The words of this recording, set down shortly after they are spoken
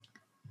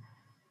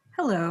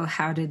Hello,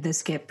 how did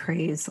this get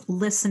praised?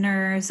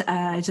 Listeners,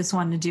 I just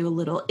wanted to do a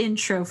little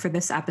intro for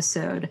this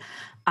episode.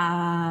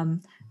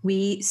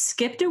 We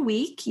skipped a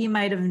week, you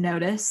might have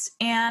noticed,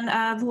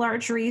 and the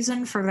large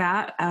reason for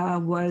that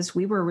was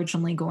we were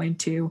originally going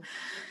to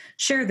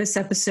share this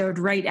episode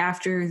right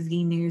after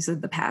the news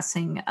of the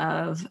passing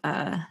of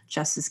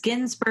Justice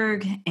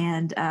Ginsburg,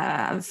 and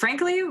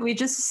frankly, we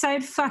just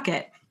decided, fuck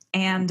it,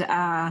 and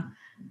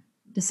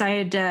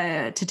decided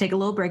to take a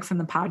little break from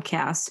the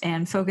podcast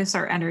and focus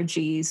our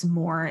energies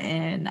more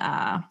in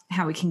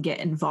how we can get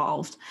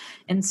involved.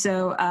 And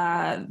so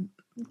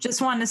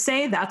just wanted to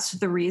say that's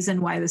the reason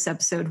why this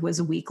episode was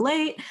a week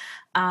late.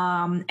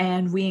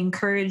 And we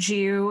encourage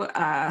you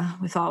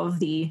with all of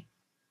the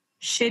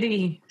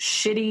shitty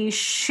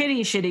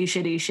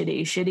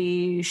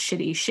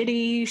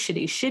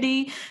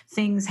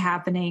things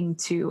happening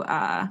to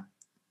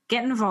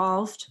get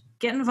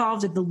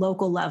involved at the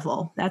local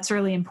level. That's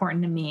really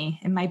important to me.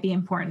 It might be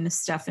important to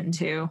Stefan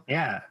too.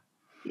 Yeah.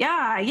 He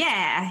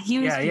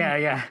was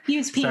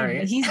peeing, Sorry.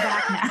 but he's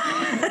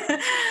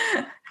back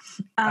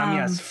now.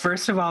 Yes.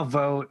 First of all,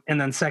 vote, and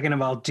then second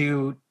of all,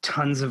 do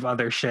tons of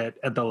other shit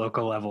at the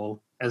local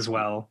level as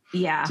well.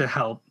 Yeah. To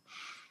help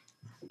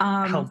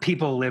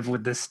people live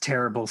with this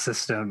terrible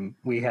system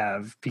we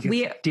have. Because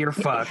dear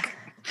fuck.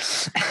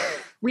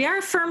 We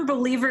are firm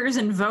believers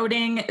in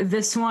voting.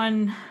 This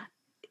one,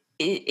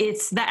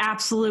 it's the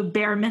absolute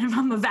bare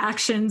minimum of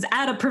actions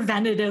at a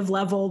preventative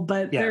level,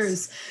 but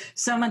There's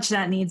so much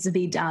that needs to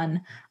be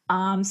done.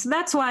 So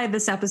that's why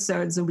this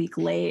episode's a week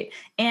late.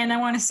 And I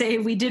want to say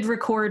we did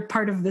record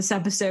part of this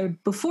episode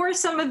before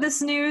some of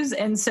this news.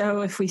 And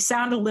so if we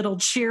sound a little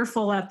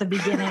cheerful at the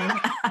beginning,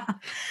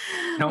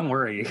 don't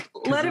worry.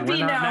 Let it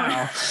be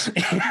known.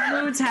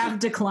 Moods have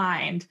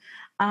declined.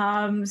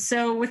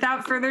 So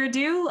without further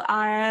ado,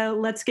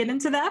 let's get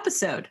into the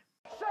episode.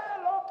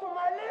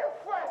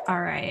 All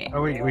right.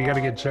 Oh, wait, we got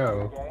to get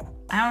Joe.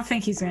 I don't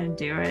think he's going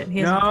to do it.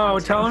 No,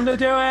 tell him to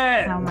do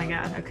it. Oh my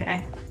God.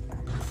 Okay.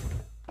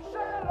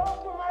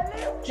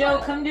 Joe,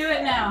 come do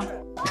it now.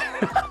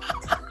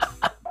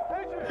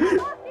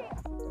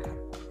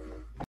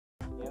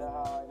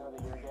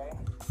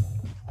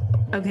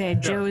 Okay,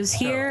 Joe's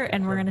here,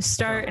 and we're going to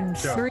start in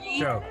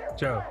 3,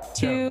 2,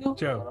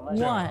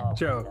 1.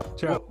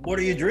 What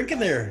are you drinking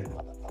there,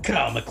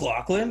 Kyle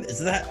McLaughlin? Is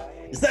that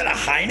a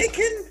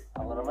Heineken?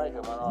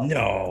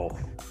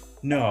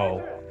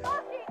 No.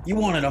 You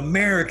want an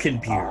American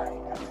beer.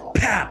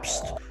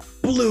 Pabst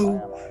Blue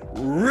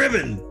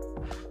Ribbon.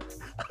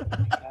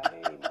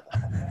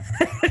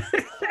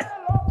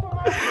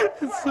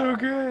 It's so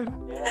good.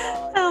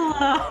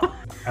 Hello.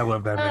 I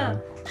love that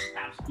man.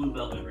 Pabst Blue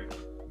Velvet Ribbon.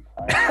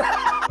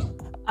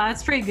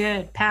 That's pretty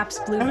good.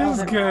 Pabst Blue That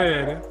Velvet. is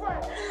good.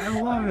 I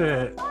love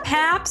it.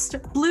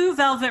 Pabst Blue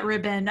Velvet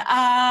Ribbon.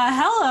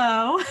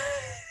 Hello.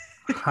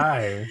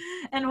 Hi.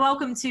 And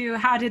welcome to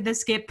How Did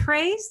This Get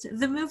Praised?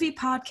 The movie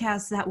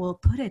podcast that will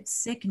put its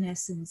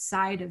sickness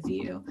inside of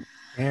you.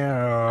 Ew.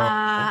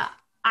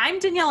 I'm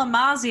Daniela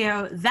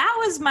Mazio. That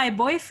was my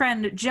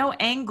boyfriend, Joe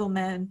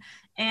Engelman.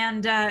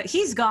 And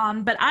he's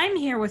gone, but I'm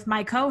here with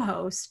my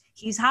co-host.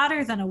 He's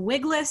hotter than a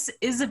wigless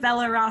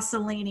Isabella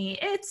Rossellini.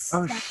 It's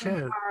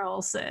Stefan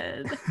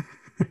Carlson.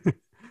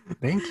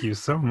 Thank you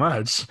so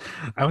much.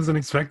 I wasn't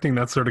expecting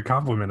that sort of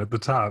compliment at the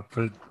top,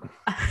 but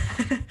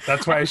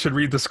that's why I should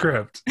read the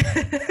script.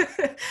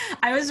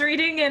 I was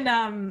reading in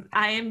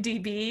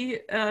IMDb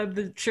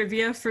the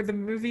trivia for the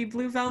movie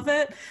Blue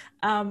Velvet.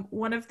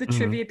 One of the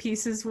trivia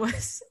pieces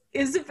was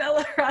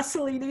Isabella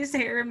Rossellini's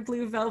hair in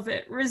Blue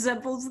Velvet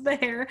resembles the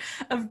hair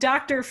of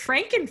Dr.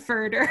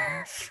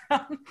 Frankenfurter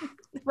from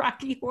the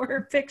Rocky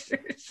Horror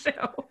Picture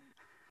Show.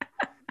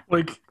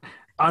 Like,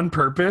 on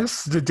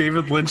purpose? Did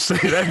David Lynch say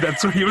that?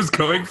 That's what he was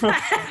going for?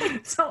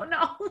 I don't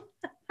know.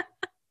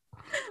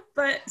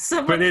 But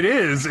it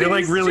is. It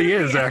like really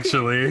is,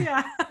 actually.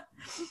 Yeah.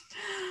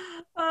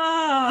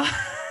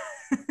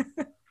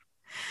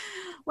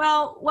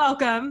 Well,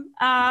 welcome.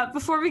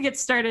 Before we get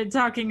started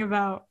talking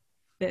about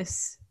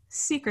this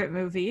secret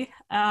movie,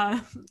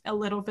 a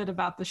little bit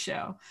about the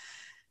show.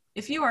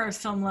 If you are a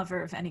film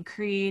lover of any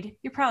creed,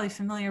 you're probably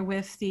familiar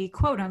with the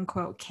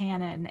quote-unquote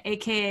canon,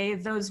 aka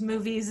those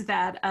movies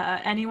that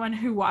anyone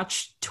who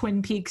watched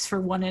Twin Peaks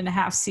for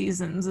 1.5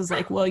 seasons is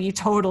like, well, you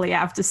totally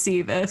have to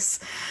see this.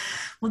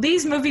 Well,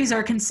 these movies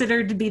are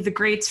considered to be the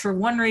greats for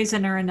one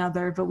reason or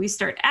another, but we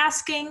start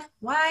asking,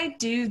 why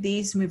do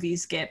these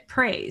movies get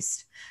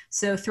praised?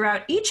 So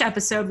throughout each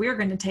episode, we're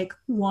going to take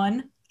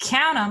one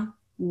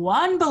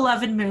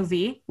beloved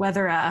movie,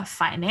 whether a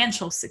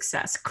financial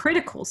success,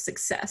 critical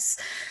success,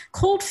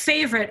 cult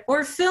favorite,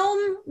 or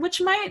film which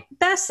might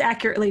best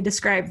accurately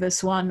describe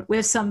this one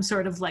with some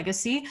sort of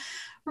legacy.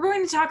 We're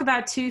going to talk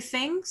about 2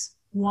 things.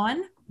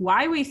 1,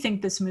 why we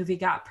think this movie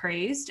got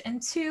praised,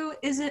 and 2,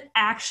 is it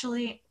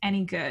actually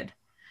any good?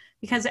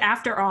 Because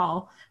after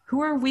all,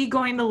 who are we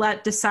going to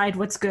let decide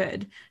what's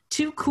good?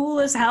 Two cool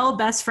as hell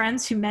best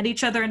friends who met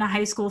each other in a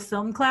high school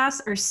film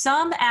class, or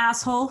some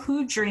asshole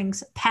who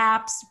drinks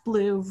Pabst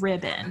Blue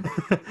Ribbon?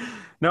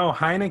 No,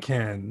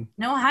 Heineken.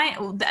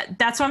 No,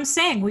 that's what I'm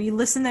saying. Will you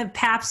listen to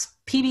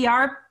Pabst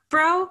PBR,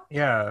 bro?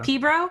 Yeah.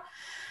 P-bro?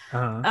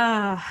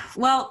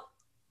 Well,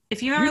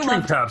 if you've ever you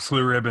drink Pabst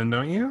Blue Ribbon,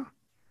 don't you?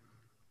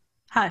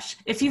 Hush.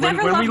 If you've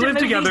ever when loved we lived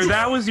a movie together,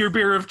 that was your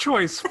beer of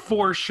choice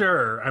for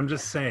sure. I'm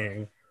just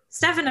saying.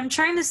 Stefan, I'm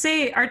trying to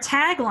say our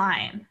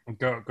tagline.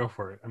 Go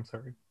for it. I'm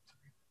sorry.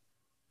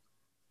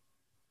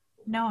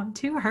 No, I'm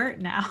too hurt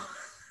now.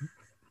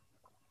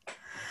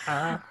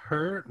 I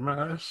hurt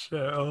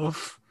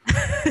myself.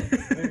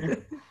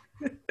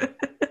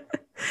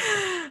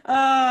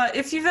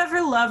 If you've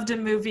ever loved a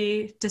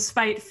movie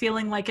despite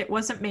feeling like it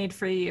wasn't made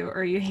for you,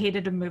 or you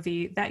hated a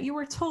movie that you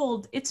were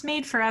told it's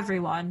made for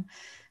everyone,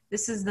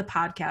 this is the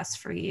podcast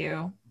for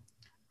you.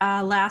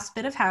 Last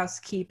bit of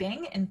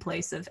housekeeping in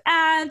place of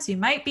ads you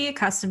might be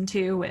accustomed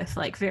to with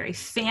like very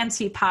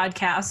fancy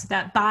podcasts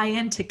that buy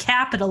into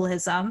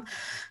capitalism.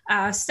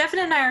 Stefan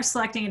and I are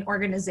selecting an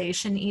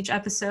organization each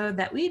episode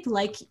that we'd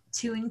like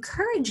to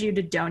encourage you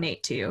to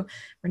donate to.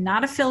 We're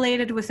not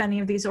affiliated with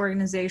any of these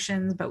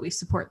organizations, but we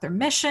support their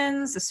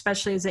missions,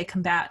 especially as they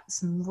combat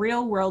some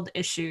real world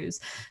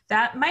issues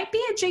that might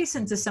be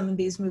adjacent to some of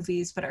these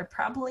movies, but are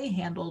probably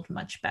handled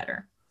much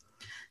better.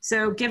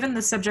 So given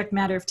the subject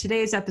matter of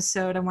today's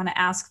episode, I want to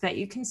ask that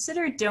you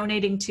consider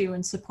donating to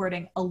and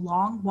supporting A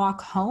Long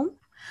Walk Home.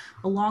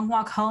 A Long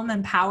Walk Home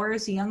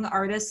empowers young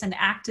artists and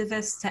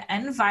activists to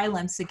end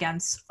violence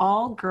against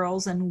all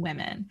girls and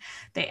women.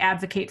 They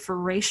advocate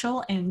for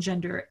racial and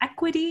gender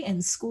equity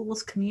in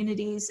schools,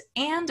 communities,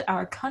 and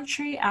our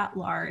country at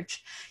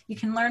large. You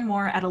can learn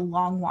more at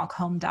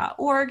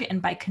alongwalkhome.org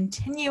and by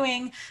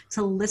continuing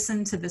to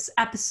listen to this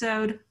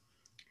episode.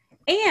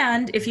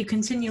 And if you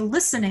continue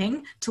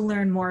listening to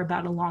learn more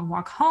about A Long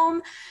Walk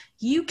Home,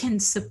 you can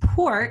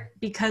support,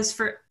 because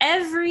for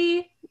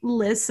every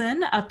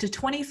listen, up to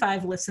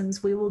 25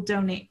 listens, we will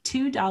donate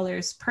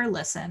 $2 per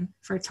listen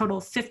for a total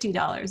of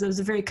 $50. That was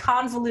a very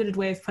convoluted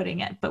way of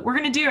putting it, but we're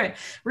going to do it.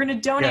 We're going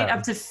to donate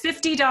up to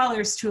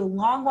 $50 to A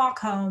Long Walk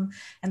Home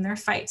and their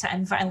fight to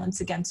end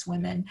violence against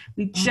women.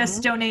 We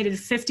just donated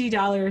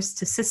 $50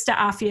 to Sista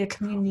Afia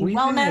Community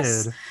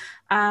Wellness.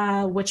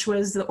 Which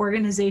was the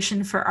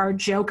organization for our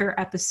Joker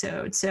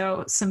episode.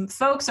 So some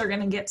folks are going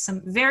to get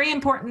some very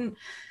important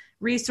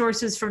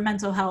resources for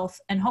mental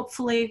health, and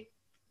hopefully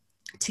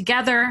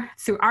together,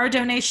 through our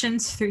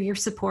donations, through your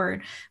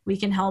support, we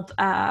can help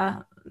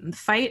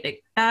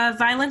fight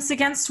violence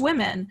against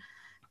women.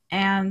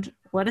 And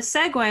what a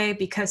segue,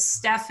 because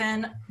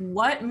Stefan,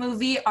 what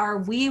movie are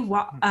we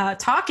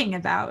talking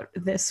about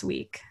this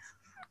week?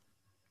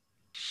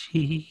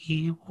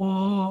 She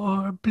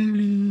wore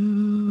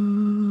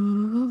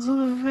blue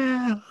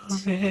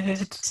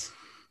velvet.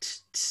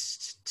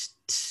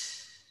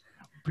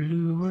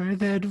 Bluer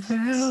than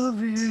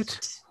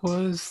velvet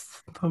was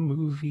the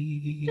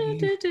movie.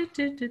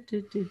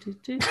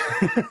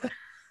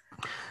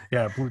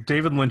 Yeah,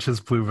 David Lynch's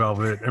Blue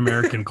Velvet,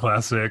 American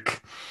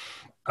classic.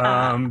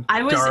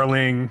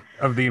 Darling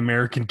of the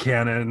American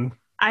canon.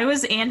 I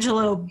was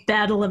Angelo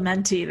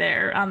Badalamenti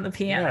there on the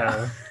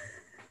piano.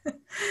 Yeah.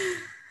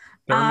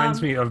 That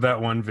reminds me of that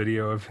one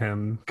video of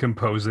him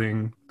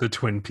composing the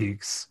Twin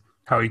Peaks,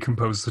 how he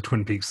composed the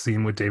Twin Peaks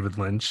theme with David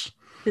Lynch.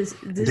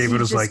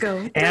 David was like,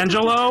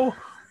 Angelo,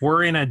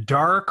 we're in a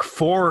dark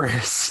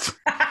forest.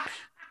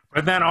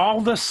 But then all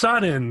of a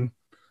sudden,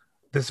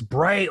 this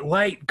bright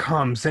light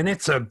comes and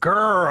it's a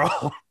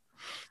girl.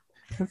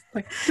 It's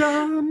like,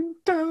 dun,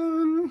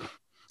 dun.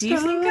 Do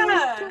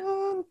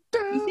you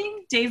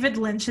think David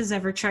Lynch has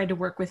ever tried to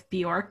work with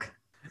Bjork?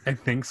 I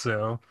think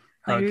so.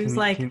 He was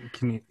like,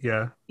 can you,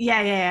 yeah.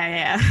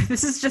 Yeah.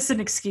 This is just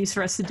an excuse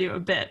for us to do a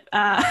bit.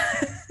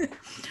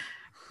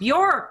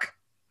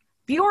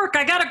 Bjork,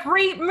 I got a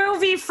great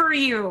movie for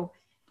you.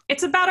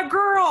 It's about a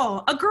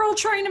girl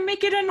trying to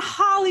make it in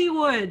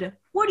Hollywood.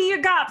 What do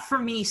you got for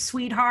me,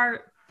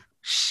 sweetheart?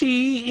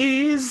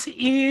 She is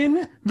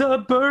in the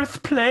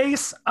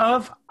birthplace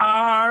of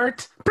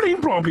art. Bling,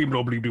 blong, bling,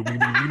 blong, bling, bling, bling,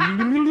 bling,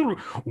 bling,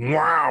 bling.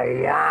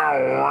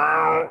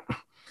 Wow.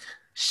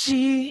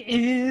 She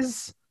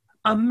is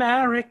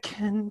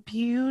American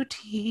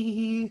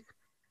beauty.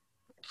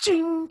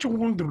 Ching,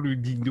 chong,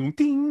 ding,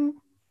 ding.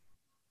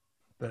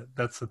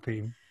 That's the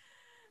theme.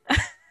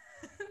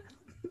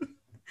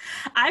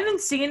 I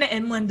haven't seen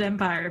Inland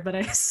Empire, but I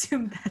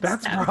assume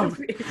that's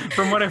probably,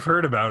 from what I've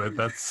heard about it,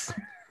 that's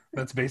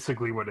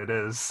basically what it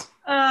is.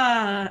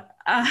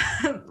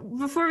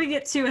 Before we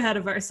get too ahead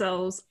of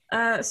ourselves,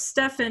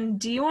 Stefan,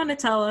 do you want to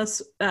tell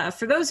us,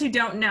 for those who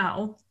don't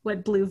know,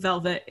 what Blue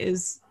Velvet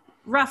is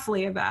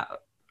roughly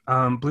about?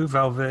 Blue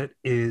Velvet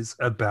is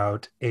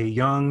about a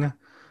young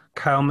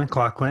Kyle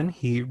MacLachlan.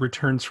 He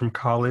returns from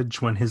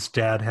college when his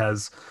dad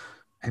has,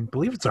 I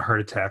believe it's a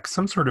heart attack,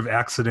 some sort of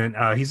accident.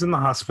 He's in the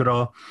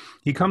hospital.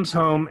 He comes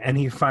home and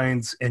he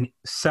finds a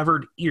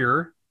severed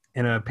ear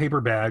in a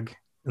paper bag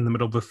in the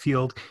middle of the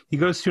field. He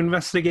goes to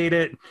investigate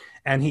it,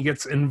 and he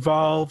gets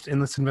involved in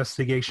this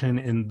investigation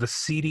in the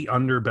seedy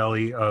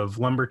underbelly of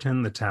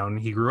Lumberton, the town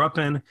he grew up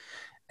in.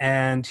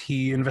 And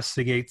he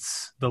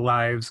investigates the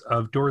lives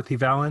of Dorothy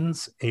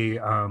Valens, a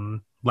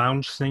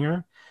lounge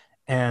singer,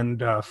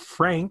 and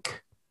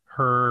Frank,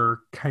 her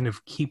kind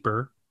of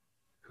keeper,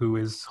 who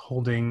is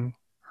holding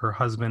her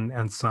husband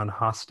and son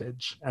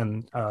hostage.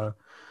 And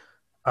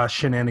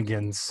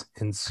shenanigans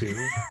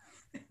ensue.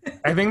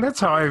 I think that's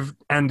how I've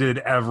ended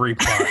every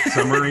plot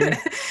summary.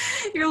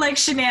 You're like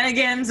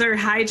shenanigans or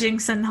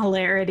hijinks and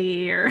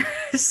hilarity or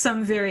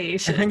some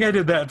variation. I think I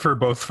did that for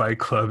both Fight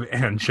Club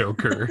and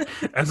Joker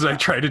as I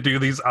try to do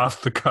these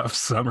off-the-cuff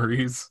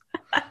summaries.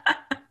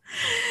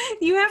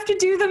 You have to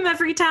do them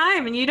every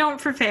time and you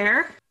don't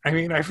prepare. I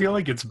mean, I feel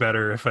like it's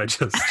better if I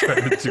just try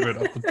to do it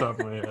off the top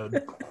of my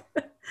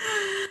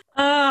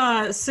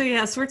head. So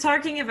yes, we're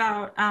talking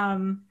about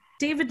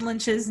David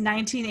Lynch's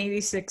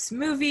 1986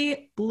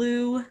 movie,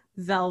 Blue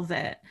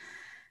Velvet.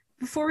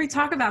 Before we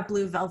talk about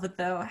Blue Velvet,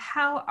 though,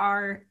 how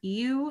are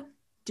you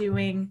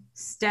doing,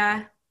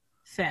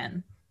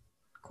 Stefan?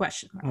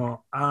 Question mark.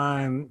 Well,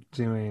 I'm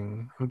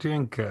doing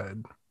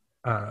good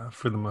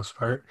for the most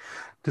part,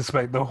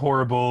 despite the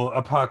horrible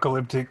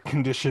apocalyptic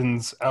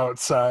conditions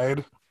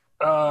outside.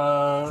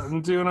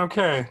 I'm doing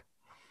okay.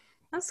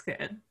 That's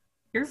good.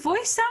 Your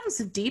voice sounds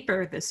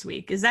deeper this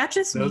week. Is that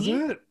just Does me?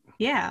 It?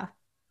 Yeah.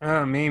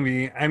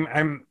 Maybe.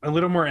 I'm a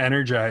little more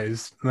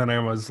energized than I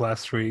was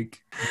last week.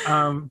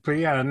 But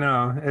yeah,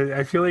 no,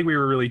 I feel like we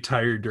were really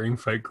tired during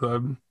Fight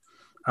Club.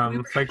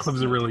 Fight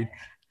Club's a really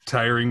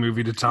tiring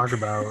movie to talk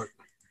about.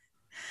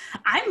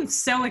 I'm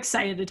so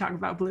excited to talk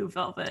about Blue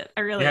Velvet. I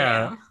really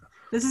am.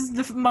 This is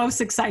the most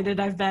excited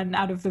I've been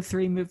out of the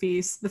three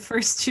movies. The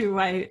first two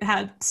I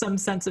had some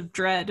sense of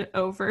dread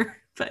over,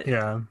 but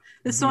yeah,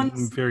 this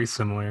one's very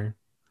similar.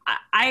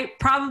 I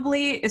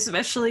probably,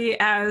 especially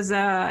as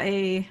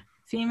a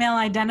female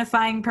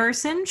identifying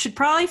person, should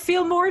probably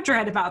feel more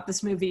dread about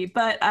this movie,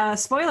 but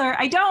spoiler,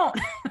 I don't.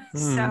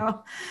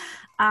 So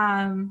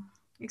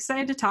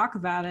excited to talk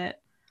about it.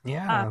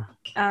 Yeah.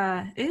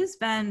 It has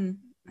been,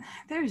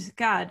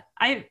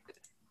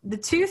 the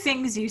two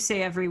things you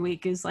say every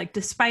week is like,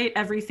 despite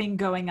everything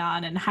going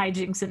on and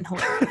hijinks and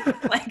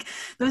hilarity. Like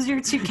those are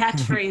your two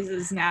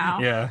catchphrases now.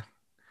 Yeah.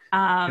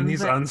 In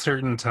these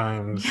uncertain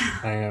times, yeah.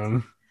 I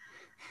am.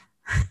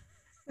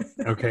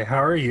 Okay,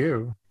 how are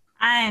you?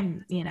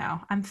 I'm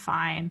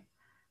fine.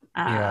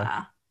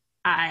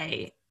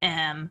 I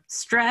am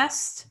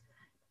stressed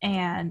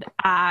and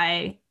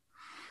I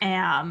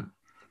am,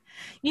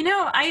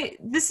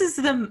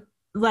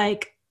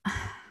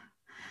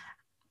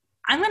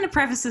 I'm going to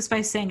preface this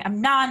by saying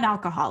I'm not an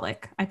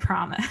alcoholic, I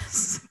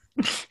promise.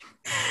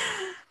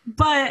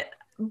 But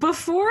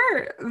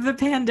before the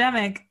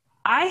pandemic,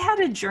 I had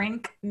a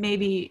drink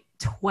maybe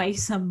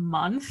twice a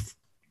month,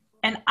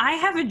 and I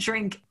have a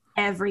drink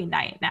every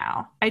night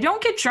now. I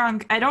don't get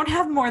drunk. I don't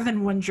have more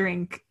than one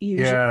drink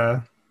usually.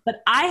 Yeah.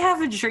 But I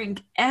have a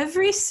drink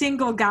every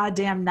single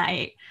goddamn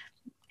night.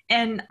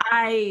 And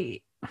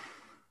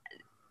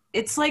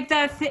it's like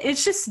that.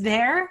 It's just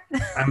there.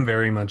 I'm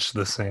very much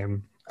the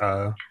same.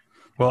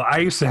 Well, I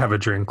used to have a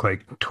drink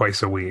like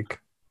twice a week,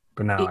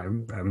 but now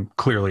I'm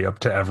clearly up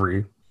to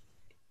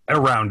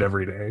around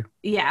every day.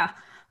 Yeah.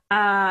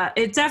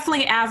 It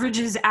definitely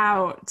averages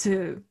out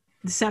to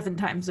 7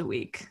 times a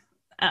week.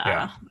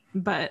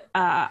 But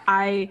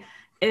and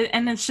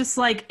it's just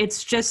like,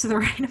 it's just the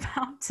right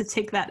amount to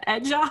take that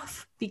edge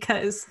off,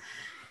 because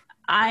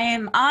I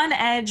am on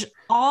edge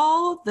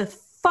all the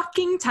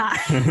fucking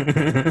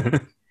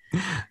time.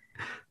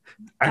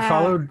 I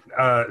followed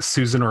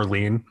Susan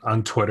Orlean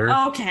on Twitter,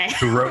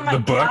 who wrote the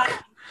book. God.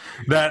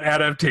 That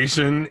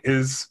adaptation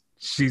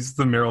she's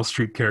the Meryl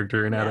Streep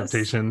character in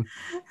adaptation.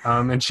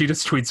 And she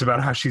just tweets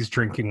about how she's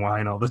drinking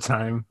wine all the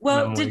time.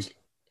 Well,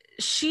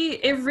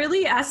 it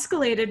really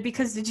escalated,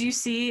 because did you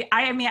see,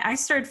 I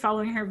started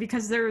following her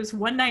because there was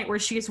one night where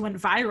she just went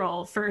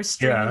viral for a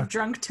string of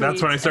drunk tweets.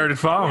 That's when I started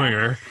following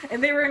her.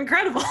 And they were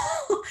incredible.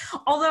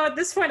 Although at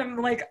this point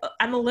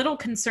I'm a little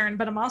concerned,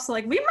 but I'm also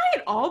like, we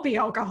might all be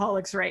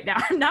alcoholics right now.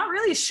 I'm not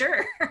really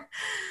sure.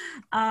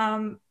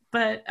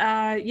 But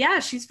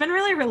she's been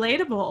really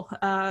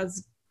relatable.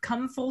 It's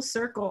come full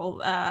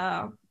circle.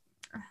 I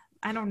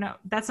don't know.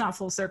 That's not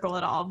full circle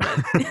at all, but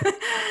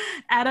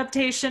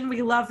adaptation,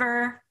 we love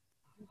her.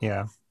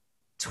 Yeah.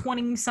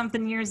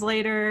 20-something years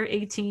later,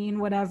 18,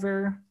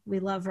 whatever. We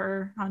love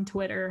her on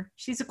Twitter.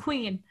 She's a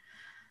queen.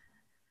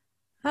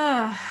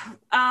 Well,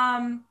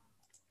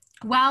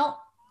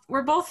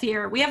 we're both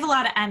here. We have a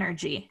lot of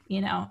energy,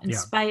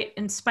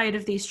 in spite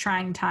of these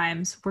trying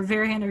times. We're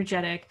very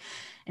energetic.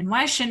 And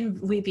why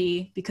shouldn't we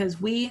be?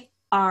 Because we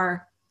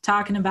are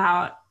talking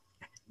about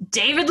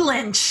David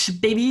Lynch,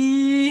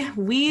 baby.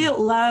 We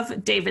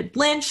love David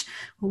Lynch.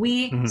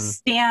 We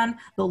stan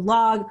the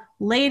log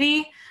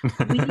lady.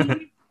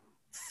 We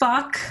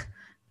fuck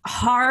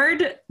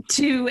hard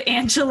to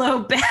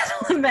Angelo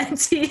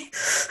Badalamenti.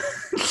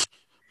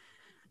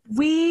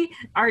 We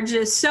are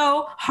just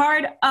so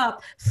hard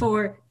up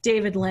for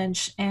David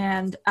Lynch.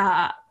 And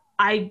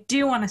I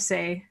do want to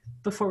say,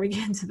 before we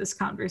get into this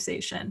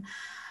conversation,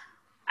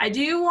 I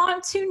do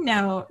want to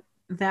note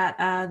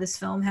that this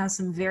film has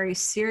some very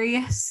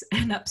serious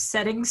and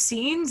upsetting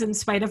scenes in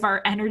spite of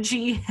our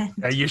energy.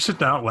 And, you should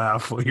not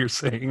laugh while you're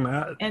saying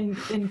that. And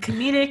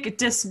comedic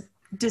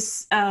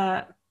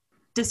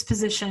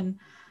disposition.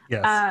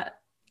 Yes.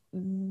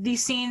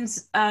 These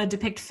scenes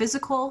depict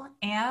physical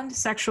and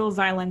sexual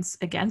violence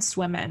against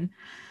women.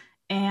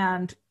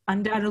 And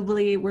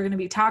undoubtedly, we're going to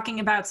be talking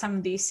about some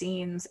of these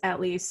scenes, at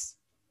least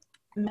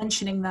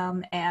mentioning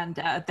them, and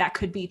that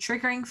could be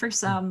triggering for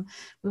some.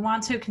 We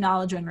want to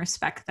acknowledge and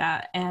respect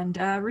that, and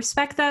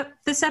respect that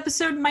this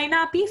episode might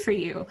not be for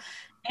you.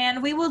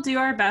 And we will do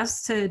our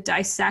best to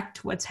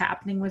dissect what's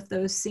happening with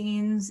those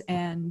scenes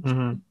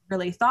and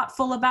really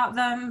thoughtful about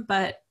them,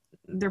 but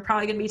they're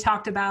probably going to be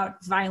talked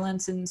about.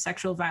 Violence and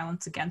sexual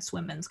violence against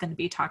women is going to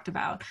be talked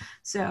about.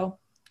 So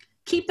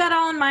keep that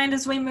all in mind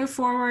as we move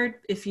forward.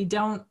 If you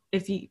don't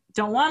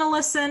want to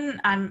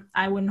listen,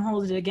 I wouldn't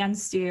hold it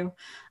against you.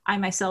 I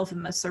myself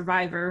am a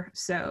survivor,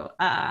 so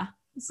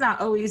it's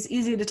not always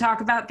easy to talk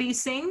about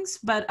these things,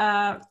 but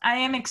I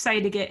am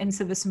excited to get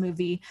into this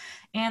movie.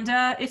 And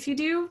if you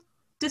do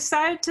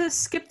decide to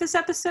skip this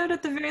episode,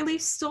 at the very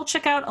least, still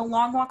check out A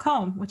Long Walk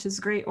Home, which is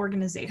a great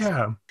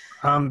organization.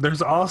 Yeah.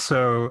 There's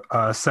also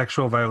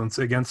sexual violence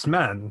against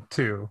men,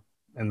 too,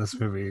 in this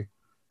movie.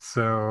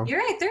 So you're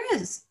right, there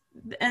is.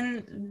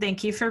 And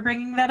thank you for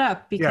bringing that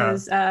up,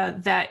 because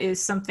that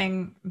is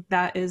something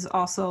that is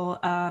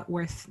also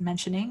worth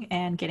mentioning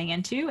and getting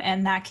into,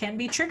 and that can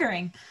be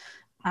triggering.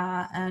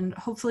 And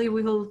hopefully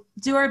we will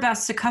do our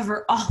best to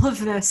cover all of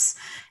this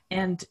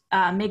and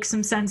make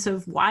some sense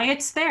of why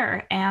it's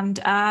there,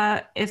 and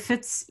if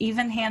it's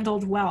even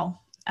handled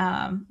well,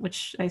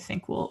 which I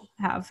think we'll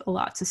have a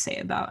lot to say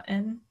about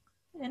in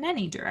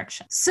any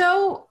direction.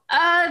 So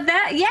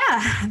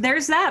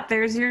there's that.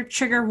 There's your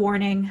trigger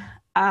warning.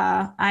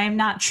 I am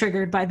not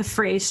triggered by the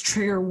phrase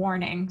trigger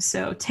warning,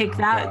 so take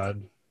that,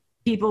 God.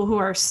 People who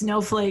are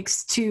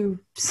snowflakes to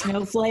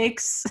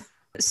snowflakes.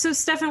 So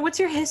Stefan, what's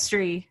your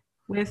history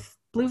with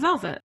Blue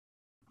Velvet?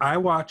 I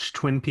watched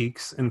Twin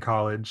Peaks in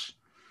college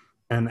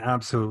and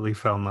absolutely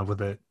fell in love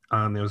with it.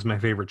 It was my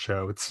favorite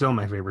show. It's still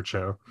my favorite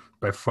show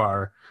by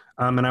far.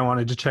 And I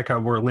wanted to check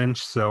out more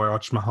Lynch, so I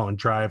watched Mulholland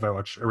Drive, I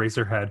watched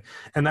Eraserhead,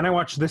 and then I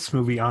watched this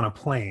movie on a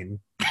plane.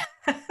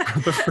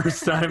 The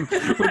first time,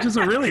 which is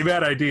a really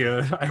bad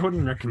idea. I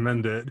wouldn't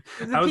recommend it.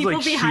 I was people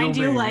like behind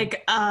you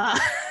like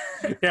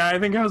Yeah, I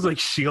think I was like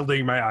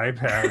shielding my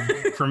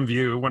iPad from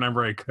view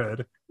whenever I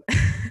could.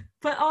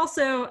 But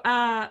also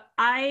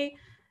I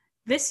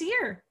this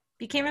year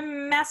became a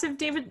massive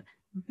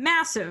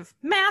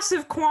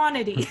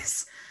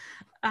quantities.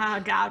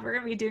 God, we're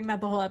gonna be doing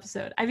that the whole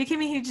episode. I became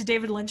a huge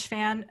David Lynch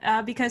fan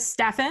because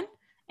Stefan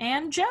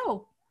and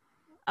Joe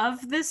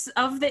of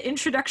the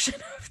introduction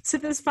to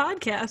this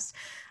podcast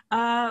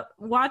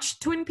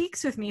watched Twin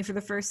Peaks with me for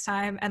the first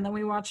time, and then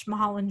we watched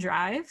Mulholland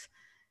Drive,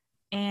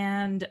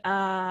 and then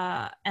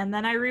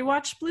I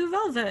rewatched Blue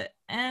Velvet,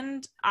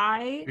 and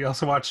we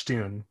also watched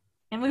Dune.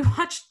 And we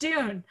watched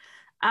Dune.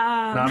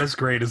 Not as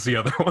great as the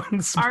other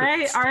ones.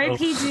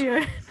 R.I.P.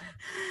 Dune.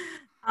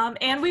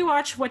 And we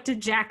watched What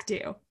Did Jack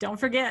Do? Don't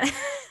forget.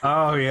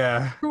 Oh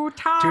yeah.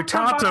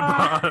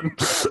 Tutatabon.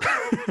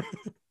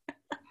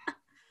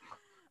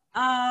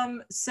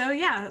 So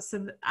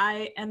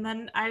I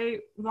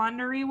wanted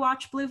to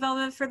rewatch Blue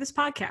Velvet for this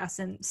podcast,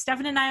 and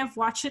Stefan and I have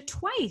watched it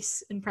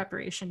twice in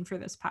preparation for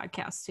this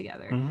podcast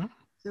together. Mm-hmm.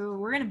 So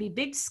we're going to be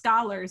big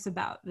scholars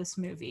about this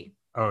movie.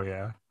 Oh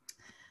yeah.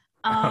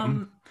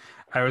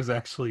 I was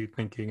actually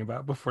thinking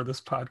about before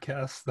this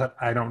podcast that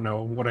I don't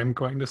know what I'm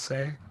going to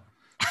say.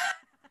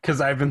 Because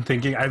I've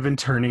been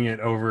turning it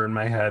over in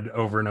my head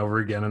over and over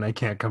again, and I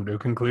can't come to a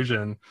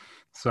conclusion.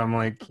 So I'm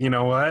like, you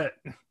know what?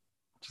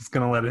 Just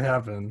going to let it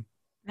happen.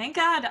 Thank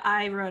God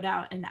I wrote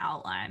out an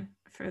outline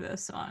for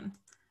this one.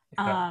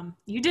 Yeah.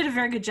 You did a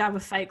very good job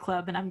with Fight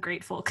Club, and I'm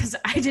grateful because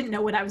I didn't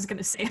know what I was going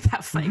to say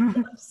about Fight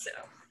Club. So,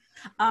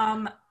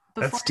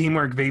 that's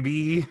teamwork,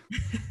 baby.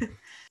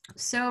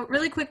 So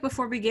really quick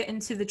before we get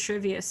into the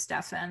trivia,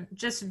 Stefan,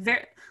 just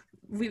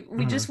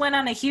we just went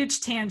on a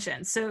huge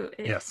tangent. So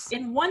yes.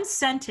 In one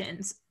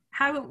sentence,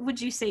 how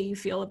would you say you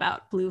feel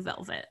about Blue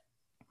Velvet?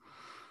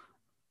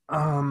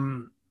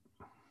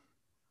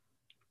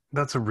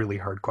 That's a really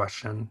hard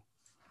question.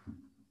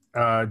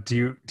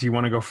 Do you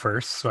want to go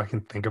first so I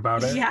can think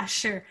about it? Yeah,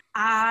 sure.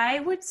 I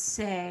would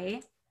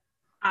say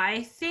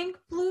I think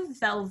Blue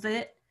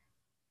Velvet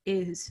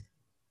is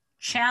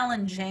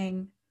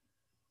challenging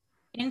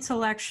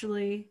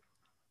intellectually,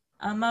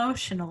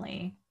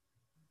 emotionally,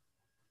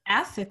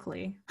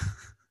 ethically,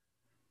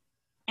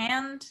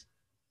 and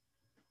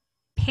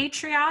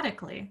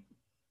patriotically.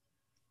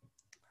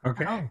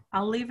 Okay.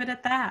 I'll leave it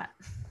at that.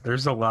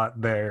 There's a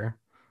lot there.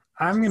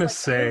 I'm going to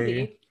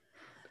say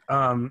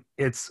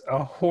it's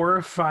a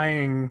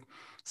horrifying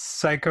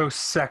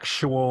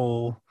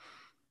psychosexual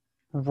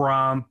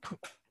romp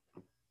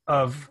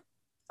of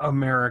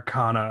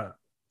Americana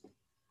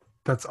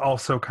that's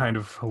also kind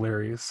of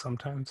hilarious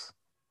sometimes.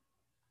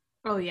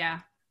 Oh, yeah.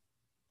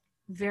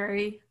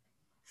 Very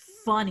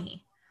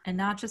funny. And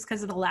not just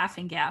because of the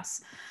laughing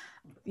gas.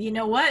 You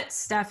know what,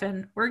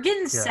 Stefan? We're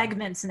getting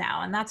segments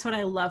now, and that's what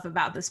I love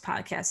about this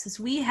podcast is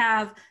we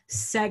have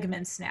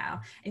segments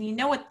now. And you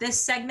know what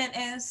this segment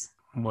is?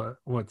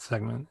 What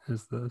segment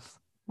is this?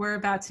 We're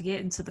about to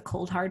get into the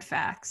cold hard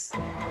facts.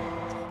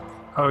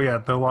 Oh yeah,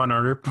 the Law and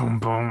Order. Boom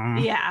boom.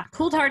 Yeah,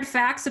 cold hard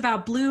facts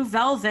about Blue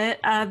Velvet.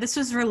 This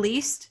was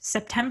released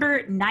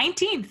September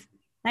 19th,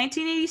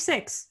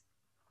 1986.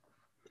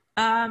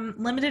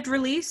 Limited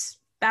release,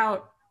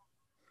 about,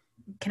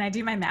 can I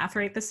do my math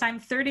right this time?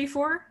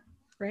 34,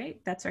 right?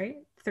 That's right.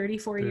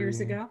 34 years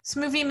ago. This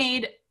movie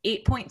made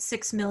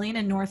 $8.6 million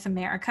in North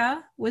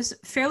America, was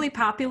fairly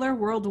popular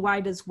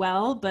worldwide as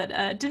well, but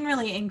didn't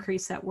really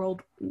increase that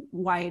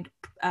worldwide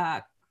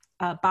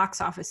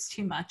box office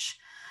too much.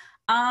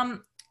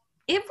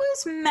 It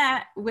was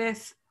met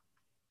with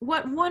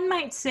what one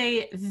might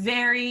say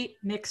very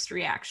mixed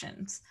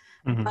reactions,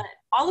 but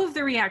all of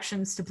the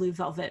reactions to Blue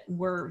Velvet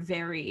were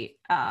very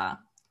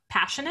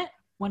passionate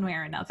one way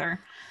or another.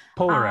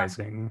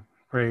 Polarizing,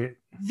 right?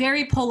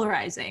 Very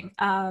polarizing.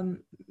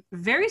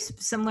 Very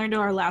similar to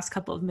our last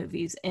couple of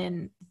movies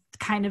in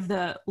kind of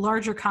the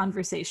larger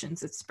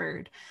conversations it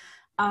spurred.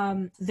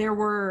 There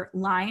were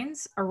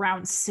lines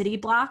around city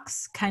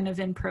blocks kind of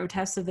in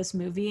protest of this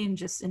movie and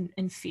just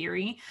in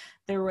fury.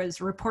 There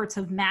was reports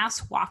of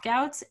mass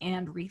walkouts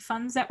and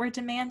refunds that were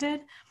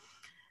demanded.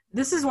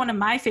 This is one of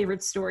my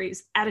favorite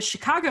stories. At a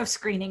Chicago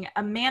screening,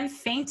 a man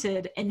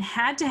fainted and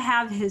had to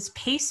have his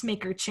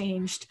pacemaker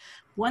changed.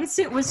 Once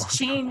it was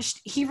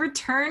changed, he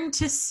returned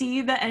to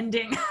see the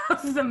ending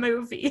of the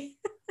movie.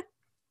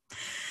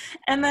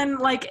 And then,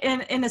 like,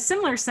 in a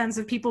similar sense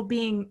of people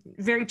being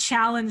very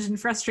challenged and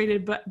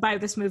frustrated by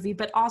this movie,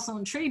 but also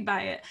intrigued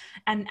by it,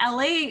 an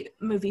LA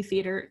movie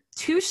theater,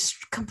 two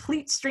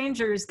complete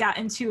strangers got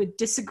into a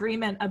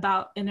disagreement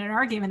in an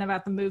argument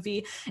about the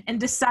movie and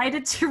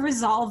decided to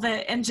resolve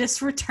it and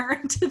just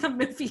return to the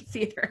movie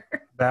theater.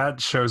 That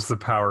shows the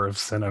power of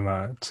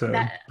cinema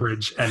to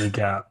bridge any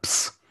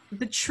gaps.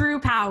 The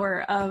true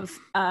power of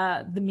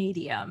the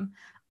medium.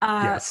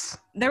 Yes.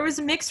 There was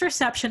a mixed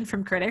reception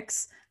from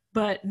critics,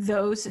 but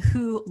those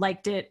who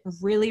liked it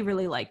really,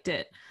 really liked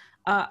it.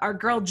 Our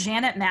girl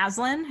Janet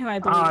Maslin, who I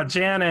believe...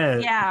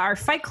 Janet! Yeah, our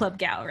Fight Club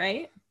gal,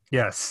 right?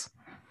 Yes.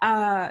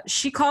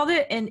 She called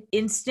it an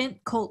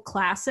instant cult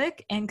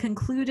classic and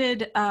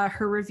concluded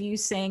her review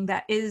saying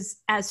that is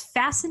as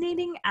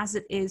fascinating as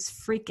it is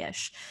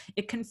freakish.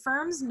 It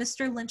confirms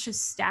Mr. Lynch's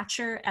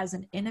stature as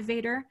an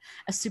innovator,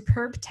 a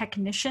superb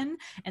technician,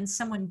 and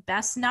someone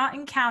best not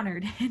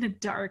encountered in a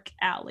dark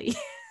alley.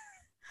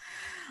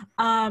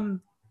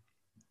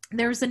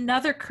 There was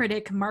another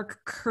critic, Mark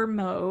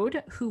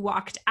Kermode, who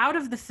walked out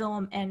of the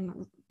film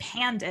and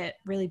panned it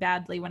really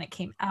badly when it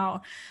came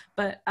out.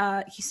 But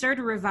he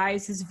started to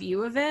revise his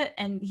view of it.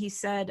 And he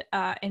said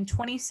in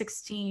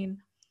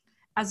 2016,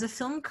 as a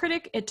film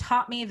critic, it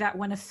taught me that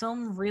when a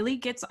film really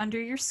gets under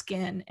your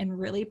skin and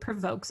really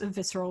provokes a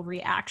visceral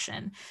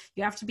reaction,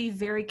 you have to be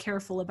very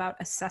careful about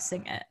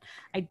assessing it.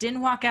 I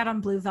didn't walk out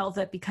on Blue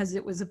Velvet because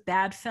it was a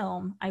bad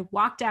film. I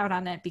walked out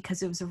on it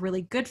because it was a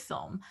really good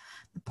film.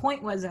 The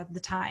point was, at the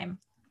time,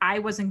 I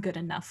wasn't good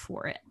enough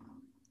for it.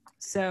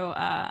 So,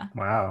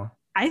 wow.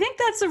 I think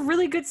that's a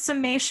really good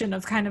summation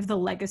of kind of the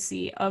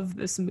legacy of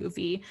this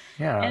movie.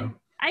 Yeah. And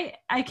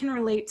I can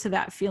relate to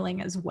that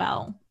feeling as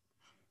well.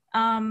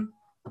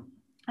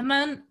 And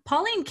then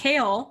Pauline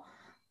Kael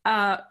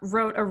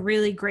wrote a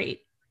really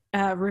great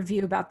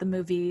review about the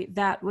movie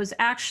that was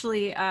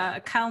actually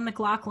Kyle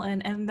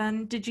MacLachlan. And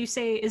then did you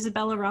say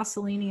Isabella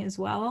Rossellini as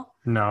well?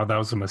 No, that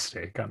was a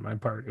mistake on my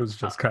part. It was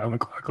just Kyle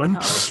MacLachlan.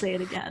 I'll say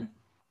it again.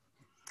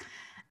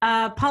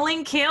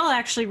 Pauline Kael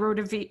actually wrote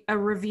a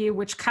review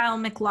which Kyle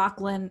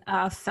MacLachlan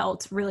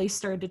felt really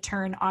started to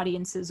turn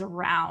audiences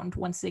around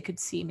once they could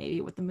see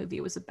maybe what the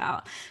movie was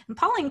about. And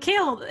Pauline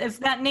Kael, if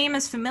that name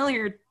is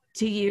familiar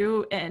to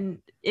you,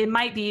 and it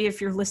might be if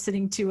you're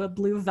listening to a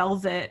Blue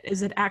Velvet,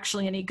 Is It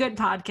Actually Any Good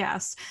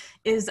podcast,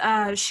 is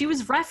she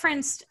was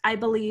referenced, I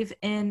believe,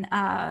 in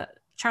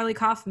Charlie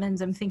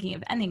Kaufman's I'm Thinking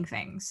of Ending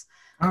Things.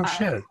 Oh,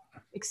 shit.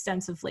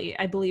 Extensively.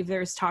 I believe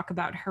there's talk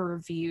about her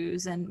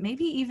reviews and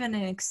maybe even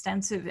an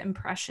extensive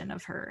impression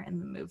of her in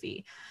the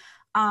movie.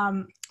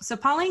 So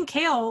Pauline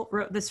Kael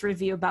wrote this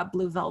review about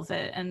Blue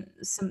Velvet, and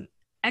some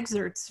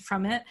excerpts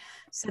from it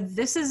said,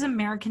 "This is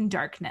American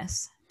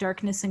darkness.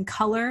 Darkness in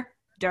color,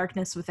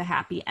 darkness with a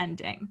happy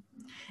ending.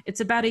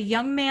 It's about a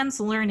young man's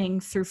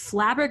learning through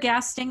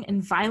flabbergasting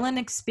and violent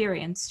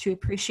experience to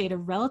appreciate a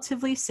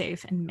relatively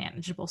safe and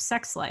manageable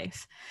sex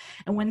life.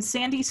 And when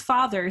Sandy's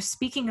father,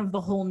 speaking of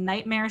the whole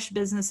nightmarish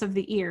business of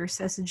the ear,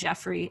 says to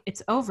Jeffrey,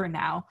 'It's over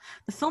now,'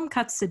 the film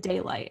cuts to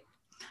daylight.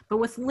 But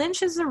with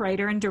Lynch as the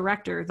writer and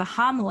director, the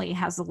homily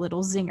has a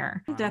little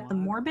zinger that the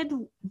morbid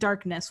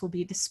darkness will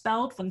be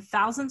dispelled when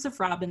thousands of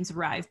robins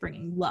arrive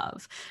bringing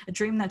love, a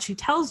dream that she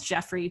tells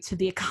Jeffrey to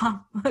the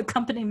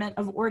accompaniment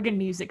of organ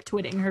music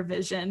twitting her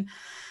vision.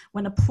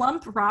 When a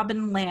plump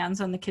robin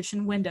lands on the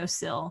kitchen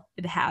windowsill,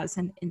 it has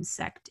an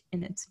insect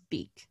in its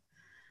beak.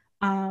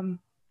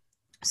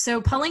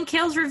 So Pauline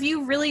Kael's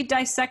review really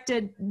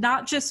dissected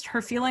not just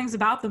her feelings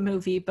about the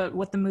movie, but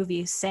what the movie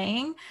is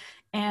saying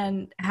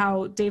and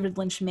how David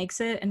Lynch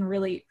makes it, and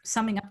really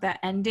summing up that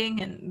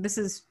ending. And this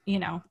is,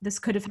 this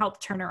could have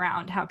helped turn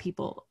around how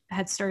people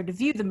had started to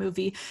view the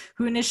movie,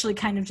 who initially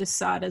kind of just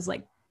saw it as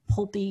like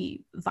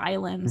pulpy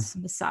violence,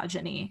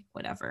 misogyny,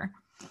 whatever.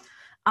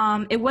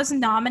 It was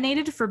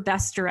nominated for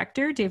Best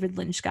Director. David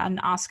Lynch got an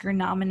Oscar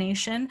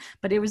nomination,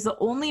 but it was the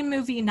only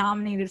movie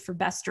nominated for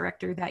Best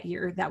Director that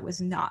year that was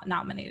not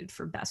nominated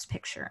for Best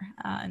Picture,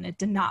 and it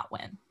did not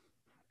win.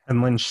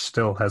 And Lynch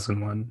still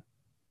hasn't won.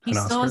 He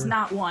still has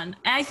not won.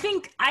 I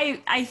think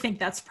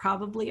that's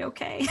probably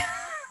okay.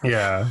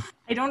 Yeah.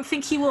 I don't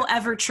think he will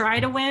ever try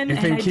to win. You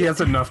think he has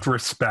enough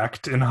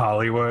respect in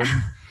Hollywood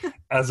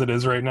as it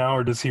is right now,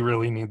 or does he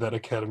really need that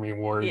Academy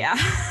Award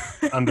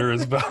under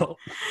his belt?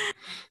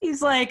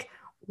 He's like,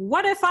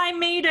 what if I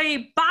made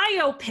a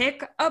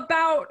biopic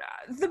about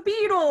the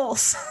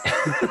Beatles?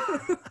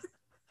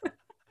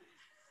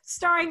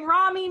 Starring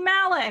Rami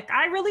Malek.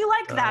 I really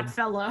like that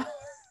fella.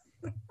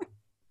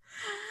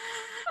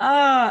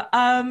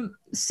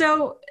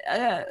 So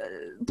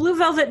Blue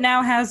Velvet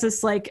now has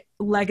this like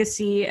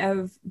legacy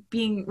of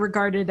being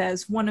regarded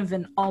as one of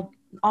an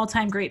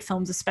all-time great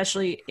films,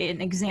 especially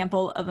an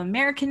example of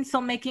American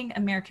filmmaking,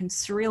 American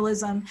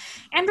surrealism,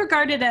 and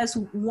regarded as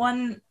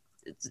one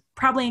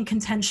probably in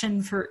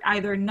contention for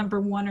either number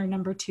 1 or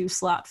number 2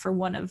 slot for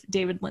one of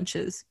David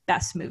Lynch's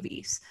best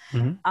movies.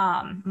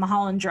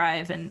 Mulholland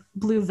Drive and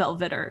Blue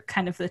Velvet are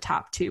kind of the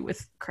top 2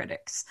 with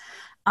critics.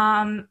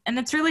 And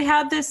it's really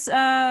had this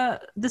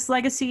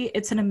legacy.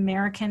 It's an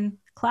American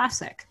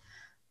classic,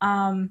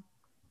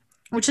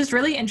 which is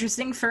really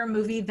interesting for a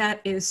movie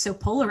that is so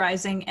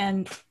polarizing.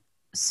 And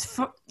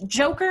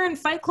Joker and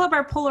Fight Club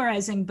are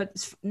polarizing,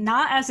 but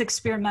not as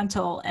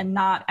experimental and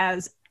not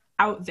as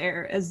out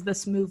there as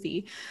this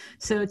movie.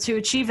 So to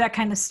achieve that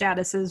kind of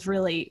status is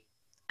really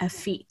a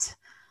feat.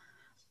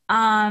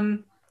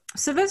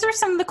 So those are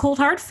some of the cold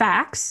hard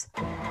facts.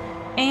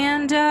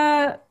 And,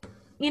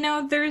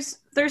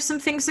 there's some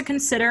things to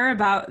consider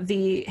about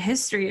the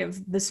history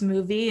of this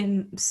movie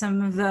and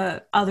some of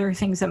the other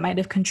things that might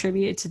have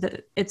contributed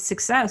to its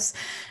success.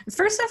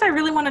 First off, I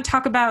really want to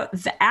talk about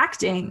the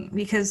acting,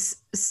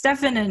 because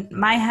Stefan, in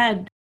my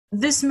head,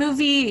 this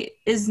movie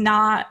is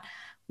not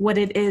what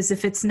it is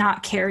if it's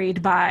not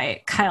carried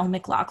by Kyle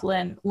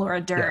MacLachlan, Laura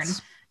Dern,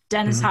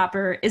 Dennis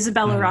Hopper,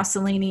 Isabella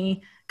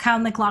Rossellini. Kyle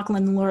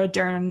MacLachlan and Laura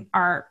Dern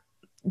are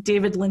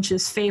David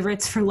Lynch's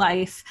favorites for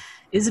life.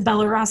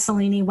 Isabella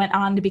Rossellini went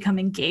on to become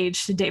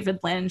engaged to David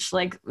Lynch.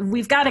 Like,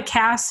 we've got a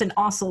cast and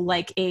also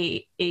like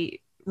a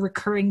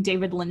recurring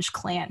David Lynch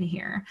clan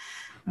here.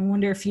 I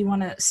wonder if you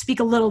want to speak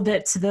a little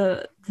bit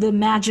to the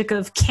magic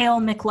of Kyle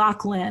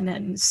MacLachlan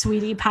and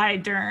Sweetie Pie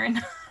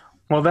Dern.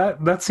 Well,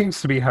 that seems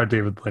to be how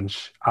David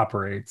Lynch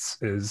operates,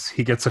 is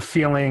he gets a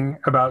feeling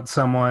about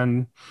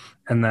someone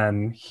and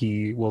then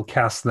he will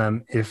cast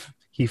them if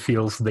he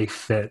feels they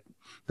fit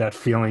that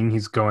feeling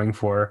he's going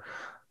for.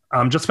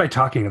 Just by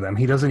talking to them.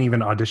 He doesn't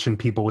even audition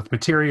people with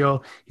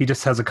material. He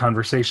just has a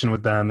conversation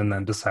with them and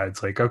then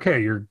decides like,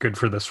 okay, you're good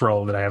for this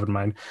role that I have in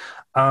mind.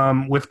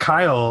 With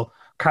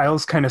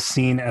Kyle's kind of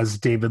seen as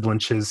David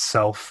Lynch's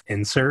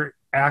self-insert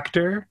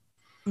actor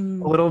a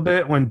little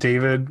bit. When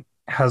David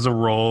has a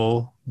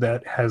role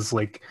that has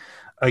like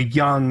a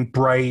young,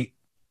 bright,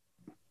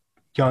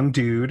 young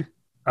dude,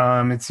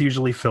 it's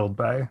usually filled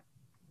by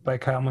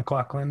Kyle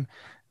MacLachlan.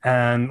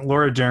 And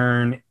Laura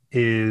Dern's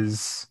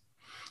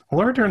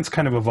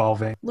kind of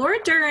evolving. Laura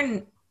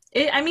Dern,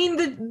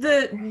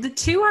 the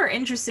two are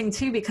interesting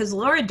too, because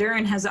Laura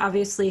Dern has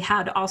obviously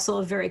had also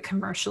a very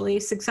commercially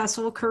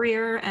successful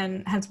career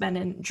and has been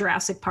in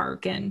Jurassic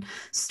Park and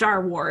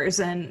Star Wars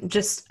and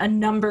just a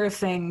number of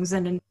things,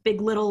 and in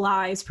Big Little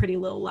Lies, Pretty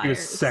Little Liars. She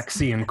was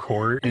sexy in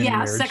Court.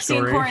 Sexy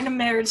in Court in A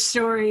Marriage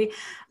Story.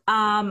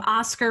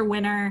 Oscar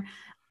winner.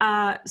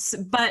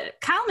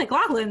 But Kyle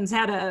MacLachlan's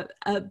had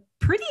a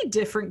pretty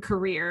different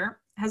career,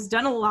 has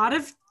done a lot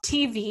of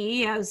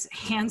TV as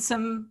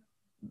handsome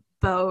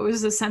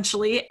Bose,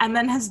 essentially, and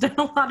then has done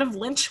a lot of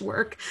Lynch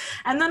work,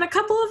 and then a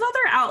couple of other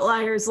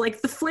outliers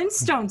like the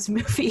Flintstones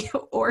movie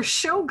or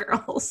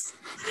Showgirls.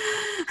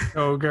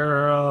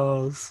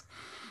 Showgirls.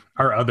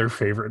 Our other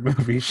favorite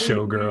movie,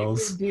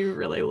 Showgirls. We do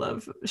really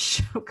love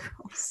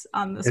Showgirls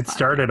on this podcast. It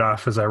started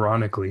off as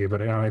ironically,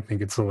 but I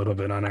think it's a little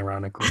bit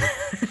unironically.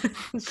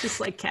 It's just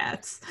like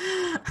Cats.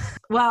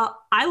 Well,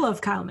 I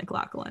love Kyle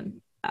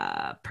MacLachlan.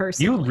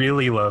 Personally. You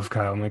really love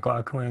Kyle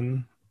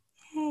MacLachlan.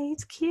 Hey,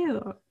 he's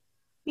cute.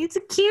 He's a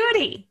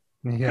cutie.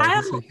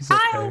 Yeah, he's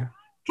okay.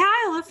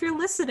 Kyle, if you're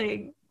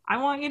listening, I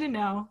want you to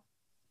know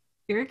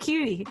you're a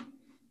cutie.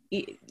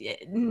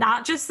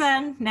 Not just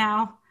then,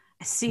 now,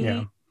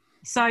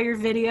 Saw your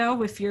video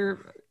with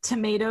your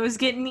tomatoes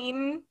getting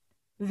eaten.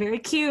 Very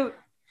cute.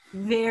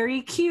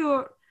 Very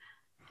cute.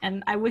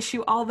 And I wish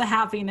you all the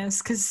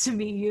happiness, because to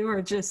me, you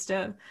are just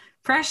a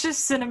precious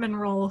cinnamon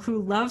roll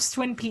who loves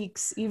Twin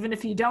Peaks, even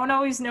if you don't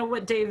always know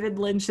what David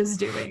Lynch is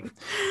doing.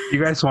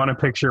 You guys want to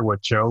picture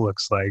what Joe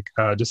looks like?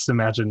 Just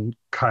imagine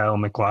Kyle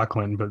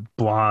MacLachlan, but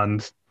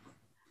blonde.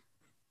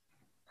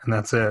 And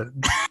that's it.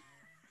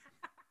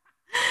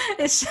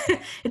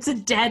 It's a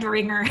dead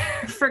ringer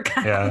for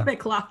Kyle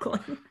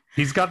MacLachlan.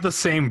 He's got the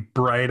same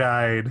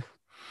bright-eyed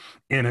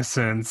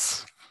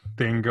innocence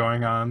thing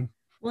going on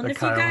that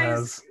Kyle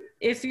has.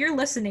 If you're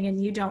listening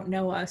and you don't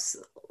know us,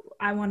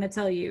 I want to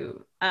tell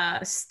you,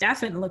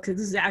 Stefan looks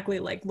exactly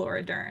like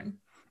Laura Dern.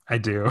 I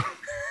do.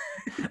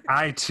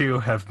 I, too,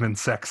 have been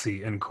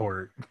sexy in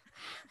court.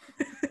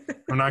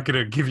 I'm not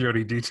going to give you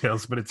any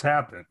details, but it's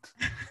happened.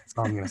 That's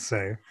all I'm going to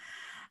say.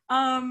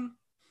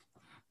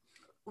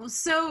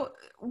 So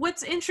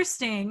what's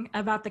interesting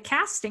about the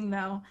casting,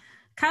 though,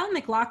 Kyle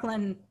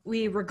MacLachlan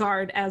we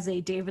regard as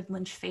a David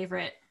Lynch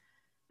favorite.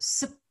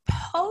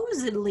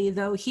 Supposedly,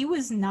 though, he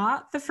was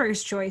not the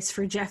first choice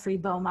for Jeffrey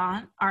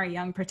Beaumont, our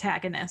young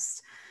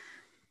protagonist.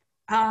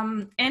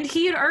 And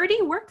he had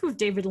already worked with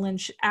David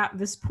Lynch at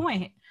this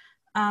point.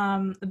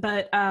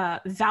 But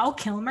Val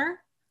Kilmer.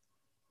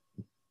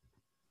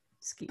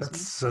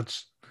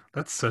 That's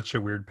such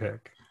a weird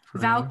pick.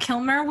 Val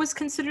Kilmer was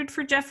considered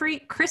for Jeffrey.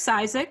 Chris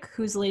Isaak,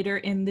 who's later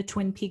in the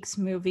Twin Peaks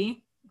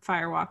movie,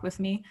 Fire Walk with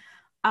Me,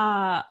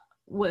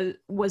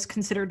 was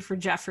considered for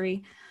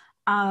Jeffrey.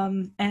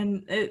 And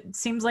it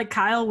seems like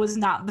Kyle was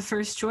not the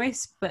first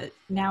choice, but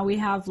now we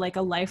have like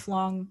a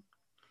lifelong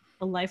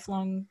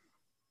working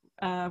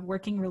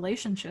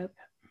relationship.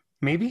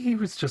 Maybe he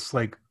was just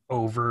like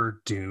over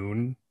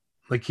Dune.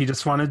 Like he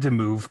just wanted to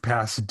move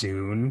past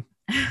Dune.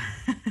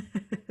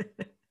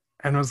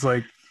 And was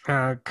like,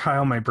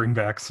 Kyle might bring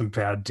back some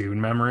bad Dune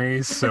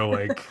memories. So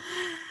like,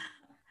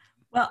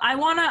 well, I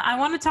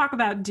wanna talk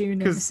about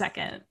Dune in a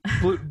second.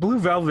 Blue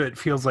Velvet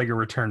feels like a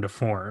return to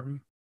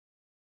form.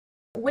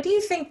 What do you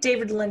think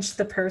David Lynch,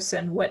 the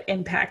person, what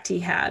impact he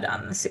had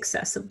on the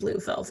success of Blue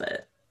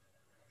Velvet?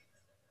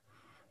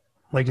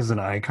 Like as an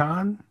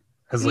icon?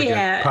 As like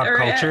a pop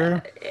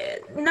culture?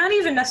 Not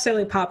even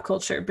necessarily pop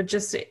culture, but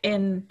just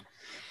in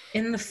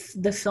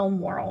the film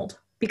world.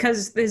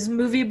 Because his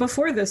movie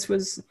before this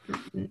was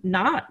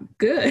not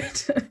good.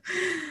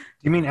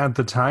 You mean at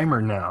the time or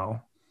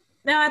now?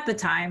 No, at the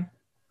time.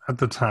 At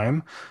the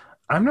time?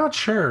 I'm not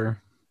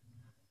sure.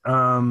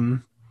 I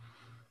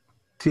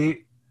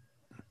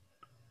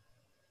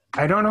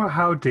don't know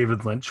how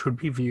David Lynch would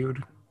be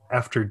viewed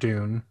after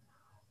Dune.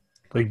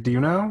 Like, do you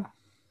know?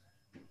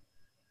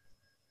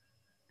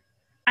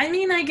 I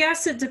mean, I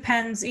guess it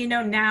depends. You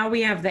know, now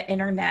we have the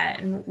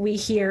internet and we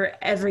hear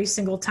every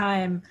single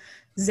time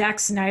Zack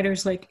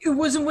Snyder's like, it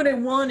wasn't what I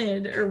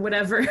wanted or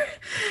whatever.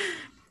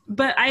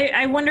 But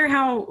I wonder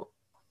how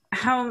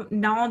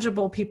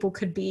knowledgeable people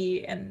could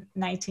be in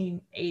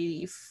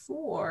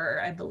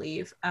 1984, I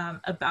believe,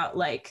 about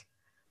like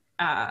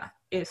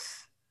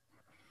if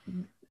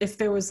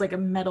there was like a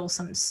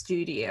meddlesome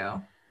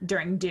studio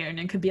during Dune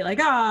and could be like,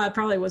 it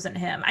probably wasn't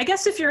him. I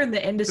guess if you're in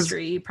the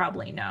industry, you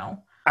probably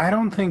know. I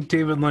don't think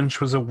David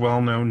Lynch was a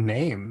well-known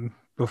name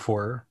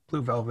before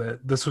Blue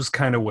Velvet. This was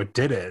kind of what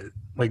did it.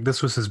 Like,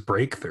 this was his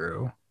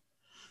breakthrough.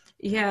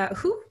 Yeah,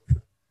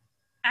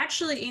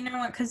 actually, you know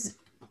what, because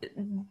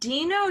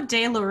Dino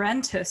De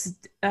Laurentiis,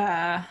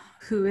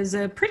 who is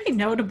a pretty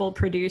notable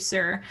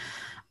producer,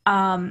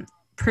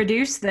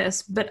 produced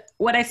this. But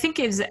what I think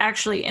is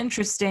actually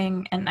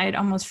interesting, and I'd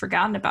almost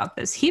forgotten about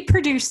this, he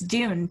produced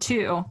Dune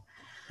too.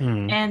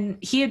 And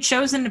he had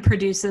chosen to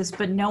produce this,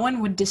 but no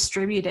one would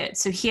distribute it.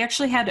 So he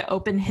actually had to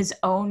open his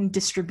own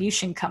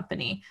distribution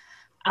company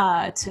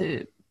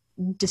to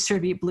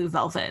distribute Blue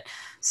Velvet.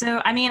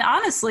 So, I mean,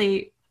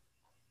 honestly,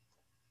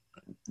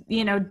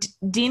 you know,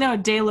 Dino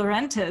De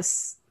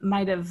Laurentiis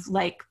might have,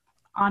 like,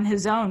 on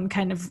his own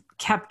kind of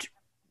kept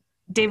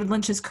David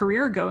Lynch's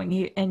career going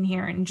in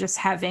here and just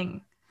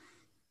having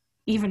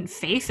even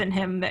faith in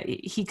him that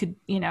he could,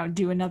 you know,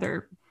 do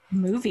another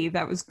movie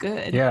that was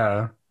good.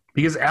 Yeah.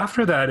 Because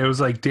after that, it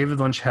was like David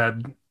Lynch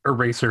had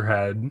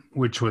Eraserhead,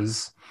 which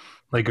was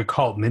like a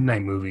cult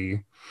midnight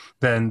movie.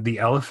 Then The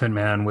Elephant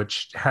Man,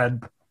 which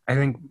had, I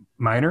think,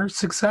 minor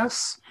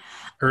success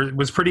or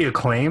was pretty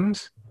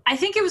acclaimed. I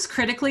think it was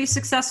critically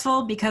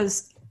successful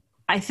because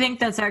I think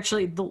that's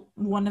actually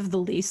one of the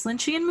least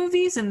Lynchian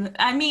movies. And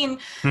I mean,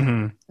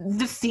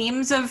 the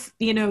themes of,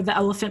 you know, the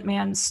Elephant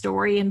Man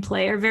story and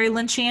play are very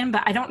Lynchian,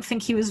 but I don't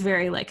think he was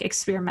very like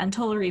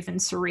experimental or even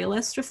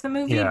surrealist with the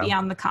movie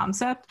beyond the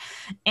concept.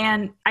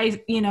 And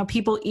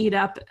people eat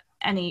up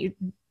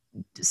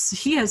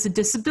he has a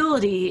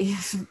disability,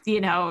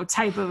 you know,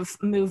 type of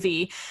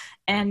movie.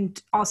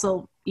 And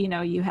also, you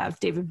know, you have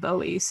David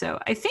Bowie. So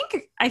I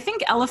think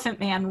Elephant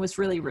Man was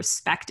really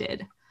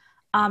respected.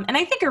 And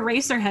I think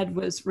Eraserhead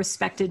was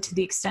respected to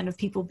the extent of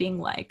people being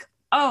like,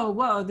 oh,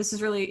 whoa, this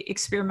is really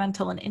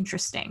experimental and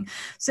interesting.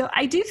 So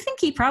I do think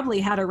he probably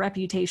had a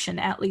reputation,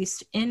 at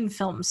least in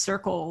film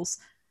circles,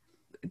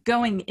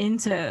 going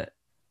into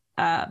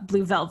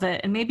Blue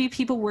Velvet, and maybe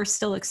people were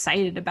still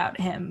excited about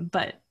him,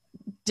 but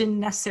didn't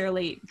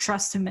necessarily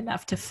trust him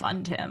enough to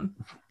fund him.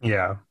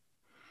 Yeah.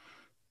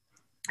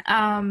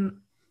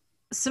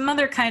 Some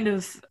other kind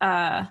of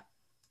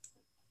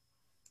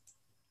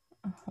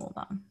hold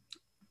on.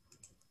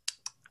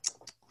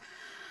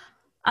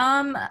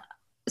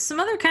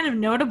 Some other kind of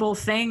notable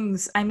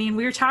things. I mean,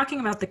 we were talking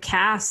about the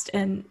cast,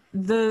 and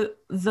the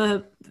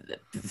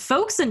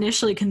folks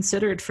initially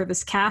considered for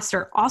this cast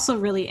are also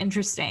really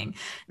interesting.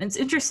 And it's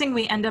interesting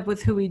we end up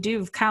with who we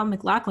do. Kyle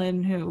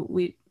MacLachlan, who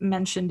we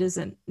mentioned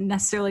isn't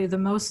necessarily the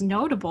most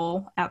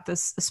notable at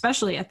this,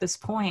 especially at this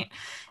point.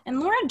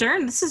 And Laura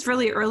Dern, this is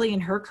really early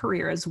in her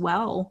career as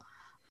well.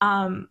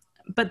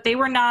 But they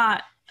were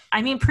not,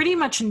 I mean, pretty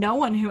much no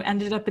one who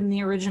ended up in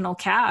the original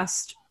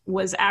cast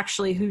was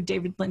actually who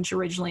David Lynch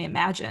originally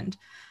imagined.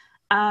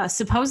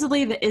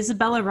 Supposedly the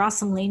Isabella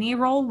Rossellini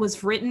role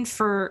was written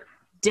for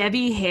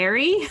Debbie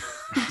Harry,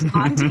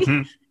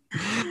 Blondie.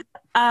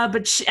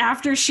 But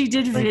after she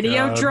did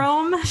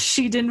Videodrome,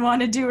 she didn't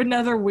want to do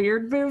another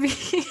weird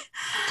movie.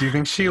 Do you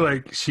think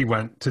she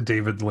went to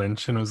David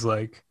Lynch and was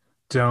like,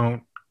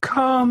 don't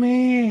call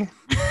me.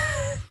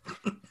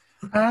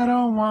 I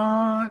don't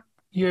want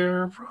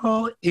your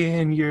role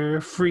in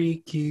your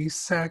freaky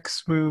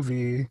sex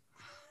movie.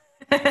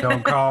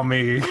 Don't call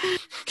me.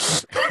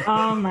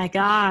 Oh my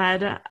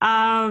God.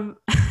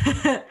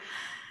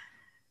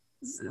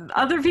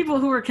 Other people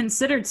who were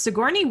considered,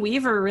 Sigourney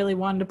Weaver really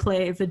wanted to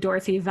play the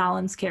Dorothy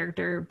Valens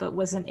character, but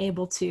wasn't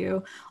able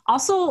to.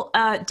 Also,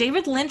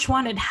 David Lynch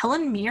wanted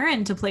Helen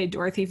Mirren to play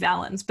Dorothy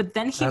Valens, but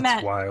then he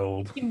met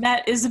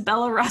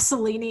Isabella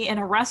Rossellini in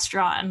a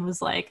restaurant and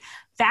was like,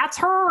 that's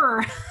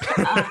her.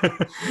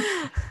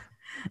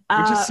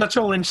 Which is such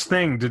a Lynch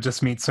thing, to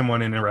just meet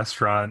someone in a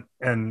restaurant.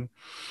 And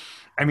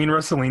I mean,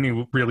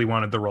 Rossellini really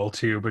wanted the role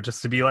too, but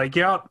just to be like,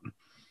 yep,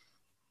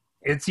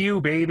 it's you,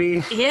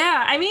 baby.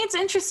 Yeah, I mean, it's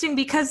interesting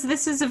because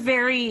this is a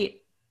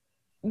very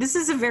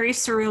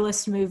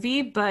surrealist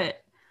movie,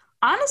 but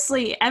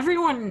honestly,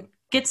 everyone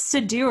gets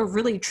to do a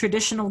really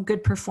traditional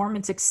good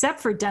performance except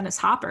for Dennis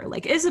Hopper.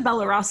 Like,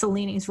 Isabella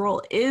Rossellini's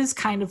role is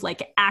kind of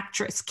like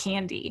actress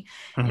candy,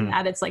 in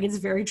that it's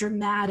very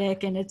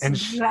dramatic, and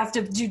you have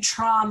to do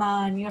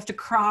trauma and you have to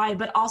cry,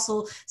 but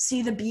also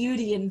see the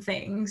beauty in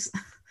things.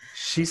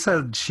 She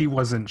said she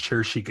wasn't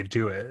sure she could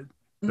do it,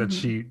 that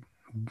she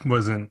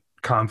wasn't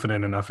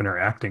confident enough in her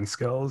acting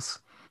skills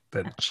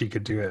that she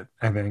could do it,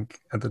 I think,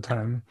 at the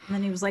time. And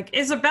then he was like,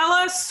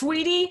 Isabella,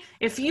 sweetie,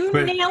 if you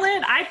nail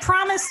it, I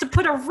promise to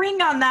put a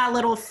ring on that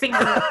little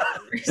finger.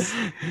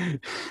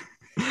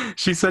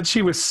 She said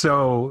she was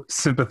so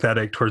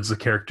sympathetic towards the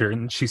character,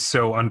 and she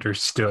so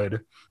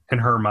understood in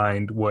her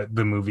mind what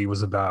the movie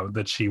was about,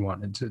 that she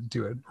wanted to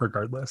do it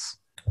regardless.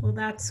 Well,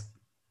 that's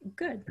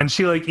good. And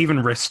she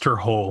even risked her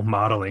whole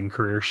modeling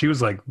career. She was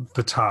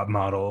the top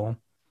model.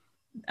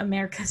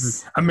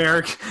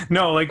 Worldwide.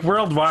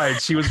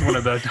 She was one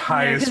of the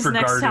highest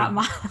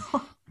regarded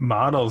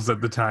models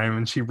at the time,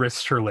 and she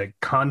risked her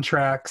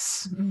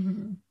contracts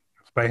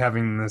by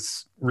having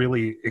this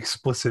really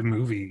explicit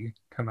movie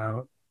come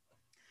out.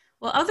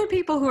 Well, other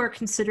people who are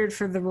considered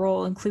for the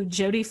role include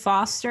Jodie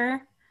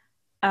Foster,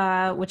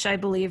 which I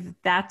believe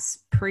that's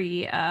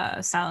pre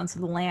Silence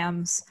of the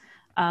Lambs,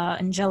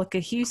 Angelica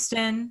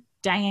Houston,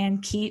 Diane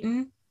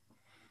Keaton,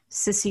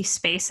 Sissy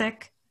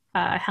Spacek,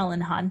 Helen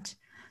Hunt.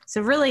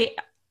 So really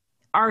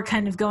are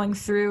kind of going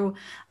through,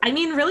 I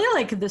mean,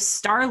 really the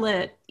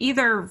starlet,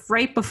 either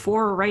right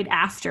before or right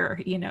after,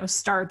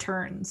 star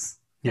turns.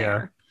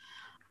 There.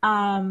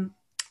 Yeah.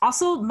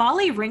 Also,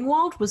 Molly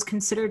Ringwald was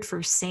considered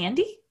for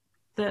Sandy,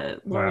 the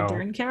Laura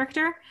Dern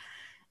character.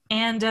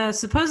 And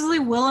supposedly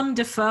Willem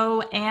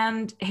Dafoe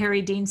and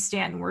Harry Dean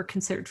Stanton were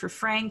considered for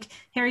Frank.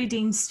 Harry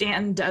Dean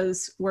Stanton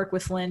does work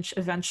with Lynch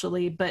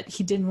eventually, but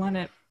he didn't want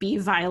to be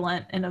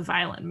violent in a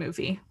violent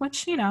movie,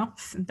 which,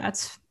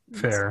 that's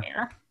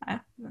fair.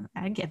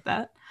 I get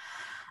that.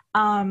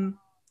 And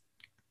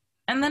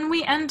then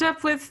we end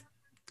up with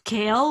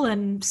Kale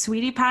and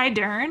Sweetie Pie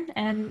Dern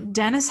and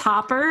Dennis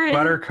Hopper.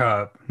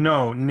 Buttercup.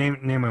 No, name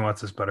me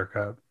what's this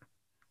Buttercup.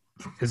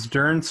 Is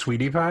Dern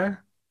Sweetie Pie?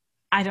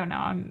 I don't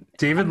know.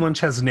 David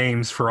Lynch has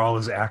names for all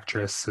his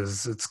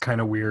actresses. It's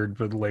kind of weird,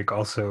 but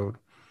also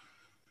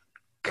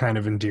kind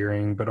of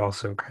endearing, but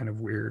also kind of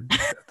weird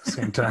at the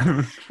same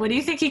time. What do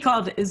you think he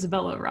called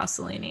Isabella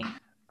Rossellini?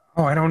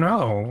 Oh, I don't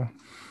know.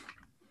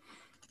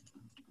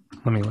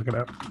 Let me look it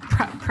up.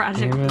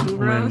 Project David Blue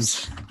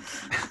Rose.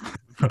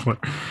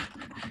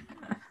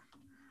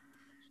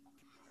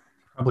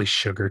 Probably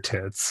Sugar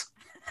Tits.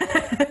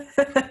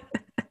 I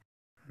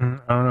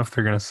don't know if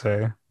they're going to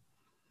say.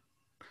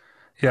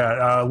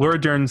 Yeah, Laura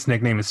Dern's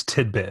nickname is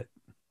Tidbit.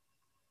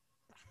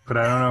 But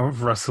I don't know if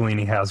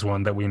Rossellini has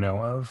one that we know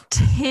of.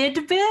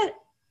 Tidbit?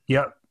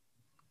 Yep.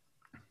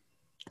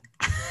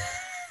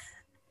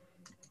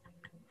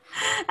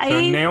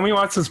 Naomi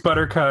Watts is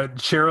Buttercup,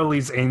 Cheryl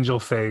Lee's Angel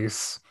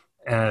Face,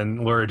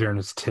 And Laura Dern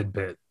is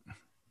Tidbit.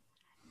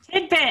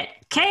 Tidbit,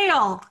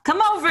 Kale,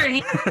 come over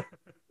here.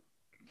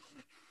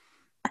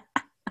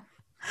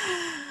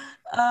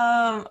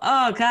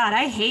 Oh God,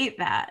 I hate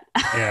that.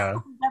 Yeah.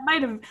 That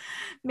might have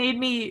made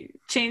me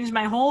change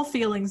my whole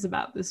feelings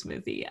about this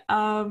movie.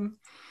 Well,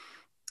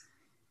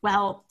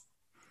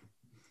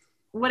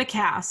 what a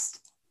cast.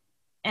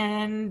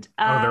 And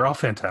they're all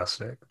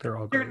fantastic. They're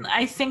all great.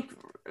 I think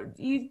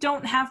you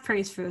don't have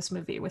praise for this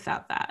movie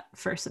without that,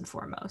 first and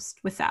foremost,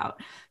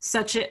 without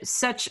such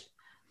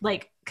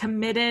like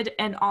committed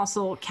and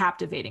also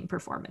captivating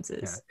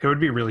performances. Yeah, it would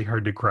be really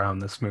hard to crown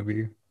this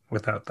movie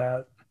without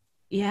that.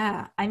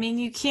 Yeah, I mean,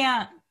 you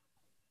can't.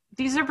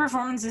 These are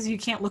performances you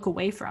can't look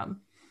away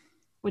from,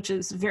 which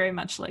is very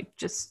much like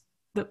just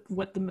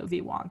what the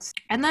movie wants.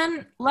 And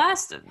then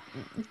last,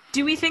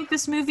 do we think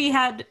this movie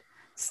had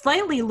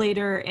slightly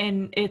later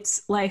in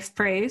its life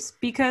praise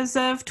because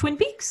of Twin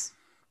Peaks?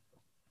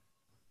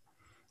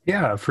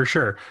 Yeah, for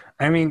sure.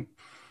 I mean,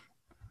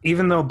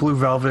 even though Blue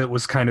Velvet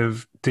was kind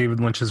of David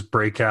Lynch's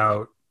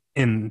breakout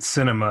in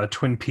cinema,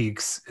 Twin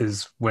Peaks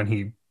is when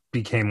he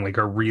became like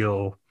a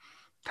real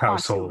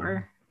household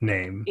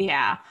name.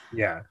 Yeah.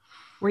 Yeah.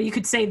 Where you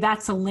could say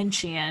that's a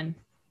Lynchian.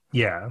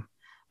 Yeah.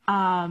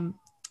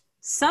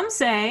 Some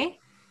say,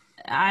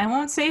 I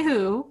won't say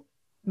who,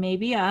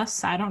 maybe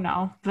us, I don't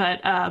know,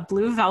 but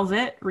Blue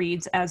Velvet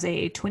reads as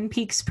a Twin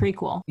Peaks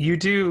prequel. You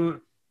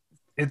do.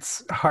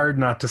 It's hard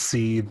not to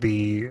see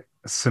the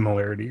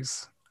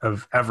similarities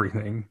of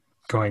everything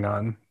going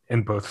on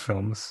in both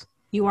films.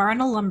 You are in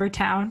a lumber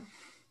town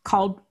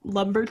called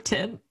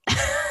Lumberton.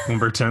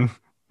 Lumberton.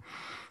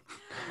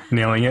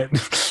 Nailing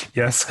it.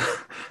 Yes.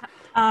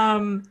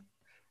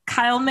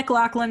 Kyle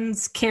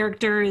MacLachlan's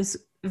character is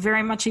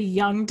very much a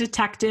young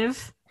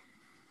detective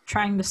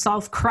trying to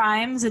solve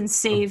crimes and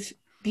save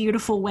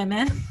beautiful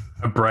women.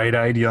 A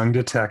bright-eyed young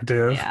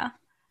detective. Yeah.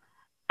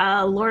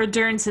 Laura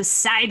Dern's his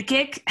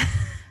sidekick,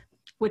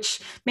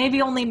 which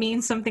maybe only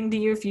means something to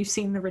you if you've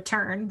seen The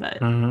Return,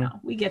 but you know,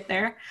 we get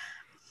there.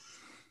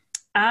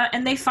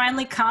 And they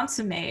finally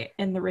consummate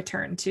in The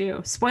Return,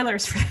 too.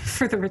 Spoilers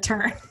for The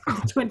Return.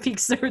 Twin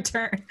Peaks The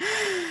Return.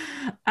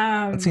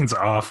 That seems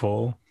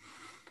awful.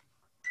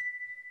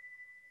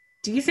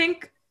 Do you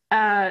think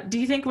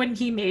when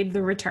he made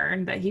The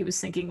Return that he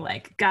was thinking,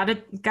 like,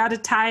 gotta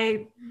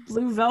tie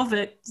Blue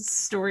Velvet's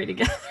story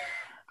together?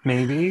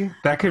 Maybe.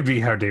 That could be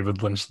how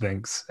David Lynch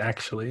thinks,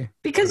 actually.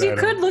 Because you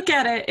could look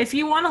at it, if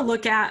you want to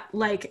look at,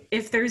 like,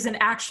 if there's an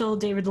actual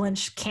David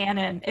Lynch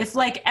canon, if,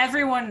 like,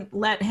 everyone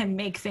let him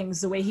make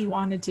things the way he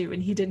wanted to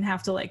and he didn't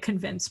have to, like,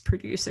 convince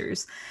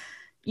producers,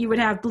 you would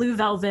have Blue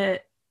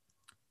Velvet,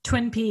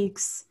 Twin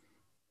Peaks,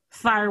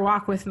 Fire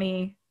Walk with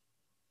Me,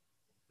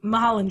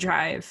 Mulholland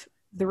Drive,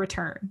 The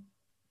Return.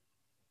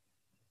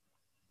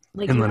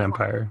 Like, Inland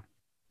Empire.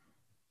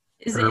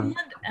 Is Inland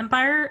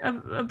Empire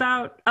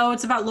about... Oh,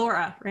 it's about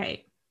Laura,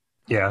 right?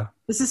 Yeah.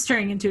 This is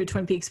turning into a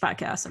Twin Peaks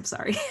podcast. I'm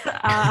sorry.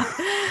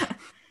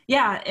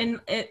 Yeah, and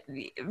it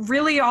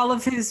really all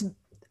of his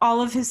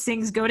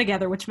things go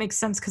together, which makes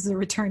sense because The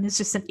Return is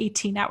just an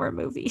 18-hour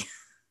movie.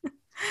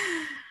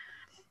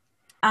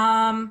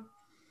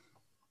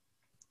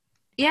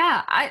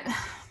 Yeah,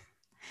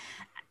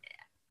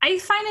 I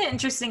find it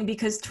interesting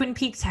because Twin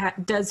Peaks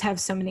does have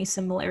so many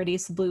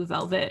similarities to Blue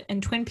Velvet,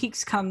 and Twin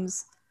Peaks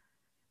comes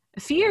a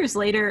few years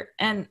later,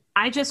 and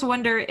I just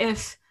wonder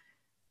if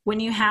when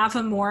you have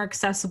a more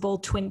accessible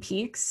Twin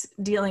Peaks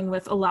dealing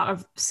with a lot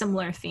of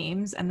similar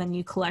themes, and then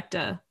you collect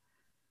a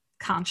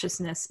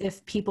consciousness,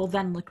 if people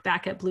then look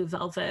back at Blue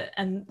Velvet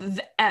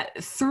and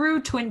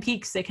through Twin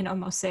Peaks, they can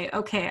almost say,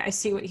 okay, I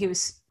see what he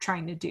was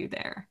trying to do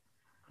there.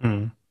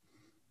 Mm.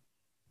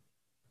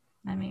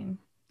 I mean,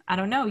 I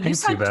don't know.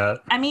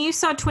 You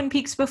saw Twin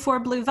Peaks before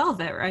Blue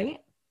Velvet, right?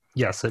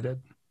 Yes, I did.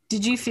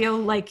 Did you feel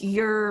like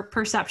your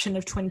perception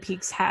of Twin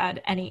Peaks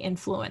had any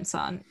influence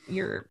on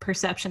your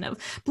perception of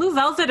Blue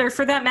Velvet, or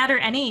for that matter,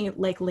 any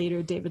like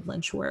later David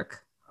Lynch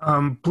work?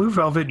 Blue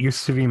Velvet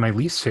used to be my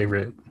least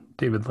favorite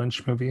David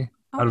Lynch movie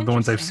out of the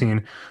ones I've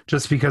seen,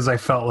 just because I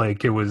felt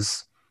like it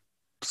was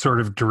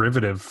sort of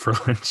derivative for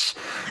Lynch,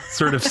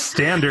 sort of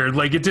standard.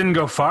 Like it didn't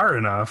go far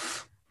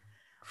enough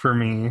for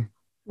me.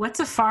 What's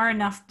a far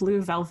enough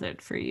Blue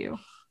Velvet for you?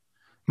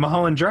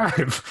 Mulholland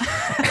Drive.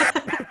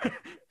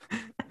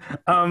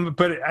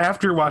 But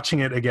after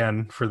watching it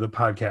again for the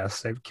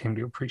podcast, I came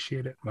to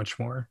appreciate it much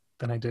more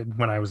than I did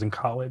when I was in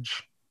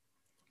college.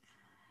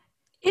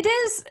 It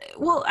is,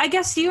 well, I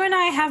guess you and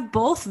I have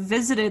both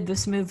visited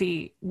this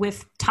movie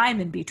with time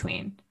in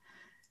between.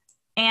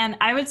 And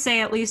I would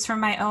say, at least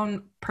from my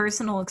own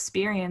personal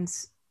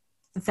experience,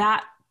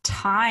 that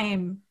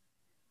time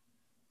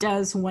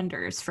does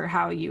wonders for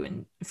how you,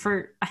 and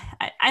for,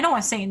 I don't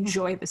want to say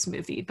enjoy this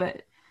movie,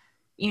 but,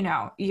 you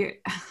know,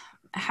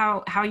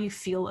 how you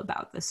feel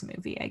about this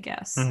movie, I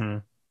guess. Mm-hmm.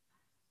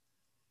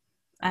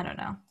 I don't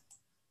know.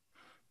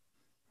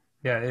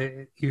 Yeah,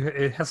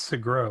 it has to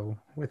grow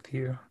with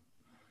you.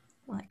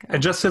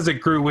 And just as it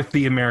grew with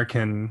the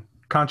American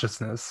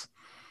consciousness.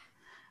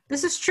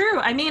 This is true.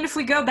 I mean, if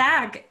we go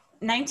back,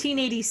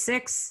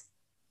 1986,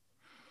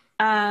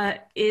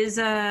 is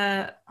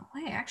a...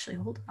 Wait, actually,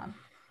 hold on.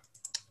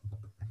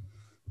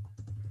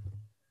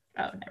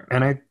 Oh, never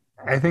mind. And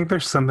I think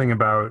there's something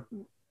about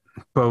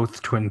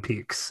both Twin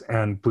Peaks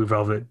and Blue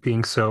Velvet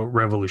being so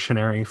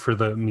revolutionary for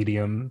the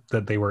medium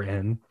that they were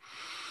in.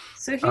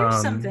 So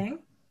here's something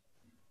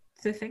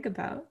to think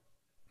about.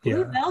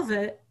 Blue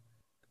Velvet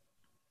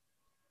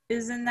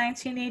is in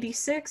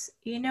 1986.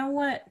 You know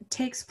what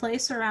takes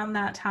place around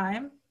that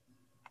time?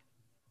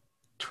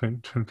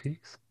 Twin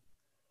Peaks?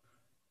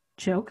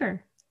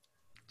 Joker.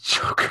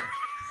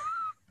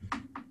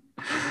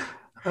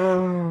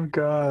 Oh,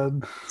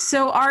 God.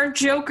 So are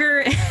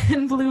Joker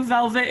and Blue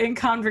Velvet in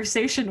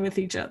conversation with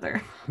each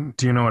other?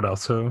 Do you know what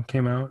also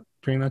came out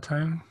during that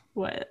time?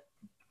 What?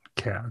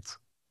 Cats.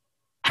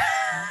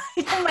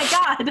 Oh, my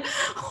God.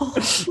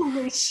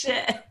 Holy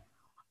shit.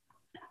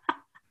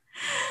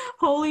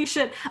 Holy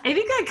shit. I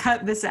think I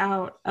cut this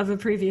out of a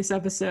previous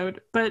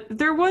episode, but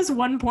there was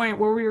one point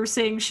where we were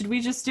saying, should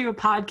we just do a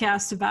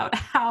podcast about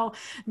how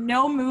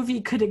no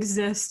movie could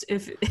exist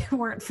if it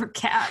weren't for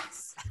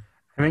cats?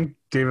 I think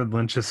David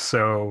Lynch is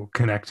so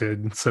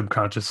connected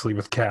subconsciously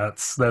with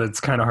cats that it's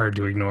kind of hard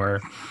to ignore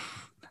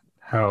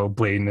how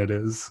blatant it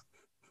is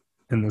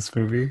in this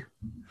movie.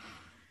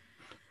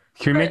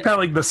 Can we make that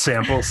like the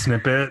sample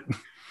snippet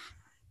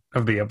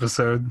of the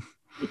episode?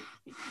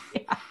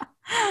 Yeah.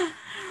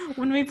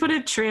 When we put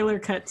a trailer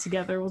cut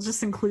together, we'll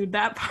just include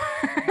that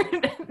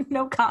part.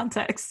 No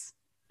context.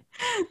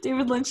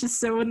 David Lynch is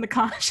so in the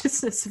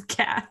consciousness of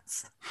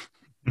cats.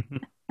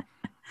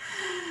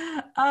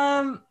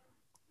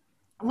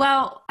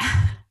 Well,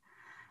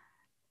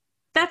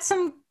 that's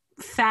some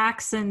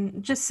facts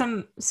and just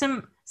some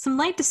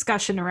light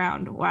discussion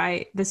around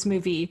why this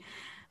movie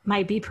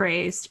might be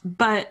praised.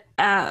 But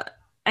I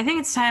think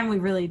it's time we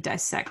really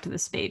dissect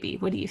this baby.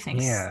 What do you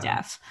think,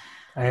 Steph?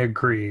 I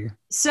agree.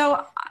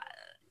 So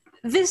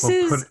we'll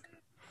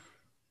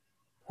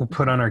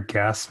put on our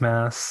gas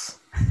masks.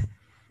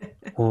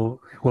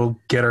 We'll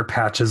get our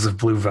patches of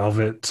Blue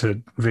Velvet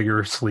to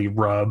vigorously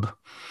rub.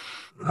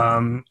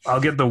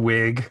 I'll get the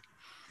wig.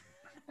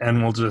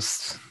 And we'll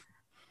just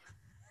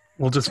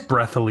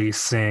breathily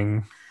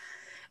sing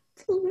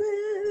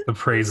the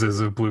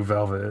praises of Blue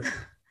Velvet.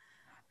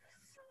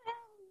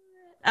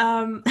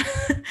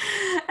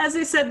 As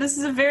I said, this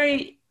is a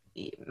very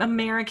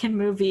American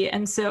movie,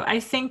 and so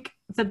I think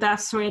the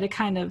best way to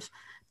kind of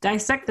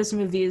dissect this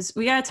movie is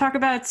we got to talk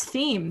about its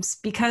themes,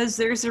 because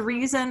there's a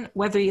reason,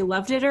 whether you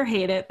loved it or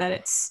hate it, that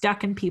it's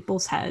stuck in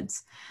people's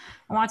heads.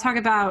 I want to talk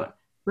about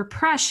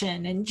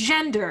repression and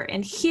gender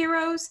and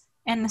heroes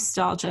and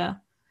nostalgia.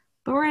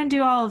 But we're going to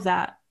do all of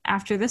that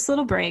after this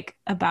little break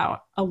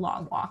about A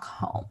Long Walk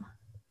Home.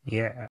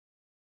 Yeah.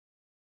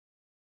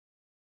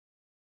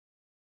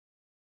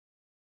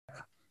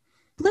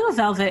 Blue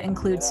Velvet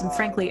includes some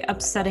frankly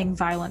upsetting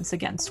violence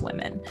against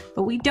women,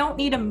 but we don't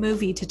need a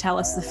movie to tell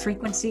us the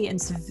frequency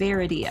and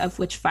severity of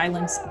which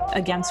violence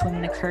against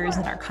women occurs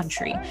in our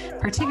country,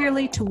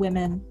 particularly to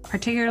women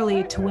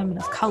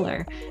of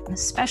color, and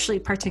especially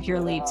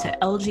particularly to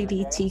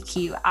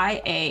LGBTQIA+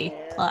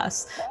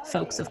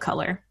 folks of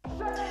color.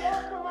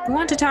 We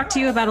want to talk to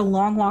you about A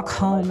Long Walk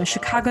Home, a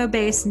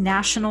Chicago-based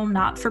national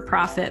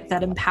not-for-profit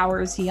that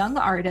empowers young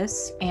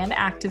artists and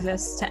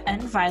activists to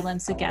end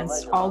violence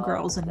against all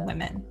girls and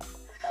women.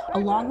 A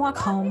Long Walk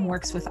Home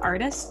works with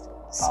artists,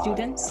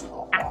 students,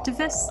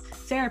 activists,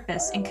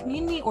 therapists, and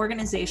community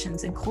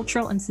organizations and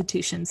cultural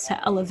institutions to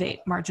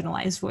elevate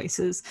marginalized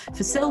voices,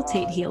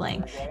 facilitate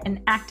healing,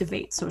 and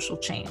activate social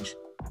change.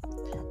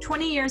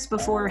 20 years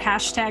before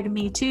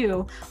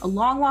 #MeToo, A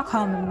Long Walk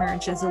Home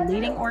emerged as a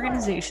leading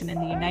organization in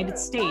the United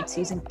States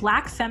using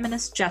Black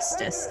feminist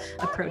justice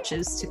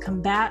approaches to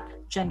combat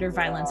gender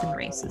violence and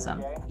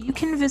racism. You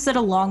can visit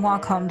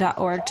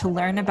alongwalkhome.org to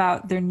learn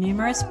about their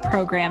numerous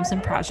programs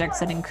and projects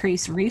that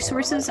increase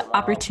resources,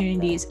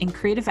 opportunities, and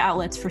creative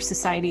outlets for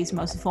society's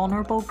most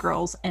vulnerable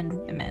girls and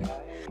women.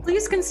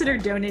 Please consider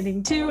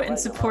donating to and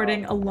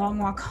supporting A Long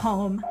Walk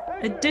Home.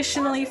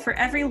 Additionally, for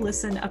every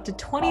listen up to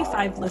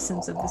 25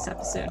 listens of this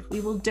episode, we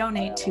will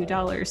donate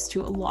 $2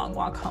 to A Long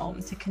Walk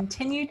Home to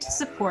continue to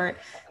support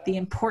the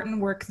important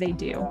work they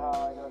do.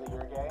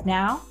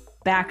 Now,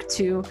 back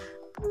to...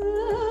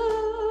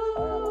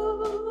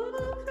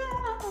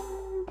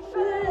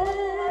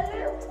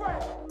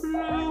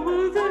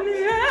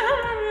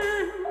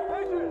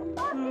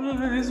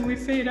 As we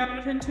fade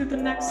out into the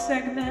next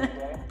segment.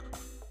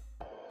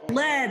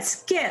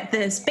 Let's get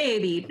this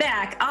baby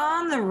back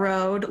on the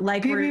road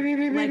like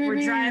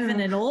we're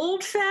driving an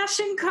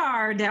old-fashioned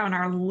car down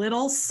our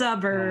little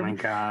suburb. Oh my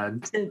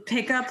God. To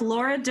pick up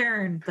Laura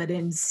Dern, but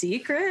in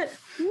secret?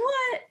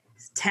 What?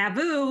 It's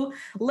taboo.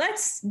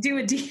 Let's do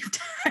a deep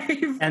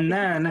dive. And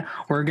then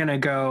we're going to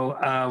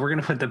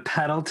put the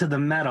pedal to the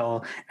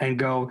metal and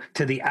go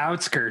to the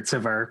outskirts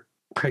of our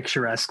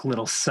picturesque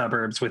little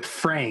suburbs with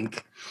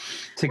Frank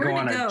to go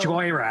on a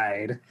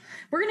joyride.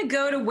 We're going to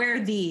go to where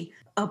the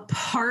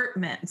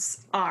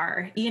apartments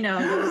are,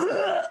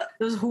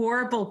 those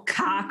horrible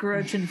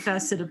cockroach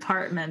infested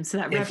apartments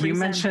that if you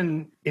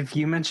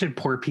mention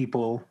poor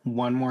people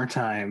one more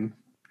time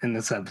in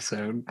this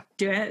episode.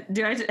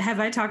 Have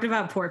I talked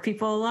about poor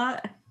people a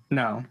lot?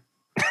 No.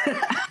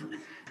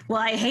 Well,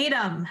 I hate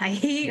them. I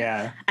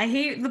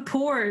hate the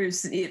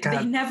poors.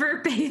 They never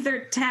pay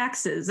their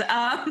taxes.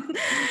 All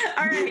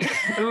right.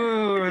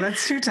 Ooh,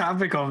 that's too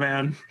topical,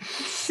 man.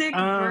 Sick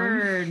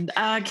burn.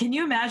 Can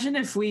you imagine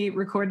if we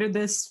recorded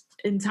this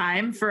in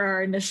time for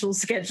our initial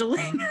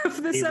scheduling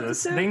of this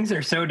episode? Things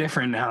are so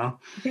different now.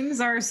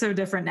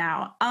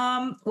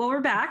 Well,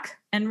 we're back,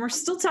 and we're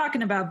still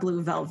talking about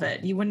Blue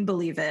Velvet. You wouldn't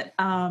believe it.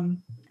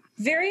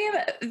 Very,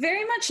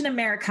 very much an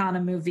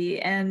Americana movie.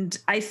 And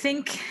I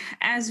think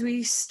as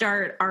we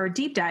start our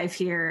deep dive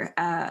here,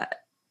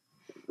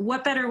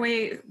 what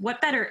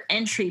better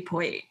entry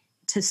point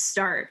to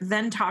start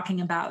than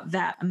talking about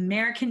that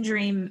American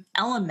dream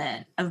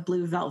element of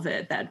Blue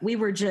Velvet that we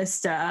were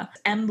just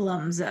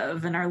emblems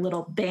of in our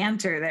little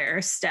banter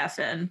there,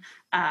 Stefan.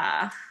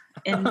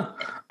 In our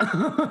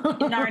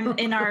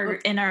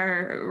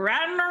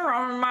riding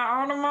around my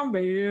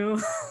automobile.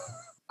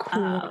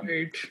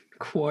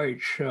 Quite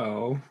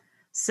so.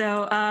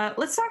 So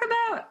let's talk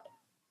about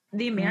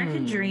the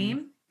American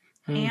Dream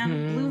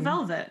and Blue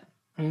Velvet.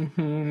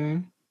 Mm-hmm.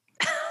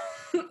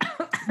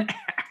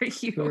 Are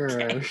you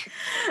okay?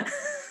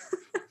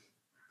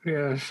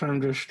 Yes,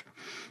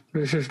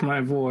 this is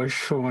my voice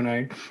for when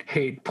I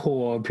hate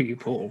poor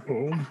people.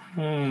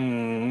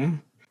 I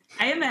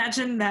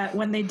imagine that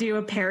when they do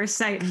a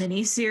Parasite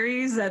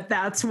miniseries,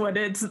 that's what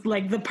it's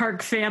like. The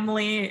Park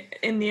family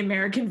in the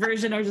American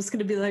version are just going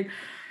to be like,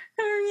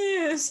 oh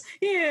yes.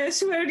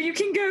 Well, you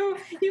can go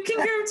take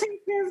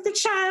care of the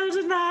child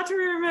in that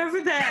room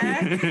over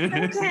there.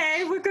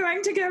 Okay, we're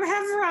going to go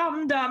have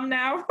rom-dom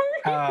now.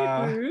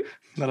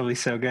 That'll be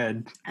so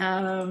good.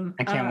 I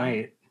can't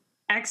wait.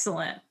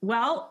 Excellent.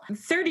 Well,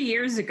 30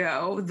 years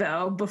ago,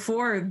 though,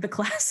 before the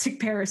classic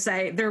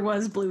Parasite, there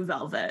was Blue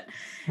Velvet.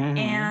 Mm-hmm.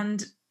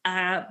 And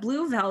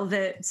Blue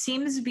Velvet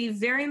seems to be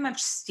very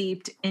much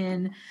steeped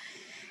in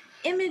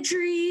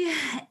imagery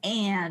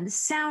and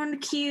sound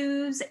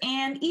cues,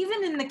 and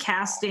even in the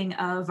casting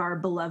of our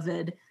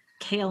beloved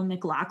Kale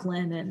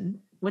MacLachlan and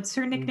what's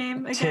her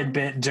nickname again?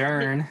 Tidbit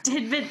Dern.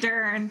 Tidbit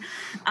Dern.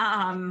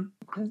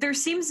 There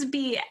seems to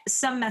be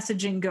some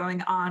messaging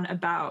going on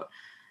about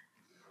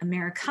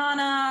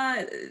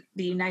Americana,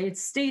 the United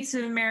States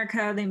of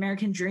America, the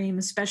American dream,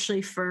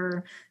 especially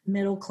for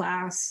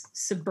middle-class,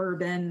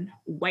 suburban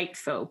white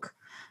folk.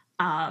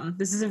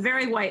 This is a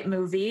very white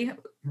movie.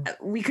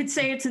 We could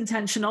say it's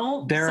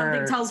intentional.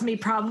 Something tells me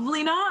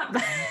probably not.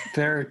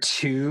 There are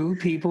two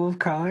people of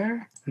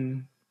color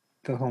in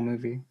the whole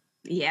movie.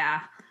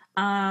 Yeah.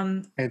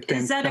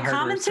 Is that a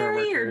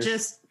commentary or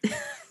just...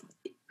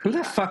 Who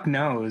the fuck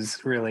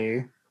knows,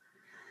 really?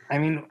 I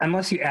mean,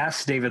 unless you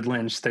ask David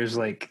Lynch, there's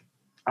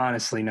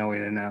honestly no way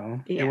to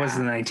know. Yeah. It was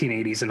the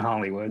 1980s in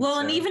Hollywood. Well,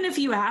 and even if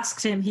you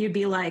asked him, he'd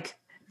be like,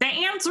 the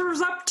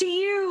answer's up to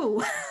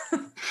you.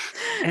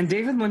 And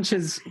David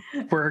Lynch's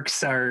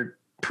works are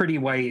pretty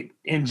white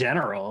in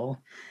general.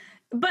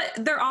 But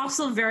they're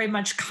also very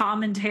much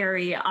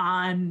commentary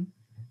on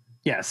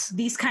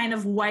these kind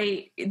of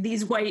white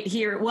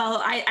hero.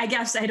 Well, I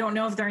guess I don't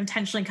know if they're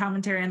intentionally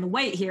commentary on the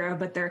white hero,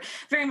 but they're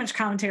very much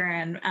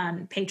commentary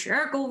on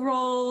patriarchal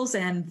roles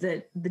and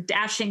the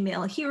dashing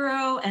male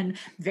hero, and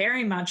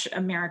very much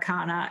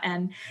Americana.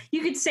 And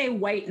you could say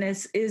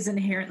whiteness is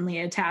inherently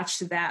attached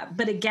to that.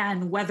 But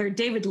again, whether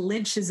David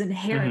Lynch is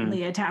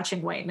inherently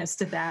attaching whiteness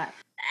to that,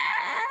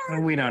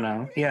 we don't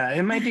know. Yeah,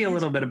 it might be a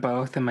little bit of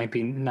both. It might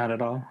be not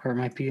at all, or it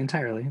might be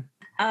entirely.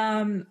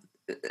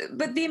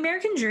 But the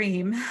American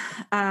dream,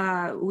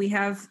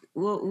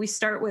 we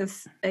start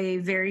with a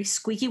very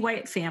squeaky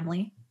white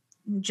family.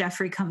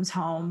 Jeffrey comes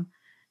home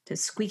to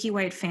squeaky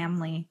white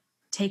family,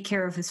 take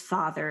care of his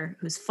father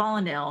who's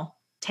fallen ill,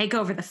 take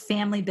over the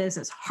family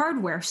business,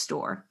 hardware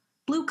store,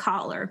 blue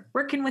collar,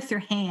 working with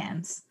your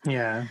hands.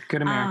 Yeah,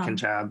 good American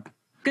job.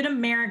 Good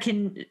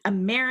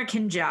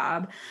American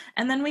job.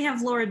 And then we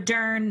have Laura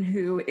Dern,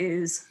 who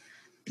is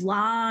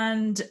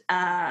blonde,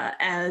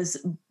 as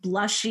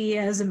blushy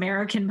as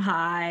American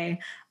Pie.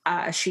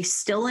 She's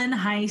still in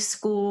high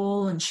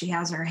school, and she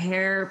has her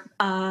hair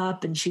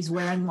up, and she's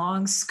wearing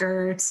long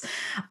skirts,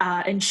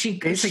 and she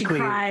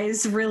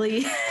cries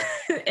really.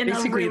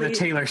 Basically, the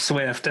Taylor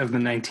Swift of the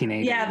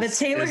 1980s. Yeah, the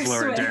Taylor is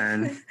Laura Swift.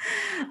 Dern.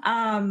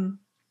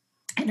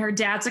 And her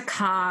dad's a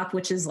cop,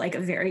 which is a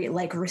very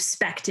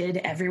respected,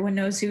 everyone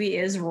knows who he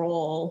is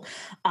role,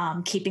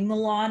 keeping the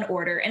law and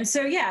order. And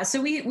so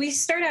we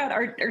start out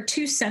our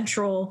two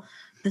central,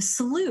 the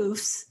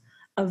sleuths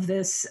of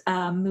this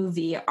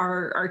movie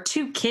are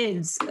two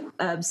kids,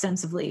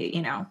 ostensibly.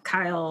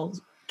 Kyle's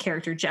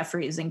character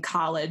Jeffrey is in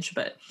college,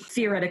 but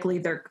theoretically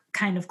they're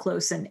kind of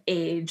close in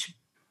age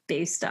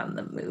based on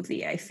the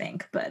movie, I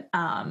think. But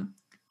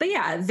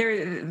yeah,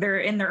 they're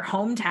in their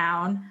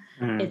hometown.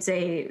 It's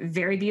a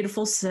very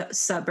beautiful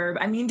suburb.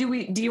 I mean, do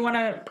you want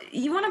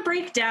to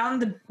break down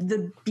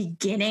the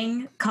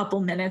beginning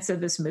couple minutes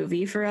of this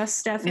movie for us,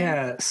 Stefan?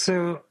 Yeah.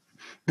 So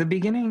the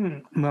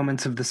beginning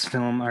moments of this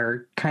film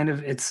are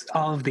it's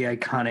all of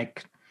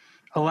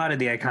a lot of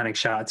the iconic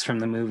shots from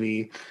the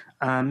movie.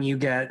 You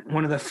get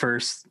one of the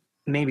first,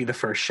 maybe the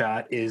first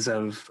shot is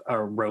of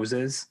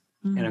roses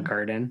in a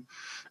garden.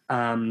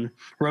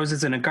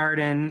 Roses in a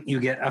garden. You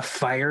get a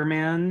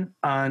fireman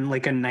on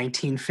like a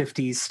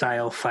 1950s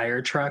style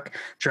fire truck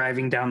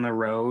driving down the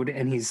road,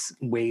 and he's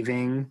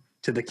waving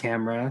to the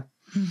camera.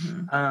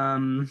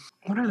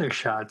 What other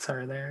shots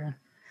are there?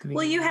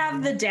 Well, you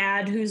have the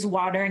dad who's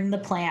watering the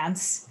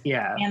plants.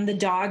 Yeah. And the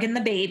dog and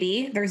the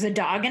baby. There's a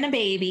dog and a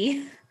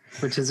baby.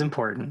 Which is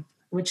important.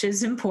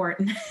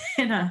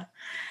 in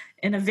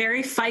a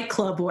very Fight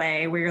Club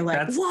way, where you're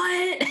like,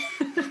 what?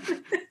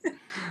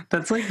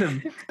 That's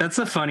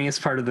the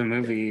funniest part of the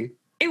movie.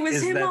 It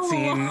was him that all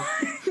scene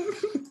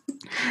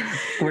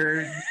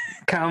where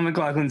Kyle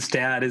MacLachlan's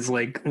dad is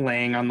like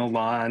laying on the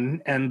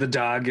lawn and the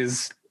dog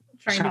is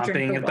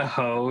chomping at the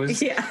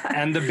hose,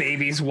 and the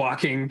baby's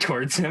walking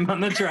towards him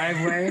on the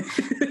driveway.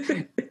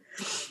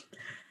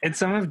 It's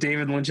some of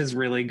David Lynch's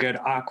really good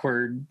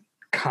awkward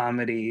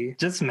comedy,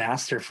 just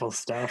masterful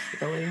stuff,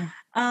 really.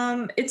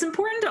 It's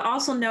important to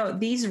also note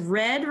these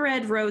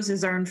red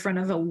roses are in front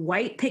of a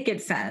white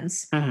picket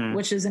fence,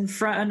 which is in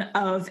front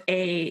of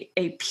a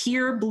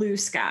pure blue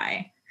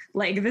sky.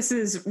 Like, this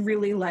is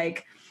really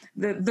like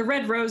the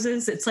red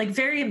roses. It's like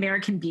very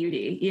American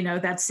Beauty, you know,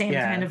 that same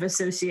kind of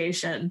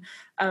association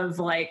of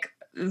like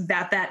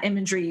that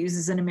imagery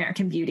uses in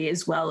American Beauty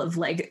as well, of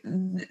like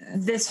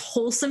this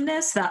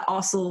wholesomeness that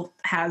also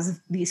has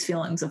these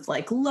feelings of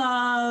like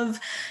love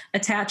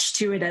attached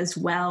to it as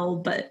well.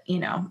 But, you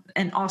know,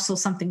 and also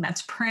something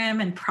that's prim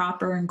and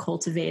proper and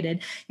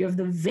cultivated. You have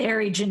the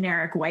very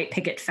generic white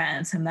picket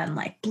fence and then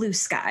like blue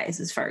skies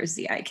as far as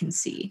the eye can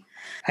see.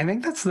 I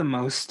think that's the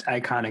most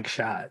iconic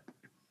shot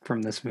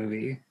from this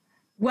movie.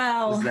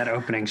 Well, is that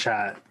opening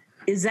shot.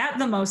 Is that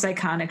the most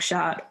iconic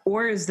shot,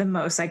 or is the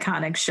most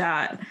iconic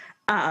shot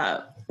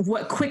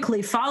what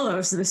quickly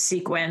follows this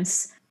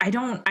sequence?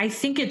 I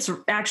think it's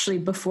actually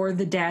before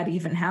the dad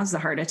even has the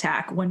heart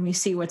attack, when we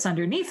see what's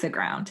underneath the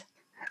ground.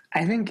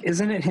 I think,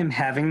 isn't it him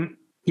having,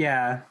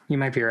 yeah, you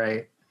might be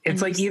right.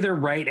 It's like either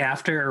right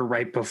after or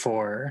right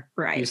before.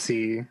 Right. You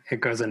see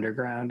it goes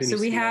underground. And so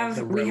we have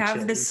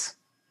this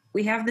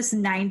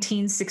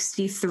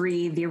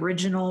 1963, the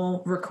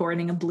original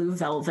recording of Blue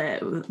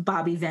Velvet with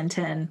Bobby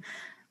Vinton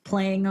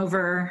playing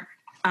over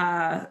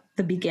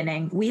the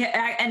beginning.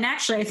 And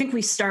actually I think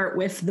we start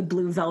with the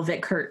Blue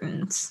Velvet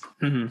curtains,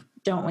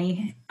 don't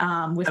we?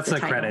 With that's the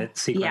credit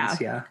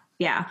sequence.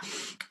 Yeah.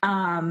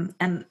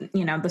 And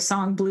you know, the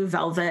song Blue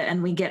Velvet,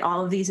 and we get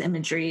all of these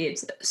imagery.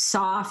 It's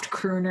soft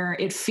crooner.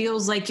 It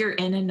feels like you're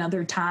in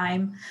another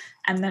time.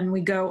 And then we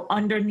go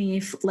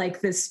underneath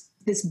like this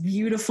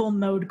beautiful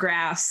mowed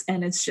grass,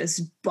 and it's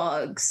just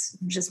bugs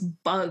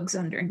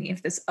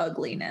underneath this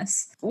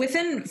ugliness.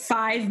 Within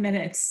 5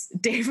 minutes,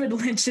 David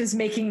Lynch is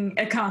making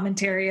a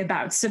commentary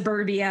about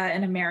suburbia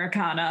and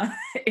Americana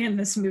in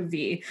this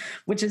movie,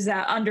 which is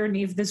that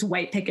underneath this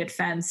white picket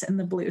fence and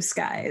the blue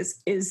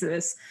skies is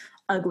this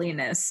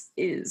ugliness,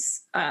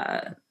 is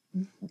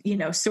you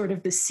know, sort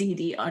of the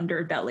seedy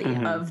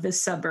underbelly of the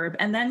suburb.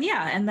 And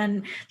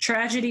then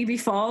tragedy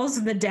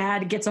befalls. The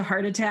dad gets a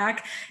heart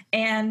attack,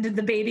 and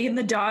the baby and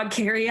the dog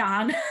carry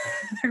on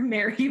their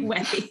merry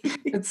way.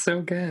 It's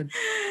so good.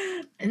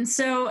 And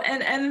so,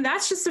 and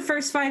that's just the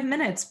first 5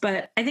 minutes.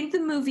 But I think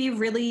the movie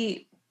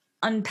really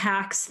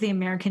unpacks the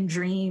American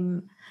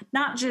dream,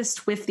 not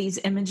just with these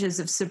images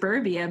of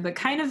suburbia, but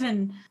kind of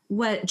in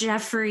what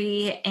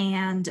Jeffrey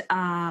and,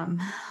 oh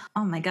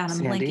my God, I'm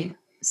blanking.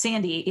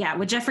 Sandy,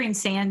 what Jeffrey and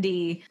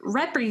Sandy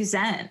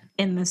represent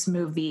in this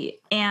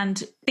movie.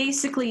 And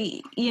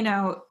basically, you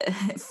know,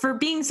 for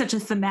being such a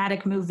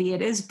thematic movie,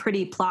 it is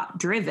pretty plot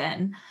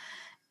driven.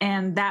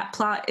 And that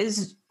plot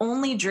is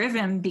only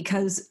driven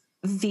because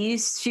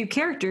these two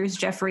characters,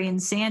 Jeffrey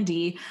and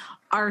Sandy,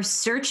 are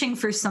searching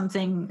for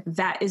something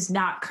that is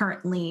not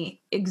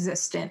currently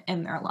existent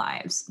in their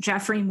lives.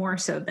 Jeffrey more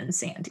so than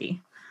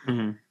Sandy.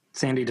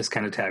 Sandy just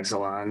kind of tags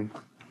along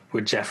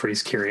with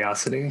Jeffrey's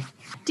curiosity.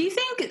 Do you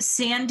think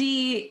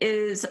Sandy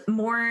is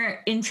more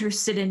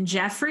interested in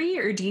Jeffrey,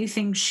 or do you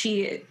think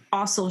she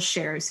also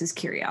shares his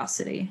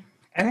curiosity?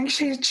 I think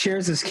she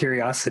shares his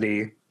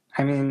curiosity.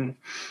 I mean,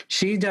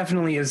 she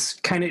definitely is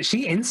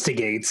she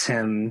instigates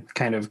him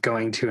kind of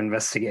going to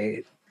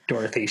investigate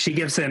Dorothy.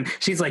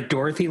 She's like,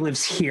 Dorothy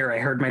lives here. I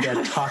heard my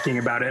dad talking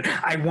about it.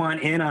 I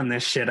want in on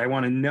this shit. I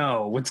want to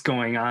know what's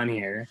going on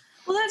here.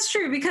 Well, that's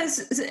true,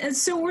 because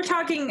so we're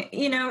talking,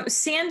 you know,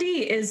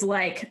 Sandy is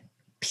like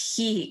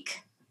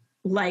peak,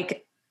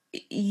 like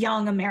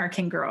young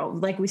American girl.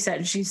 Like we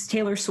said, she's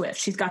Taylor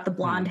Swift. She's got the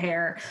blonde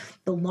hair,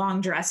 the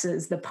long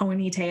dresses, the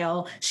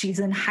ponytail. She's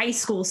in high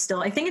school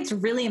still. I think it's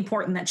really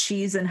important that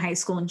she's in high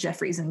school and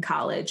Jeffrey's in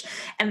college.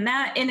 And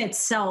that in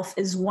itself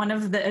is one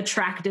of the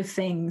attractive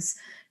things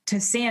to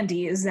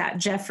Sandy, is that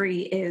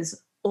Jeffrey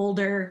is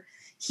older.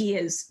 He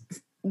is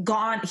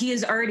gone. He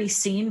has already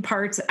seen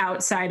parts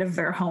outside of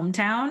their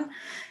hometown,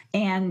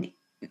 and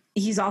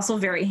he's also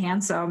very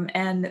handsome,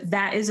 and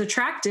that is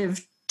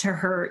attractive to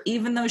her,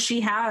 even though she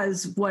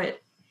has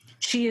what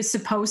she is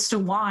supposed to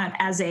want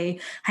as a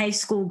high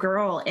school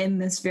girl in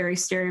this very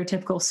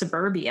stereotypical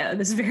suburbia,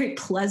 this very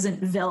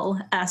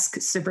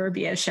Pleasantville-esque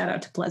suburbia. Shout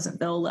out to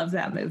Pleasantville. Love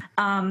that movie.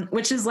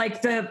 Which is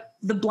like the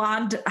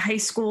blonde high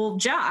school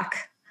jock.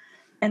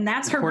 And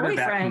that's her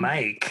boyfriend.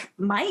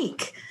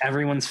 Mike.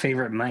 Everyone's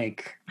favorite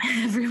Mike.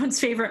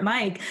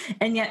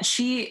 And yet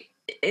she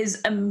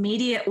is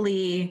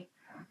immediately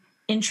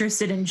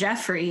interested in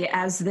Jeffrey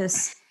as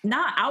this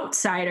not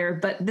outsider,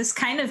 but this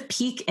kind of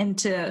peek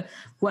into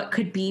what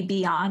could be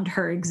beyond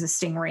her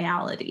existing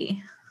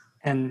reality.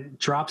 And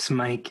drops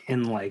Mike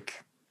in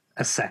like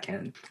a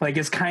second. Like,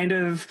 is kind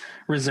of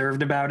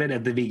reserved about it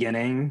at the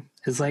beginning.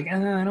 Is like, I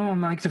don't want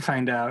Mike to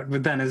find out.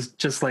 But then is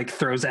just like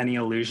throws any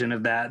illusion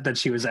of that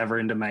she was ever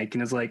into Mike,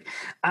 and is like,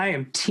 I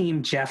am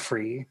Team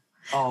Jeffrey.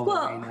 All the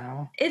way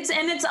now. It's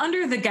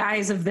under the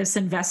guise of this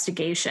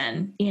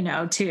investigation,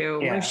 too,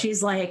 where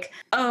she's like,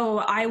 oh,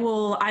 I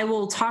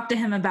will talk to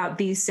him about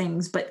these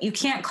things, but you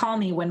can't call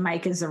me when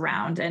Mike is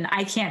around, and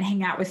I can't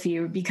hang out with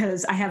you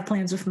because I have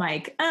plans with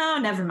Mike. Oh,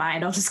 never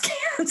mind. I'll just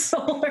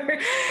cancel her.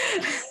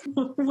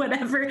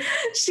 Whatever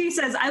she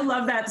says. I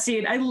love that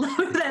scene. I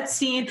love that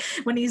scene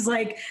when he's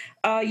like,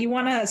 you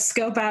want to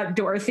scope out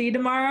Dorothy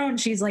tomorrow? And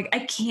she's like, I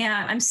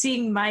can't. I'm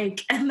seeing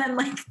Mike. And then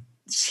like,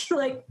 she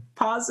like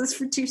pauses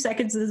for 2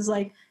 seconds and is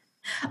like,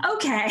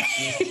 okay.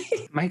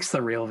 Mike's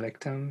the real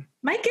victim.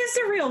 Mike is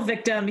the real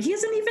victim. He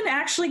hasn't even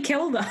actually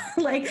killed them.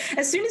 Like,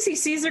 as soon as he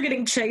sees her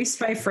getting chased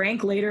by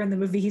Frank later in the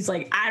movie, he's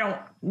like,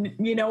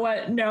 you know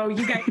what? No,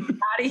 you guys get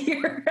out of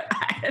here.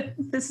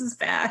 This is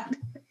bad.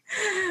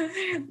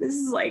 This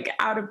is like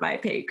out of my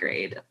pay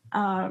grade.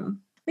 But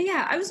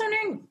yeah, I was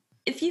wondering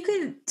if you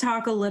could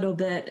talk a little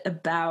bit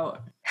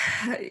about,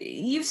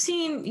 you've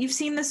seen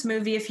this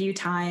movie a few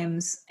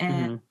times,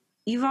 and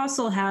you've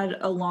also had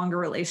a longer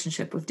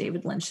relationship with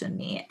David Lynch than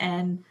me.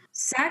 And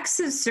sex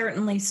is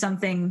certainly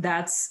something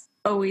that's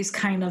always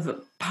kind of a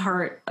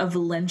part of a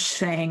Lynch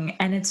thing.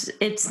 And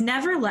it's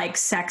never like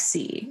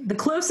sexy. The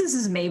closest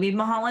is maybe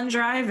Mulholland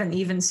Drive. And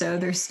even so,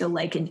 there's still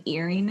like an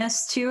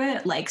eeriness to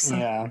it, like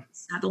something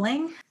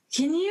settling.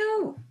 Can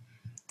you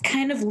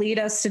kind of lead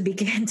us to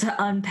begin to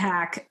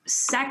unpack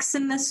sex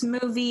in this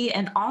movie,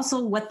 and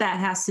also what that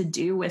has to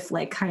do with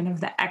like kind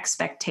of the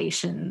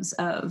expectations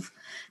of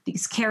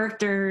these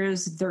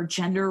characters, their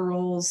gender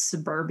roles,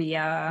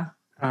 suburbia?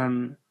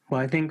 Well,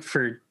 I think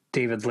for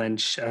David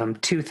Lynch,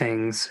 2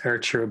 things are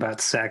true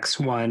about sex.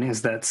 One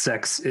is that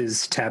sex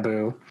is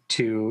taboo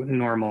to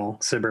normal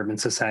suburban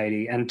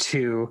society, and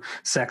 2,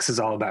 sex is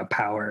all about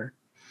power.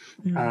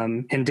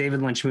 In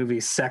David Lynch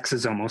movies, sex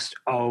is almost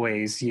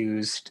always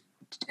used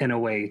in a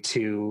way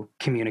to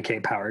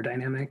communicate power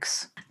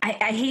dynamics.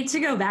 I hate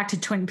to go back to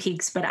Twin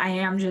Peaks, but I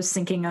am just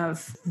thinking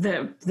of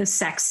the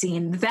sex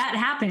scene that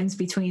happens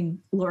between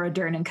Laura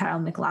Dern and Kyle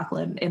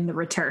MacLachlan in The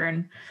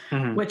Return,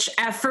 which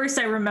at first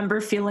I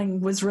remember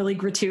feeling was really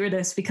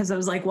gratuitous, because I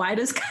was like, why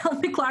does Kyle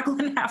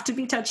MacLachlan have to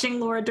be touching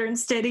Laura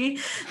Dern's titty?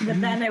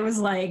 But then it was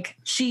like,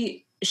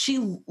 she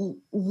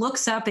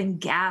looks up and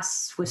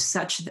gasps with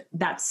such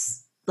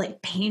that's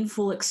like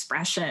painful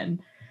expression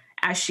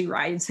as she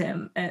rides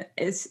him.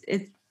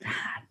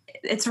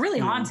 It's really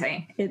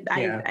haunting.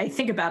 I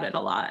think about it a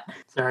lot.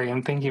 Sorry,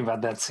 I'm thinking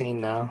about that scene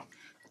now.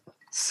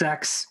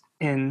 Sex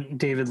in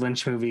David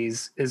Lynch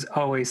movies is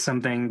always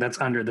something that's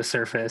under the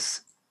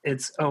surface.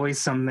 It's always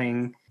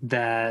something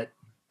that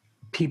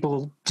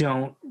people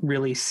don't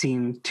really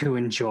seem to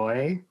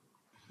enjoy.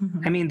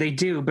 I mean, they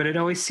do, but it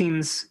always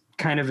seems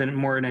kind of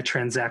more in a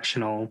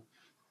transactional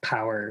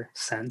power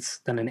sense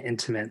than an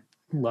intimate,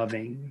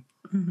 loving.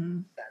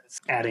 That's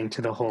adding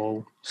to the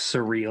whole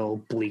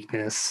surreal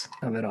bleakness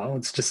of it all.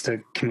 It's just a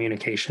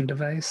communication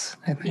device,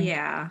 I think.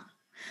 Yeah.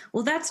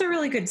 Well, that's a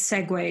really good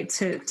segue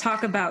to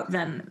talk about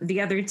then the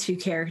other 2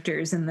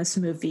 characters in this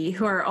movie,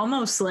 who are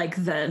almost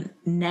like the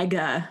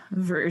nega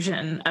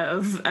version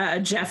of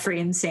Jeffrey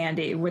and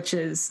Sandy, which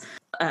is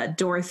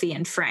Dorothy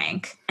and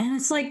Frank. And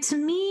it's like, to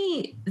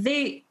me,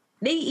 they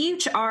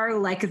each are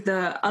like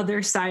the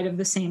other side of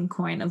the same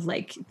coin of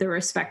like the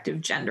respective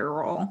gender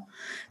role.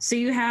 So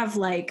you have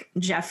like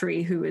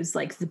Jeffrey, who is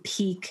like the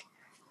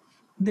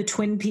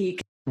Twin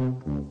Peak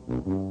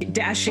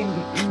dashing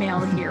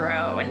male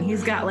hero, and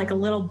he's got like a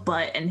little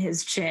butt in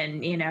his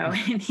chin,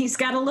 and he's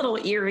got a little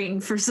earring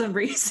for some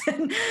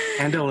reason.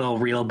 And a little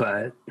real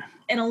butt.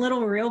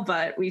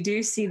 We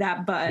do see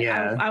that butt.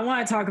 Yeah. I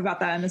want to talk about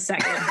that in a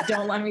second.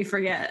 Don't let me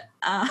forget.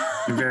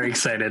 I'm very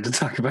excited to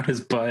talk about his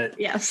butt.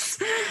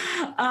 Yes.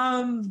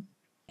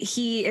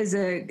 He's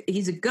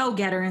a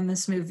go-getter in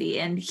this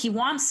movie, and he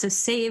wants to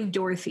save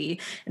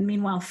Dorothy. And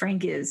meanwhile,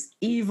 Frank is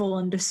evil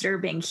and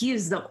disturbing. He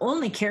is the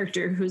only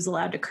character who's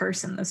allowed to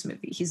curse in this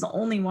movie. He's the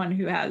only one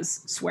who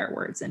has swear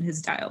words in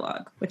his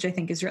dialogue, which I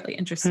think is really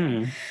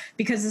interesting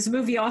because this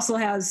movie also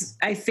has,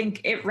 I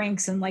think it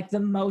ranks in like the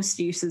most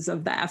uses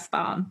of the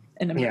F-bomb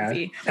in a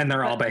movie. And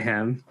they're all by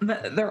him.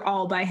 They're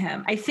all by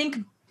him. I think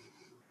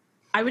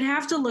I would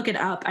have to look it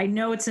up. I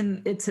know it's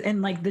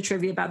in like the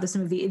trivia about this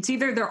movie. It's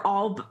either they're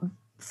all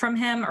from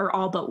him or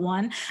all but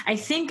one. I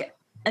think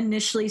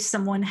initially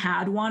someone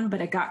had one,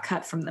 but it got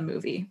cut from the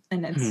movie,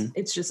 and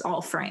it's just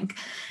all Frank.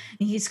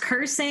 And he's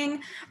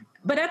cursing,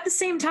 but at the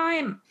same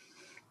time,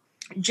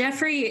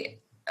 Jeffrey,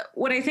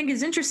 what I think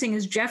is interesting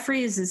is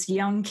Jeffrey is this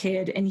young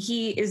kid, and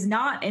he is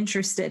not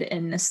interested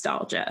in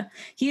nostalgia.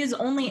 He is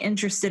only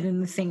interested in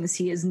the things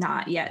he has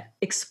not yet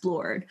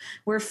explored.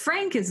 Where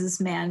Frank is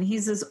this man,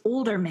 he's this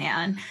older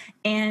man,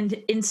 and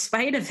in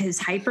spite of his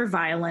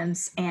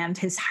hyper-violence and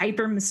his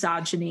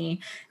hyper-misogyny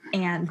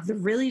and the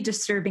really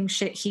disturbing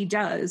shit he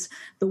does,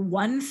 the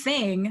one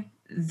thing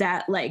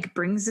that like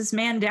brings this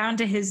man down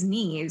to his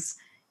knees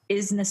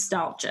is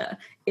nostalgia,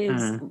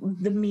 is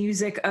the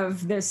music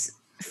of this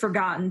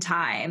forgotten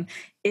time,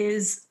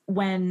 is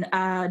when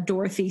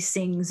Dorothy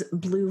sings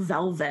Blue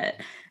Velvet.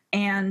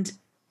 And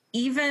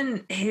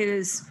even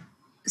his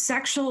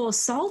sexual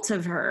assault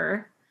of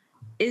her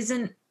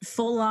isn't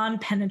full-on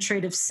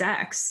penetrative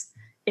sex.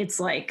 It's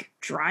like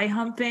dry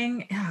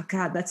humping. Oh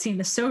God, that scene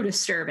is so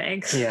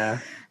disturbing. Yeah.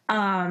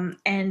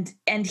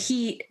 And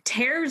he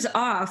tears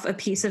off a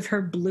piece of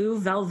her blue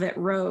velvet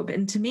robe.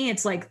 And to me,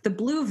 it's like the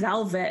blue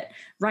velvet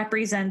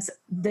represents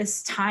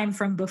this time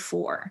from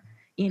before.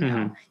 You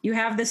know, you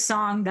have this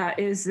song that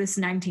is this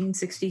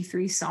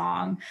 1963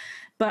 song,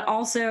 but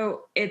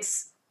also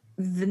it's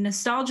the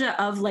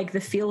nostalgia of like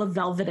the feel of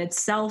velvet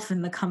itself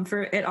and the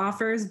comfort it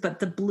offers. But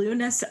the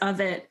blueness of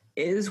it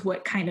is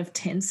what kind of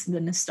tints the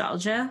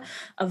nostalgia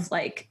of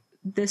like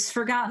this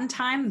forgotten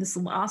time, this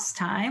lost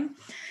time.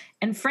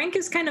 And Frank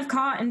is kind of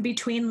caught in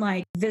between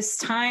like this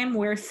time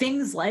where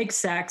things like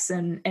sex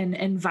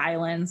and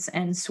violence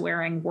and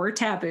swearing were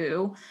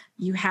taboo.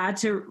 You had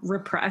to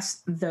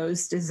repress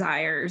those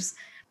desires.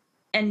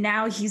 And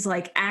now he's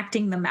like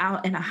acting them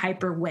out in a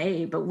hyper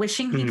way, but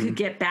wishing he could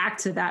get back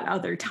to that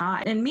other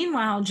time. And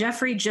meanwhile,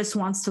 Jeffrey just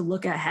wants to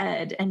look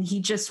ahead, and he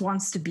just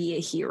wants to be a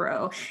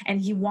hero,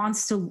 and he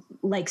wants to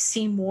like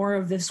see more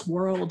of this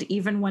world,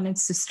 even when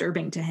it's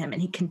disturbing to him.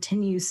 And he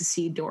continues to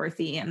see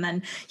Dorothy, and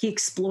then he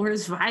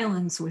explores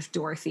violence with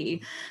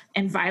Dorothy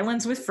and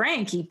violence with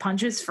Frank. He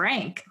punches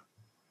Frank.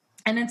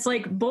 And it's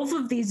like both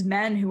of these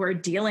men who are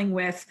dealing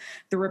with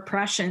the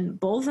repression,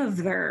 both of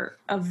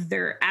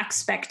their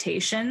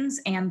expectations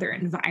and their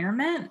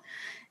environment.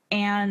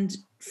 And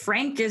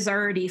Frank is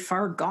already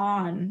far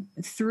gone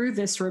through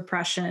this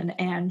repression,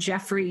 and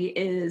Jeffrey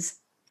is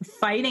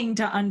fighting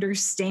to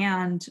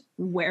understand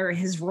where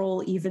his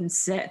role even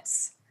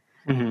sits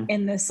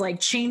in this like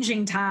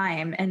changing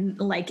time and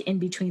like in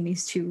between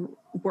these two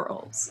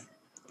worlds.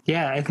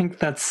 Yeah, I think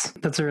that's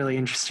a really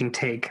interesting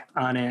take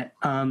on it.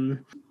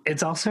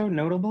 It's also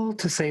notable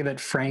to say that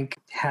Frank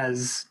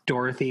has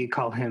Dorothy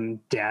call him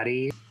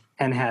daddy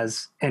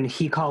and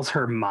he calls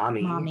her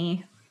mommy.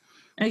 Mommy.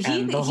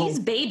 He's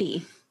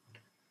baby.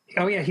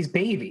 Oh yeah, he's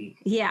baby.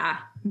 Yeah.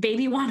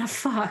 Baby wanna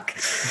fuck.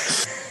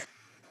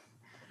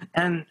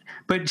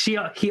 But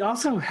he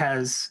also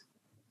has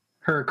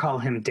her call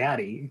him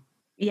daddy.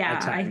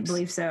 Yeah, I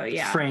believe so.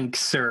 Yeah. Frank,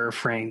 sir,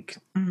 Frank,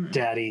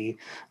 daddy.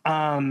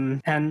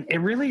 And it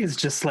really is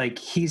just like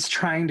he's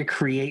trying to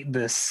create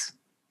this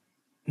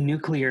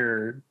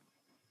nuclear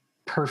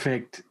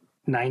perfect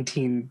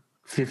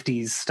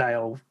 1950s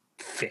style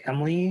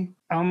family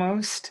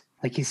almost.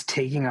 Like he's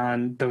taking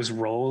on those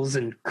roles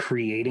and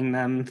creating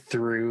them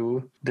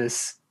through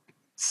this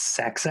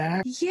sex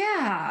act.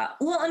 Yeah.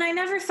 Well, and I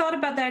never thought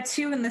about that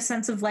too, in the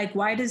sense of like,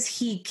 why does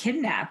he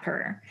kidnap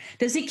her?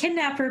 Does he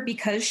kidnap her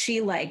because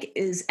she like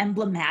is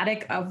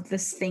emblematic of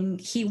this thing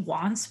he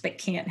wants but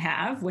can't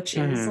have, which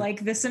is like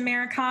this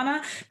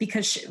Americana,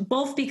 because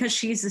because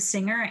she's a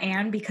singer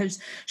and because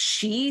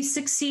she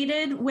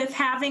succeeded with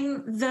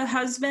having the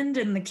husband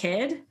and the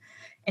kid,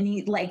 and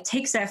he like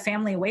takes that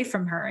family away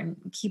from her and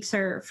keeps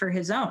her for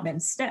his own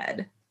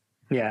instead.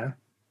 Yeah.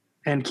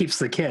 And keeps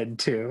the kid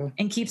too.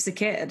 And keeps the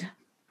kid.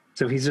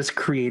 So he's just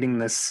creating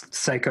this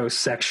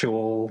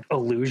psychosexual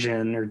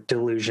illusion or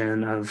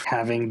delusion of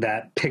having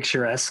that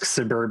picturesque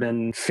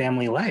suburban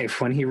family life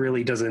when he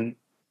really doesn't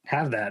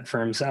have that for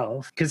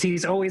himself. Because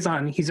he's always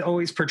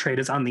portrayed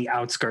as on the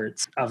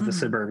outskirts of the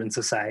suburban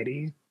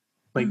society.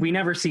 Like we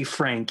never see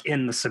Frank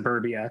in the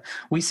suburbia.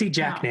 We see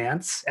Jack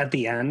Nance at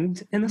the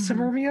end in the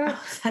suburbia.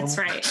 Oh, that's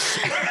right.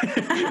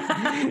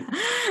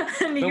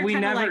 And you're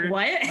kind of like,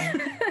 what?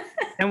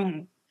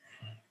 And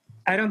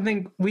I don't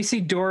think we see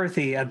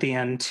Dorothy at the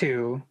end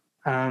too,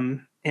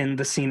 in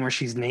the scene where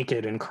she's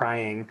naked and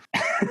crying.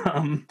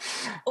 Well,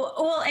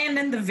 and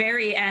in the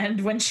very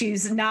end when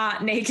she's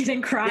not naked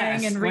and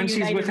crying, yes, and when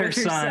she's with her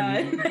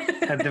son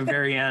at the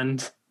very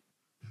end.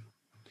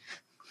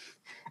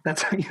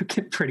 That's how you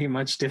can pretty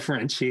much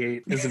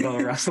differentiate Isabella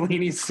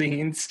Rossellini's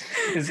scenes.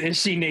 Is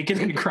she naked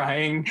and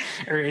crying,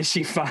 or is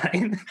she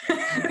fine?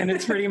 And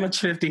it's pretty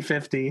much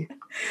 50-50.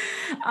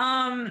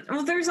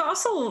 Well, there's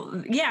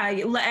also,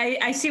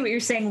 I see what you're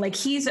saying. Like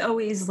he's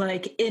always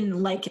like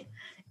in like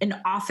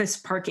an office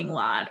parking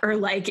lot, or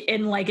like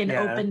in like an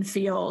open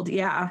field.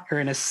 Yeah.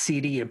 Or in a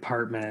seedy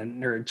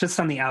apartment, or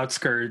just on the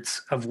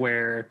outskirts of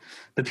where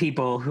the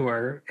people who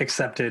are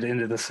accepted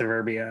into the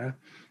suburbia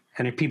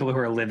and people who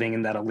are living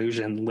in that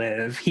illusion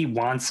live. He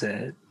wants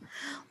it.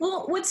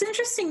 Well, what's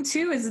interesting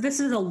too is this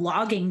is a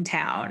logging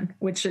town,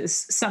 which is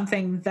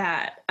something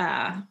that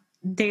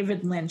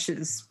David Lynch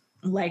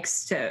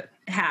likes to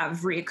have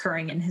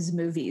reoccurring in his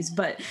movies,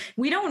 but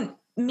we don't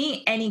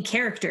meet any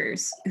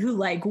characters who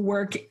like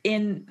work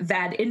in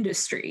that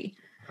industry.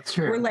 That's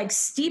true. We're like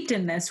steeped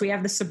in this. We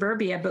have the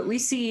suburbia, but we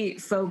see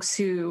folks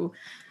who,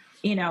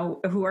 you know,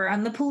 who are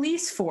on the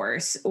police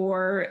force,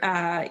 or,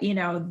 you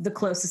know, the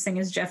closest thing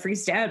is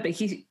Jeffrey's dad, but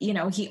he, you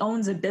know, he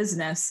owns a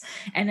business,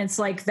 and it's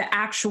like the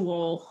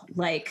actual,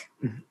 like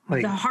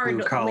the hard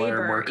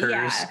labor workers.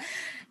 Yeah.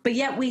 But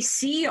yet we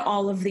see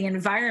all of the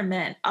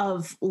environment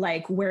of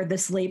like where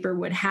this labor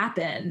would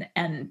happen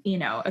and, you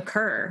know,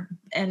 occur.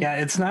 And yeah,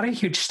 it's not a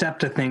huge step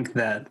to think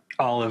that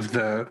all of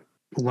the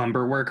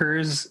lumber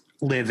workers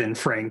live in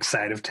Frank's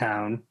side of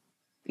town.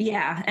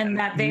 Yeah, and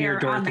that they near are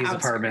Dorothy's on the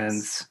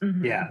apartments.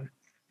 Mm-hmm. Yeah.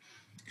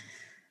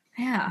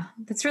 Yeah,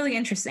 that's really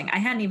interesting. I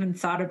hadn't even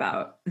thought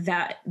about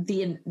that,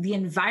 the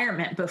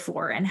environment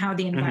before, and how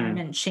the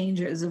environment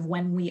changes of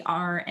when we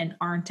are and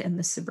aren't in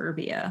the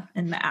suburbia,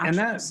 in the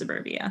actual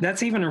suburbia.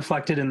 That's even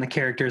reflected in the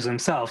characters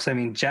themselves. I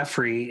mean,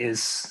 Jeffrey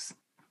is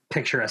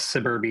picturesque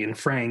suburban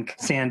Frank.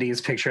 Sandy is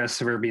picturesque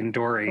suburban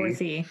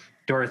Dorothy.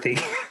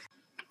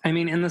 I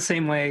mean, in the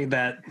same way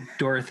that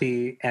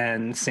Dorothy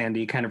and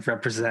Sandy kind of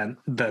represent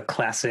the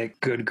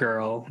classic good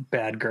girl,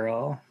 bad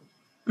girl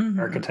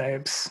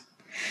archetypes.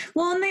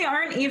 Well, and they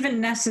aren't even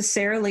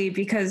necessarily,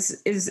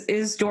 because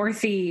is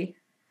Dorothy's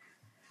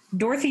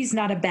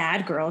not a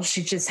bad girl.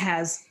 She just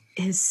has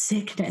his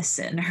sickness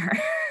in her.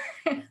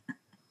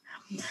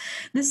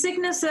 The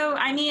sickness, though,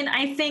 I mean,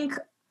 I think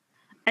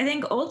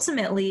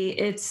ultimately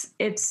it's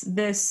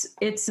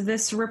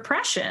this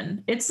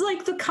repression. It's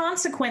like the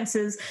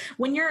consequences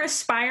when you're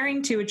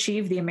aspiring to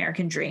achieve the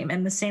American dream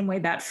in the same way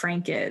that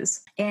Frank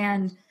is,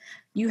 and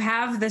you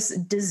have this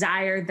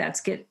desire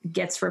that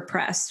gets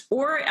repressed,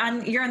 or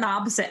you're on the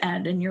opposite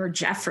end and you're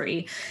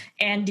Jeffrey,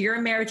 and your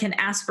American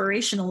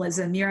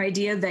aspirationalism, your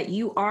idea that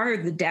you are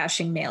the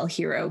dashing male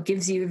hero,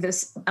 gives you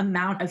this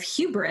amount of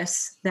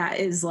hubris that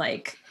is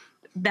like,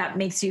 that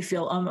makes you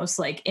feel almost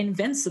like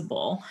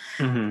invincible.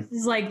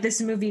 It's like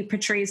this movie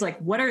portrays like,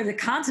 what are the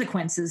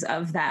consequences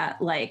of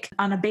that? Like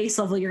on a base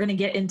level, you're going to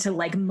get into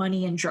like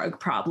money and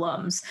drug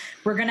problems.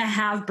 We're going to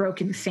have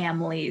broken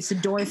families.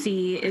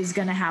 Dorothy is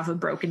going to have a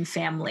broken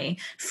family.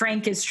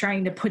 Frank is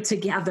trying to put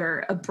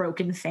together a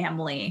broken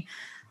family.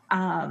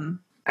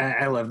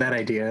 I love that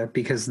idea,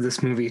 because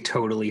this movie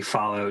totally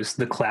follows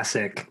the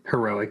classic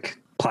heroic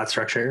plot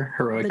structure,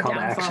 heroic call to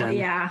action.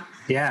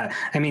 Yeah.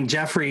 I mean,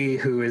 Jeffrey,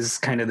 who is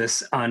kind of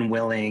this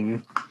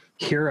unwilling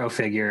hero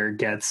figure,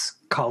 gets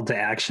called to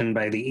action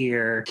by the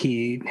ear.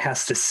 He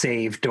has to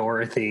save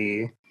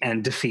Dorothy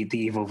and defeat the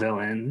evil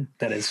villain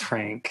that is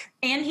Frank.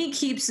 And he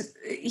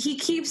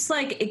keeps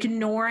like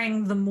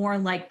ignoring the more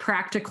like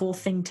practical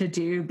thing to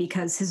do,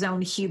 because his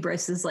own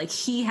hubris is like,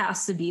 he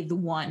has to be the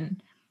one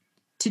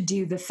to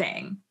do the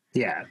thing.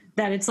 Yeah.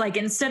 That it's like,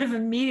 instead of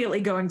immediately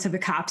going to the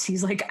cops,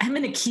 he's like, I'm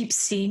going to keep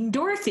seeing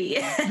Dorothy,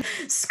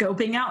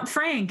 scoping out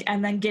Frank,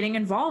 and then getting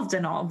involved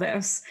in all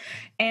this.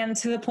 And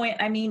to the point,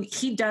 I mean,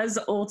 he does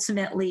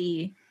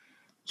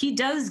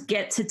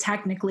get to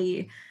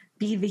technically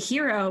be the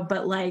hero,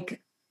 but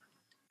like,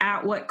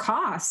 at what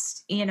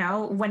cost? You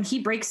know, when he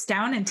breaks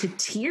down into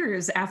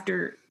tears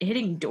after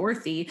hitting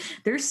Dorothy,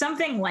 there's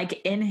something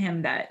like in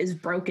him that is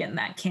broken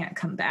that can't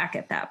come back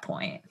at that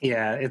point.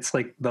 Yeah, it's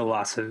like the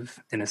loss of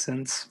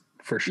innocence,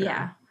 for sure.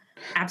 Yeah,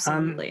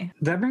 absolutely.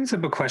 That brings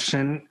up a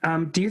question.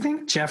 Do you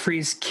think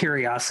Jeffrey's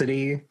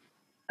curiosity,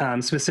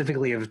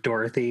 specifically of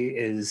Dorothy,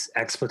 is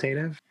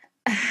exploitative?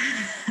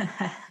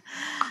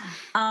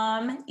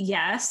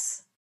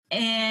 Yes.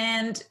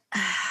 And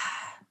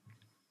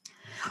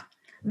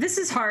this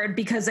is hard,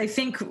 because I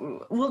think,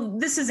 well,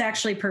 this is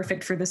actually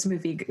perfect for this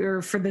movie,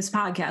 or for this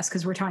podcast,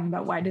 because we're talking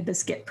about why did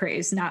this get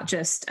praised, not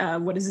just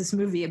what is this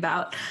movie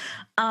about.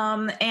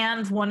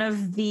 And one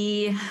of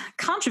the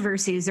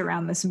controversies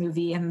around this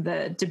movie and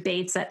the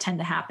debates that tend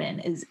to happen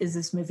is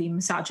this movie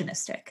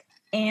misogynistic?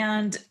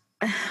 And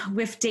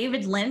with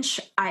David Lynch,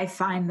 I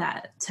find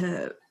that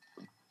to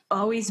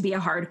always be a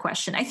hard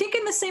question. I think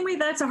in the same way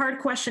that it's a hard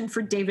question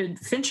for David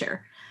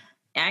Fincher.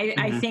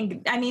 I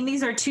think, I mean,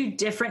 these are two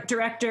different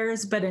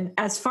directors, but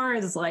as far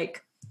as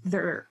like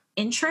their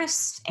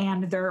interests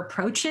and their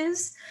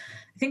approaches,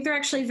 I think they're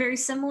actually very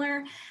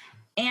similar.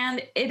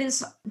 And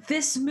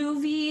this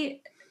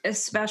movie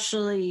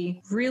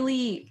especially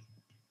really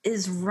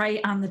is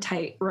right on the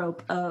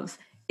tightrope of,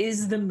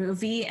 is the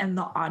movie and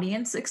the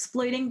audience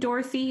exploiting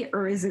Dorothy,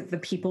 or is it the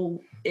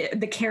people,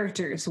 the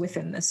characters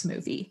within this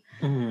movie?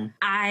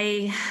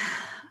 I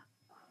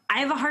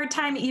have a hard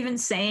time even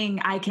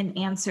saying I can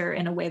answer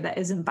in a way that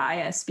isn't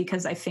biased,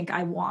 because I think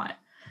I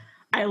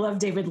love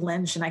David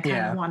Lynch, and I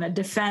kind of want to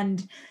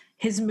defend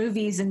his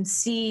movies and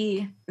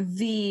see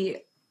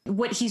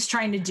what he's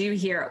trying to do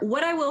here.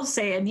 What I will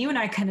say, and you and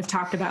I kind of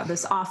talked about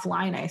this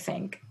offline, I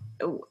think,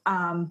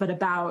 but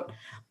about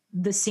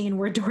the scene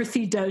where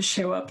Dorothy does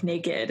show up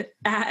naked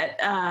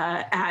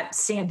at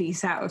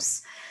Sandy's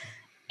house.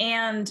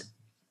 And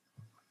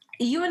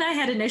you and I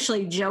had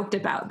initially joked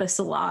about this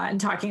a lot and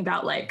talking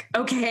about like,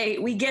 okay,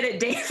 we get it,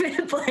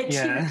 David. Like,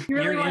 yeah, you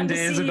really you're into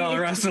Isabella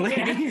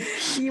Rossellini.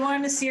 Yeah, you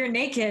wanted to see her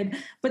naked.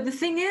 But the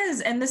thing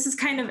is, and this is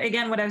kind of,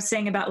 again, what I was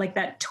saying about like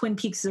that Twin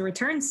Peaks The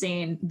Return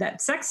scene,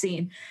 that sex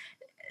scene,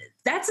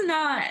 that's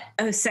not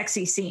a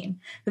sexy scene.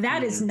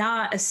 That is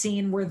not a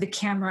scene where the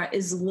camera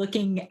is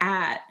looking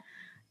at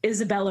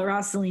Isabella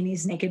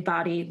Rossellini's naked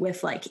body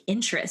with like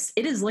interest.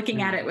 It is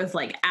looking at it with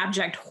like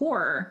abject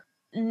horror.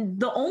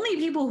 The only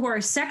people who are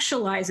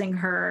sexualizing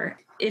her,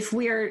 if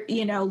we're,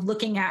 you know,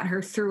 looking at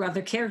her through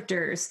other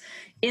characters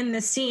in the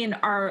scene,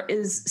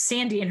 is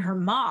Sandy and her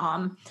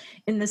mom,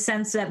 in the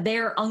sense that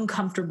they're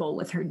uncomfortable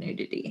with her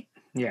nudity.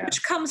 Yeah.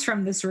 Which comes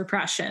from this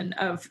repression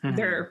of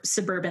their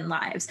suburban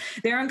lives.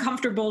 They're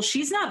uncomfortable.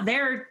 She's not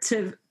there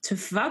to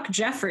fuck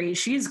Jeffrey.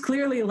 She's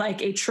clearly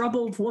like a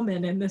troubled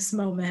woman in this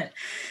moment.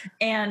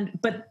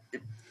 But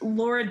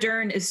Laura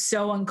Dern is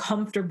so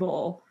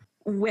uncomfortable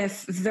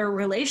with their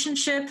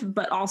relationship,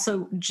 but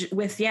also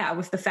with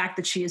the fact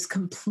that she is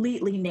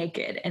completely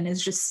naked and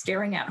is just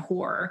staring at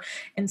horror.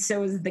 And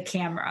so is the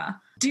camera.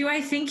 Do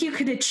I think you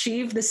could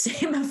achieve the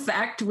same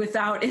effect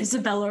without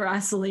Isabella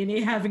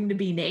Rossellini having to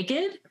be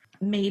naked?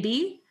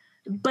 Maybe,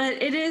 but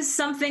it is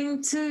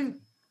something to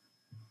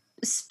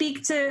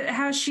speak to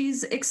how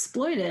she's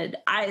exploited.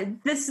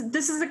 This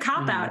is a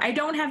cop-out. I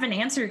don't have an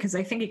answer because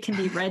I think it can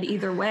be read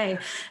either way.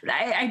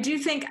 I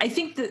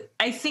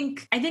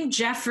think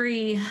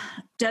Jeffrey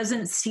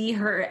doesn't see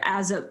her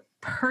as a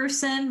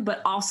person,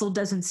 but also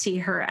doesn't see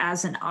her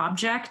as an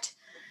object.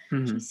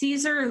 He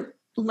sees her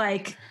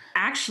like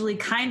actually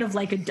kind of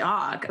like a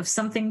dog, of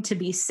something to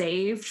be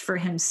saved for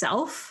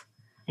himself.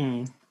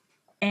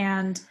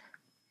 And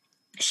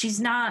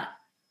she's not,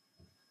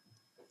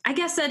 I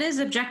guess that is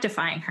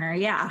objectifying her.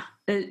 Yeah.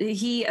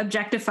 He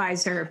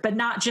objectifies her, but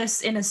not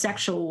just in a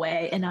sexual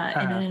way, in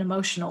an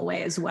emotional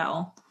way as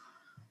well.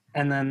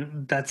 And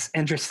then that's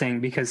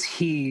interesting because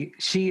she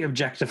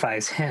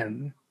objectifies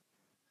him.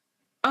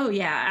 Oh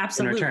yeah,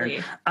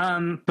 absolutely.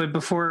 But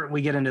before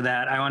we get into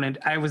that,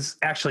 I was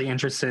actually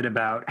interested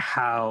about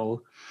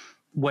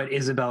what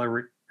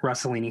Isabella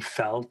Rossellini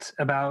felt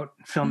about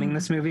filming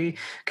this movie,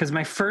 because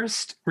my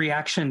first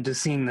reaction to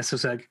seeing this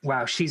was like,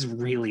 wow, she's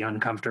really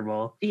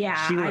uncomfortable.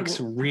 Yeah, she looks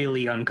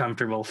really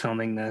uncomfortable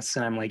filming this,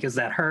 and I'm like, is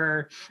that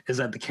her? Is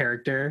that the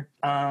character?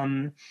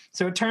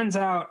 So it turns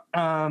out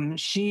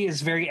she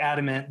is very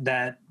adamant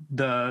that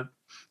the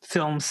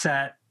film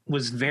set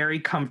was very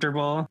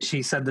comfortable.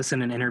 She said this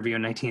in an interview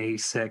in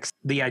 1986.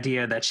 The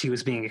idea that she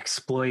was being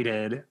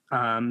exploited,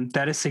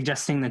 that is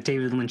suggesting that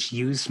David Lynch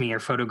used me or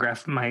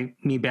photographed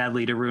me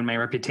badly to ruin my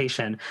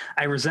reputation.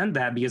 I resent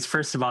that because,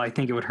 first of all, I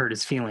think it would hurt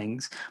his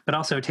feelings, but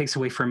also it takes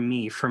away from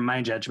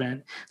my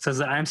judgment. It says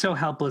that I'm so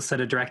helpless that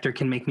a director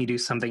can make me do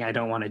something I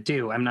don't want to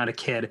do. I'm not a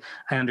kid.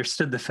 I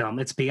understood the film.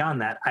 It's beyond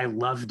that. I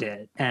loved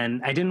it.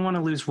 And I didn't want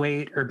to lose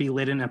weight or be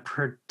lit in a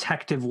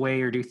protective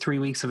way or do 3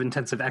 weeks of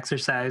intensive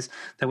exercise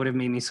that would have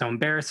made me so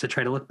embarrassed to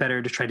try to look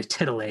better, to try to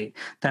titillate.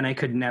 Then I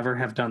could never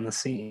have done the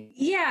scene.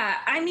 Yeah,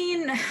 I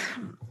mean,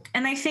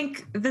 and I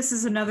think this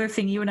is another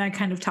thing you and I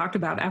kind of talked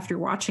about after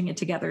watching it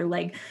together.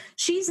 Like,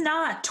 she's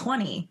not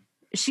 20.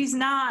 She's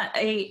not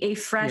a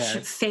fresh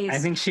face. I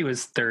think she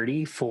was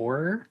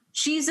 34.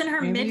 She's in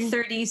her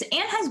mid-30s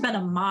and has been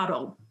a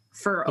model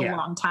for a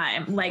long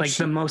time. Like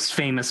the most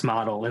famous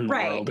model in the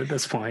world at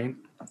this point.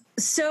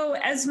 So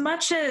as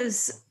much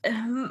as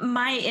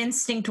my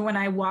instinct when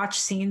I watch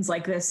scenes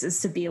like this is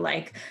to be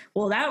like,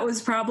 well, that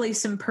was probably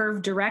some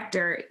perv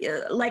director.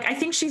 Like, I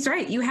think she's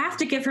right. You have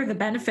to give her the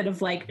benefit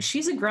of like,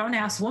 she's a grown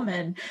ass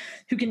woman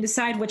who can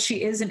decide what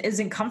she is and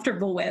isn't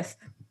comfortable with.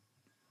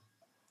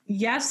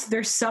 Yes,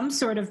 there's some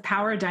sort of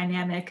power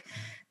dynamic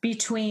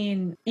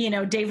between,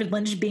 David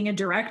Lynch being a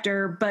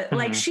director, but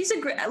like she's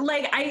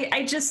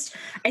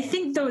I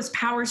think those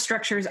power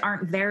structures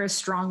aren't there as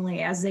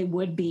strongly as they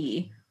would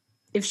be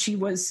if she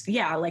was,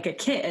 like a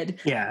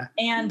kid. Yeah.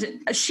 And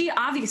she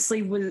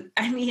obviously was,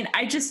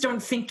 I just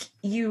don't think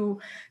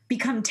you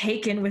become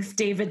taken with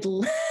David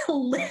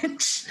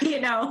Lynch,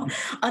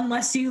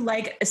 unless you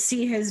like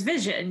see his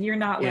vision. You're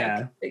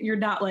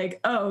not like,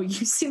 oh,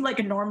 you seem like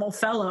a normal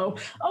fellow.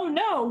 Oh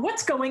no,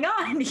 what's going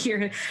on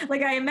here?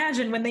 Like, I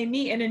imagine when they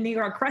meet in a New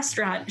York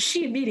restaurant,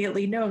 she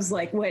immediately knows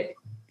like what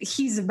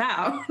he's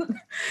about.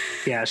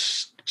 Yeah.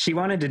 She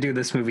wanted to do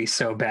this movie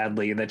so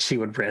badly that she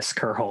would risk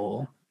her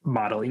whole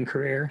modeling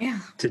career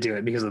to do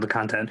it because of the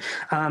content.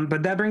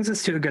 But that brings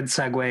us to a good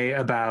segue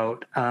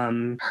about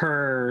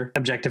her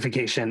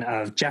objectification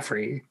of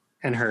Jeffrey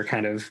and her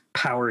kind of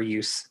power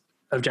use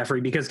of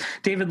Jeffrey, because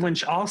David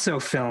Lynch also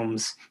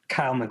films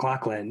Kyle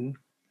MacLachlan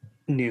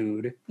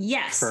nude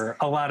for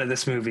a lot of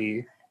this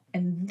movie.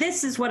 And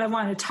this is what I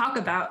want to talk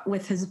about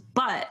with his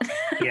butt.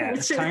 Yeah,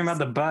 talking about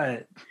the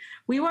butt.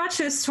 We watched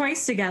this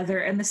twice together,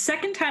 and the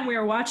second time we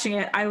were watching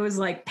it, I was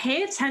like,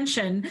 pay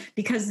attention,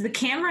 because the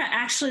camera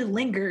actually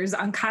lingers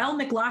on Kyle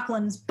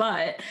MacLachlan's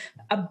butt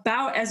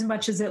about as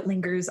much as it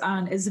lingers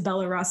on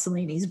Isabella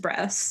Rossellini's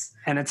breasts.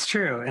 And it's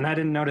true, and I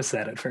didn't notice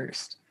that at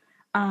first.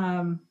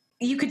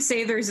 you could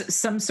say there's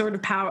some sort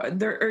of power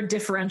there or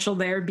differential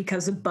there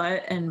because of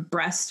butt and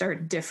breasts are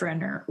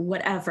different or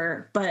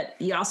whatever. But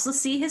you also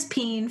see his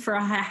peen for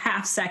a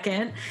half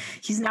second.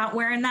 He's not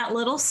wearing that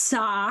little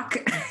sock.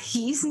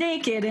 He's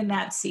naked in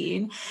that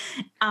scene.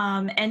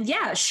 And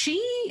yeah,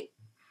 she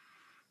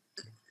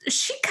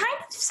kind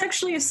of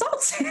sexually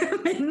assaults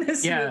him in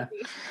this movie.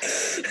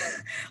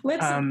 We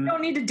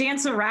don't need to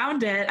dance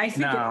around it. I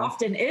think it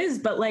often is,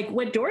 but like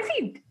with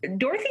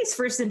Dorothy's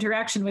first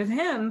interaction with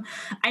him,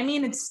 I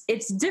mean,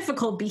 it's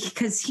difficult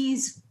because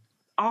he's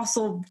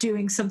also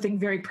doing something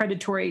very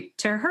predatory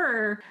to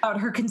her about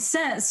her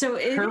consent. So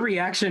her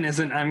reaction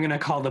isn't, I'm going to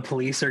call the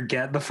police or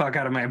get the fuck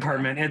out of my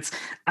apartment. It's,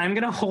 I'm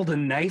going to hold a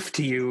knife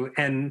to you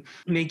and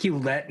make you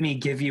let me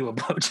give you a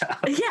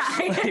blowjob.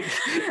 Yeah.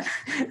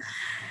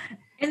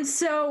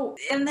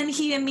 And then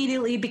he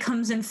immediately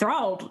becomes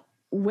enthralled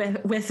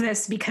with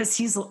this because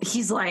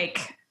he's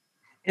like,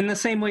 in the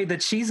same way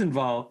that she's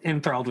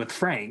enthralled with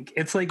Frank.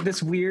 It's like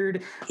this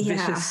weird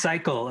vicious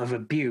cycle of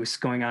abuse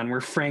going on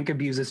where Frank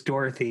abuses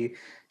Dorothy.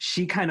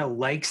 She kind of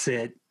likes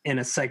it in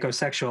a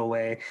psychosexual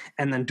way.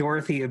 And then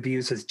Dorothy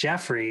abuses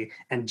Jeffrey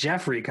and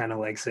Jeffrey kind of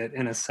likes it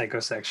in a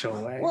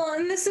psychosexual way. Well,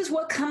 and this is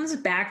what comes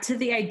back to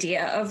the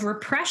idea of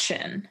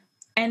repression.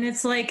 And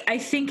it's like, I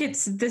think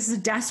it's this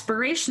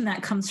desperation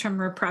that comes from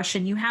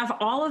repression. You have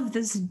all of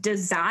this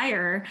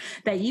desire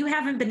that you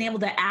haven't been able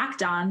to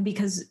act on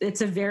because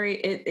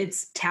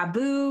it's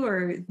taboo,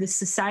 or the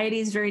society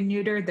is very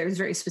neutered. There's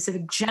very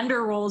specific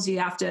gender roles you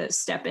have to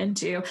step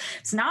into.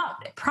 It's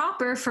not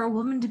proper for a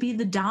woman to be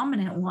the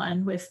dominant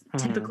one with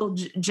typical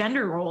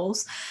gender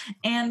roles.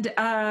 And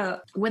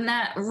when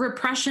that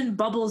repression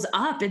bubbles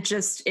up, it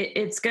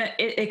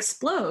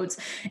explodes.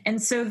 And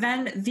so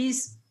then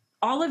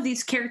all of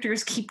these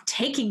characters keep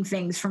taking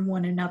things from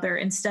one another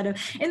instead of,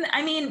 and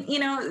I mean,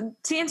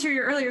 to answer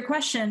your earlier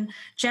question,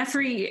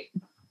 Jeffrey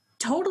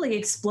totally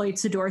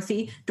exploits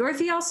Dorothy.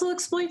 Dorothy also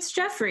exploits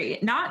Jeffrey,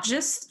 not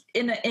just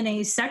in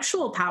a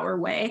sexual power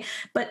way,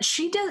 but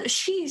she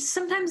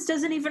sometimes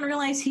doesn't even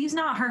realize he's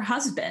not her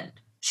husband.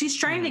 She's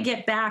trying to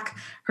get back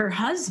her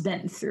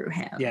husband through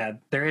him. Yeah,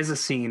 there is a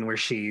scene where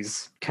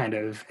she's kind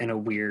of in a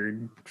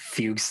weird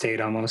fugue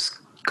state, almost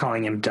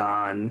calling him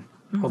Don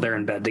while they're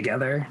in bed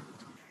together.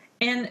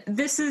 And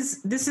this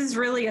is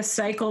really a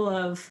cycle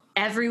of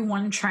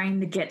everyone trying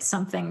to get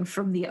something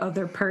from the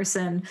other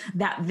person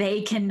that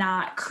they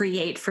cannot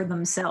create for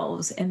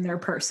themselves in their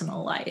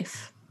personal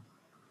life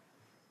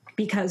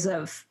because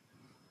of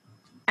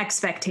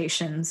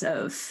expectations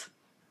of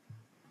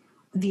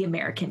the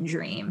American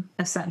dream,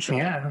 essentially.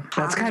 Yeah,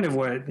 that's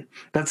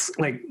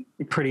like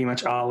pretty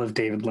much all of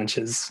David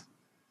Lynch's.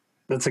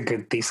 That's a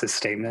good thesis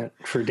statement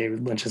for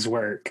David Lynch's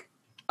work.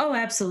 Oh,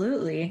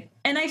 absolutely.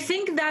 And I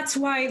think that's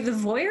why the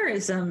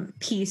voyeurism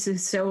piece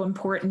is so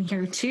important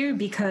here too,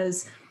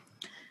 because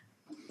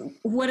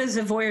what does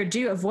a voyeur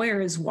do? A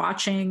voyeur is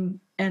watching,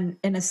 and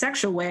in a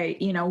sexual way,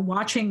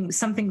 watching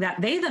something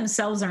that they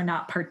themselves are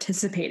not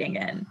participating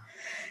in.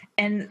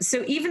 And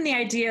so even the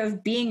idea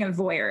of being a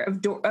voyeur,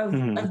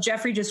 of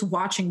Jeffrey just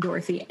watching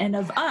Dorothy, and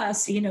of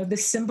us, the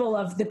symbol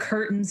of the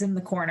curtains in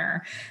the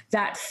corner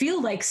that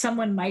feel like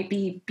someone might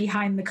be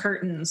behind the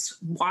curtains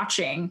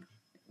watching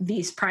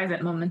these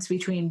private moments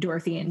between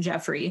Dorothy and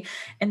Jeffrey,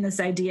 and this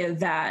idea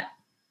that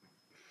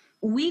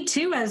we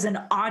too, as an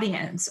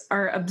audience,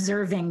 are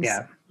observing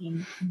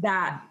something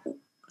that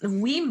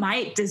we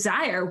might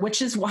desire,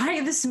 which is why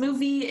this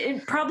movie,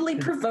 it probably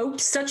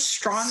provoked such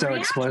strong reaction.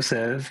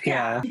 Explosive.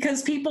 Yeah.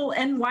 Because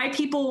why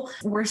people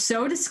were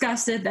so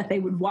disgusted that they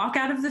would walk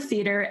out of the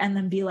theater and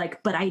then be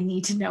like, but I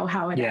need to know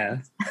how it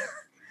ends.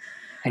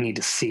 I need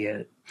to see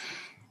it.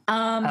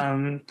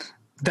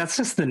 That's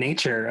just the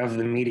nature of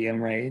the medium,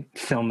 right?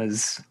 Film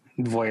is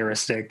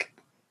voyeuristic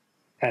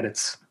at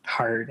its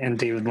heart, and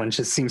David Lynch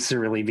just seems to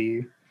really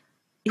be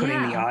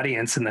putting the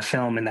audience in the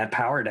film in that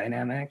power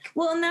dynamic.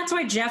 Well, and that's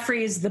why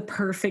Jeffrey is the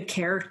perfect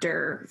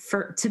character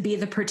to be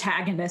the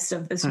protagonist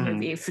of this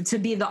movie, to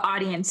be the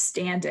audience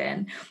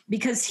stand-in,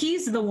 because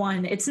he's the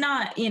one. It's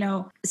not,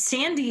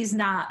 Sandy's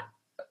not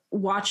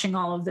watching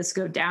all of this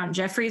go down.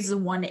 Jeffrey's the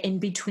one in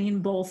between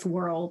both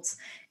worlds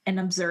and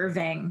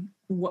observing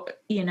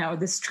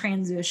this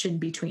transition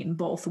between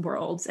both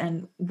worlds,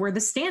 and we're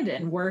the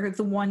stand-in. We're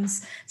the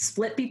ones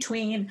split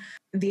between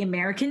the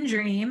American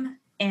dream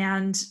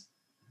and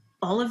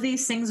all of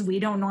these things we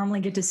don't normally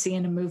get to see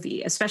in a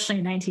movie, especially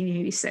in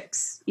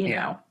 1986.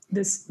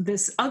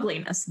 This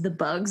ugliness, the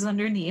bugs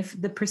underneath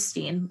the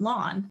pristine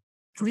lawn.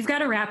 We've got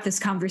to wrap this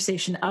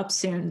conversation up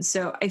soon,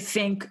 so I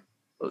think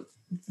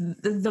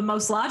the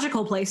most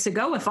logical place to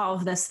go with all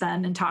of this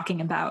then, and talking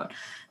about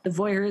the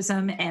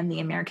voyeurism and the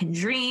American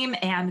dream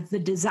and the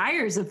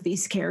desires of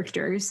these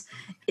characters,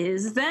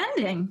 is the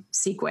ending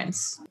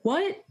sequence.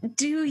 What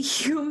do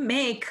you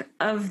make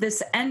of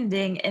this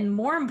ending? And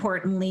more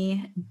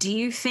importantly, do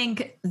you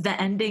think the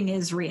ending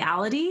is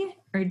reality,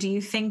 or do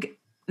you think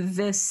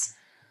this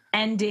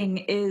ending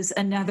is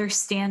another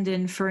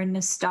stand-in for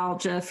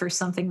nostalgia for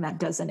something that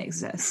doesn't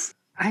exist?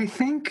 I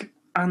think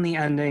on the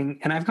ending,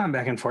 and I've gone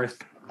back and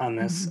forth on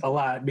this a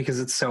lot because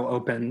it's so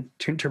open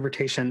to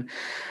interpretation.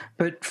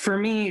 But for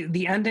me,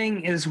 the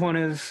ending is one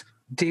of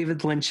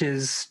David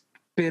Lynch's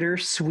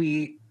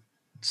bittersweet,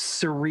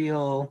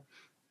 surreal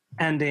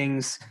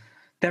endings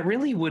that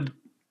really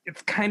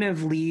it kind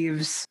of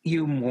leaves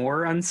you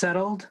more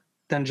unsettled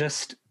than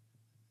just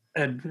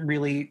a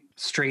really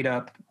straight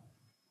up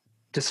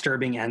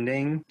disturbing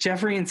ending.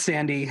 Jeffrey and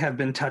Sandy have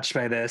been touched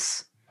by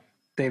this.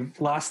 They've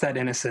lost that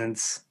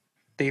innocence.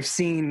 They've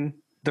seen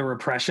the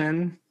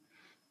repression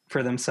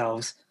for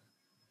themselves.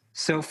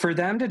 So for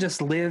them to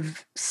just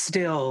live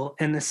still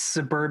in this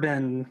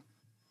suburban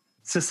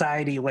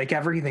society, like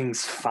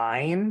everything's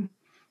fine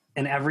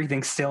and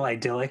everything's still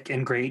idyllic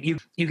and great. You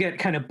get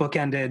kind of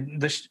bookended.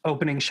 The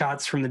opening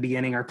shots from the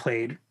beginning are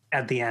played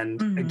at the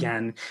end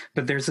again,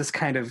 but there's this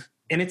kind of,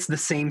 and it's the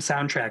same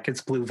soundtrack.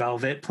 It's Blue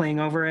Velvet playing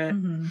over it,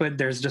 but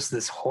there's just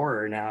this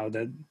horror now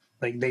that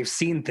like they've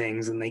seen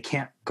things and they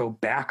can't go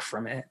back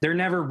from it. They're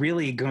never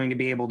really going to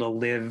be able to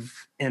live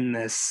in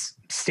this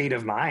state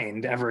of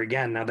mind ever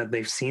again now that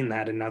they've seen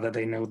that and now that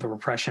they know the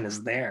repression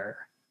is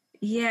there.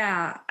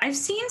 Yeah, I've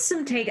seen some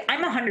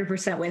I'm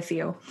 100% with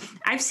you.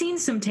 I've seen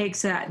some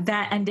takes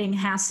that ending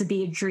has to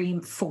be a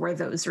dream for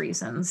those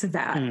reasons,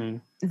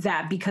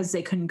 that because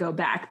they couldn't go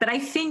back. But I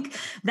think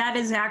that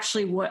is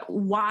actually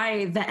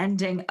why the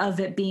ending of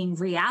it being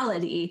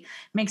reality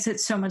makes it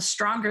so much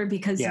stronger,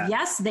 because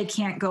yes, they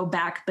can't go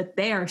back, but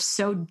they are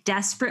so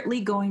desperately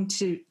going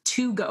to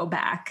go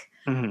back.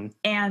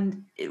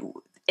 And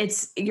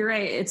you're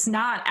right, it's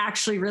not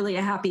actually really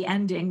a happy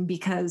ending,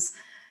 because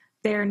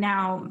they're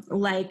now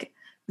like,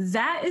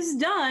 that is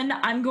done.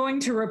 I'm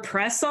going to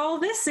repress all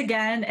this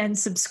again and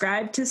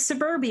subscribe to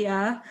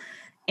suburbia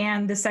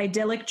and this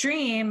idyllic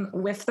dream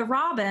with the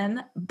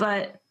Robin.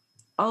 But,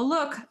 oh,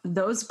 look,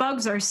 those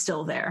bugs are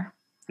still there.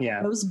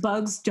 Yeah. Those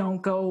bugs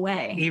don't go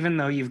away. Even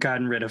though you've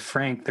gotten rid of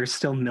Frank, there's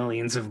still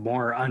millions of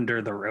more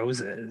under the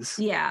roses.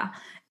 Yeah.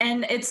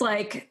 And it's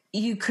like,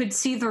 you could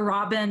see the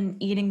Robin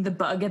eating the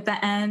bug at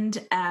the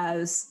end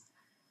as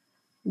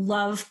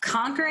love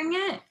conquering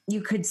it.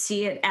 You could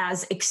see it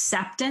as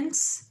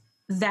acceptance,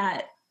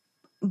 that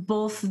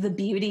both the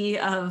beauty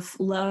of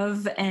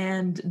love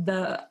and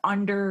the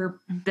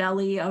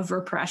underbelly of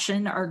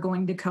repression are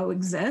going to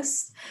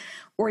coexist.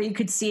 Or you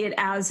could see it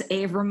as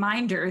a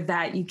reminder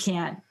that you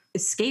can't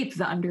escape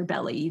the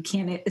underbelly.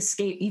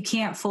 You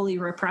can't fully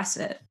repress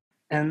it.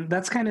 And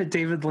that's kind of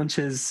David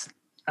Lynch's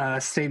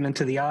statement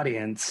to the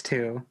audience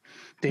too.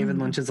 David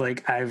Lynch is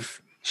like,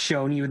 I've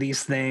shown you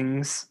these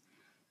things.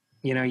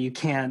 You know, you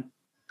can't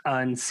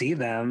unsee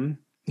them.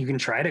 You can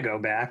try to go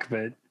back,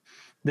 but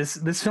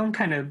this film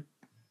kind of,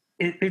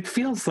 it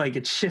feels like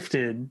it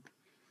shifted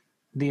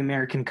the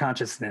American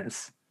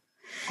consciousness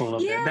a little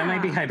bit. That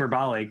might be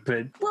hyperbolic,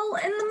 but... Well,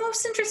 and the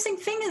most interesting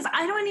thing is,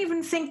 I don't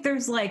even think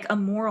there's like a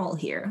moral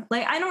here.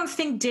 Like, I don't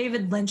think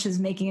David Lynch is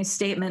making a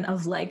statement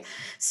of like,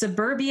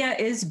 suburbia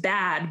is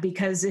bad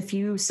because if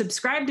you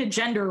subscribe to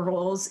gender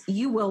roles,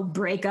 you will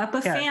break up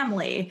a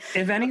family.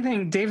 If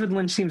anything, David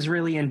Lynch seems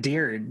really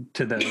endeared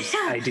to those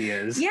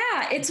ideas.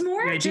 Yeah, it's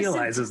more... He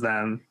idealizes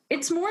them.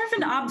 It's more of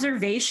an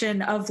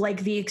observation of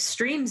like the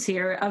extremes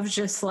here of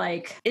just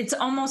like, it's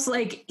almost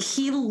like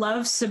he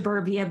loves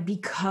suburbia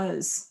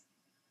because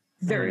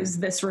there is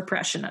this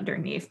repression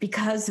underneath,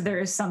 because there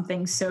is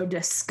something so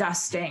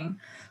disgusting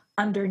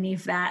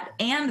underneath that,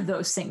 and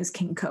those things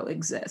can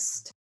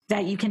coexist,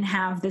 that you can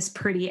have this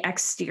pretty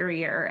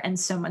exterior and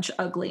so much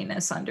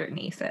ugliness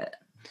underneath it.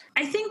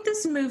 I think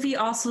this movie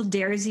also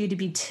dares you to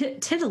be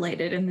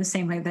titillated in the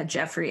same way that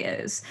Jeffrey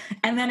is.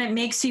 And then it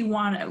makes you,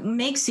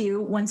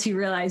 once you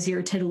realize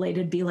you're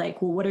titillated, be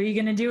like, well, what are you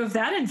going to do with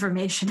that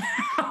information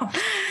now?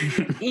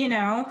 You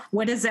know,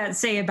 what does that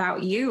say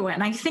about you?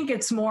 And I think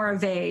it's more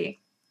of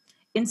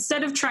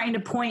instead of trying to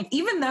point,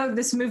 even though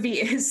this movie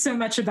is so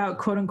much about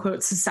quote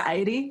unquote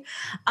society.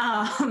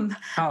 I think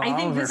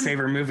all of our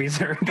favorite movies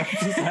are about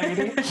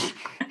society.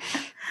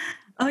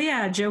 Oh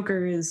yeah,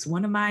 Joker is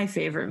one of my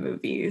favorite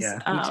movies.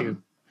 Yeah, me too.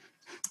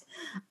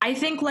 I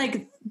think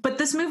but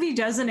this movie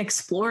doesn't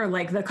explore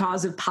like the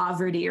cause of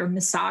poverty or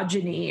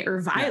misogyny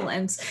or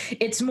violence. No.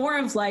 It's more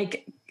of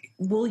like,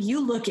 will you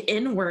look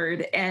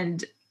inward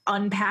and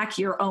unpack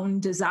your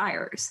own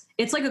desires?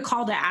 It's like a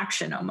call to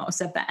action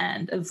almost at the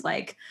end of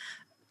like,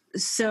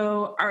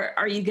 so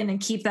are you going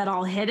to keep that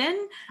all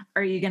hidden?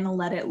 Are you going to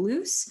let it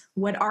loose?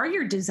 What are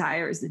your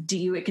desires? Do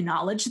you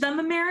acknowledge them,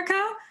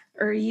 America?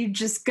 Or are you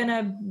just going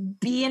to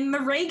be in the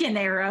Reagan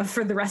era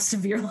for the rest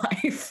of your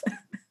life?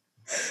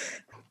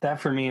 That,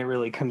 for me, it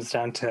really comes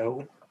down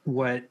to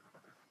what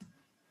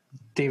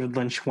David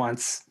Lynch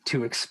wants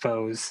to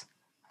expose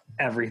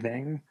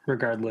everything,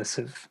 regardless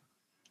of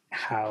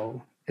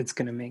how it's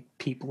going to make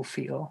people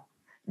feel.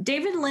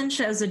 David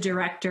Lynch as a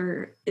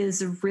director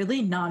is a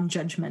really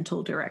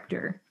non-judgmental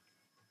director.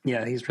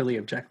 Yeah, he's really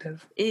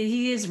objective.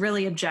 He is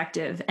really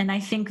objective. And I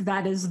think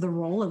that is the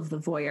role of the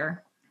voyeur.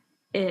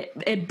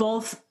 It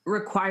both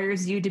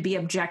requires you to be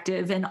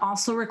objective and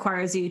also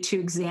requires you to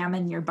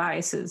examine your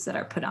biases that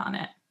are put on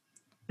it,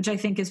 which I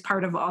think is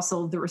part of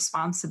also the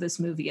response to this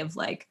movie of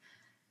like,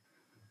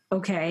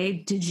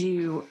 okay,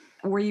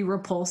 were you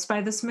repulsed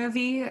by this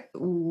movie?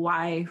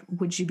 Why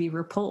would you be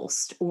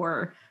repulsed?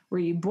 Or were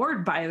you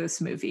bored by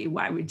this movie?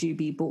 Why would you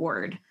be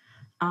bored?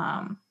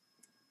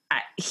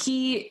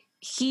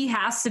 He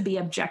has to be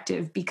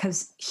objective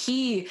because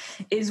he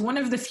is one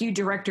of the few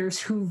directors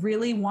who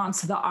really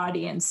wants the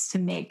audience to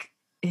make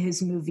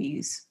his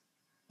movies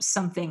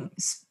something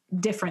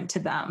different to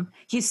them.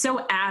 He's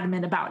so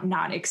adamant about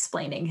not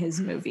explaining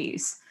his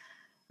movies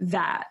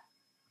that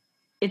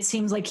it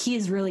seems like he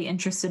is really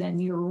interested in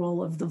your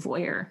role of the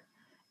voyeur.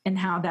 And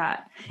how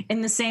that,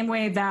 in the same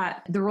way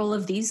that the role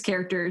of these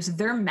characters,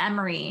 their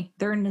memory,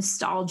 their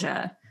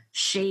nostalgia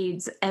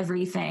shades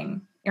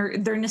everything, or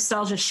their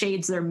nostalgia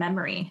shades their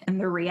memory and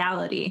their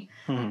reality.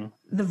 Mm-hmm.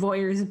 The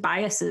voyeur's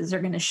biases are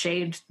going to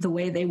shade the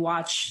way they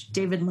watch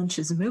David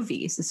Lynch's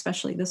movies,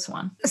 especially this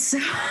one. So,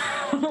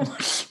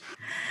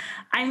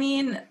 I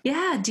mean,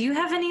 yeah, do you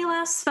have any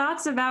last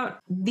thoughts about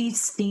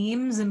these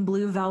themes in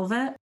Blue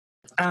Velvet?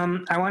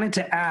 I wanted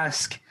to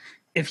ask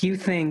if you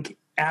think,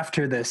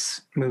 after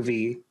this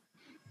movie,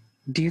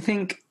 do you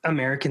think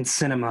American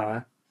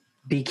cinema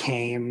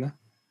became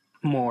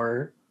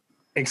more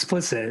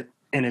explicit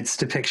in its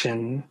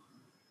depiction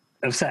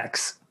of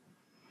sex?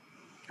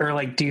 Or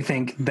like, do you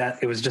think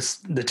that it was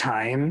just the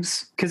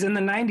times? Because in the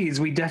 90s,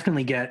 we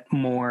definitely get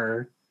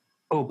more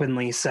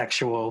openly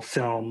sexual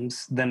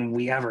films than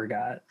we ever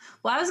got.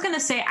 Well, I was going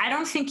to say, I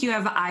don't think you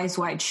have Eyes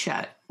Wide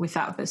Shut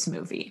without this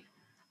movie.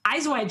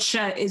 Eyes Wide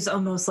Shut is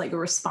almost like a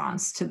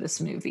response to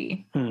this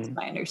movie, is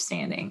my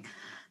understanding.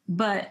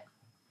 But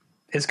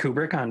is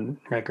Kubrick on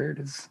record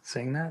as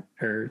saying that,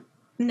 or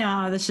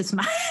no? That's just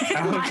my.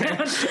 Oh, okay,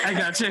 I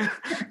got you.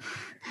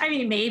 I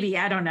mean, maybe,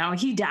 I don't know.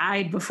 He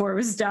died before it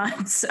was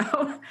done, so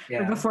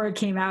or before it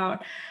came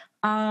out.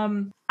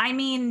 I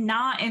mean,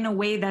 not in a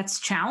way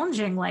that's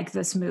challenging like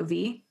this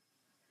movie.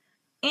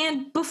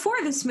 And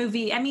before this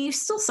movie, I mean, you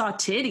still saw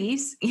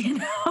titties, you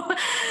know?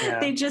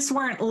 Yeah. They just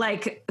weren't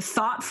like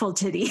thoughtful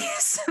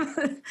titties.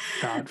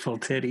 Thoughtful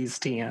titties,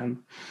 TM.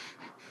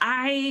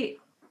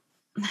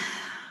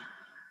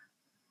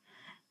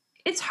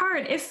 It's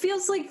hard. It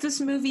feels like this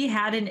movie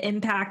had an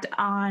impact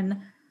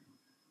on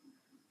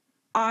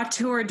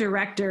auteur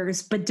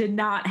directors, but did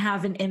not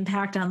have an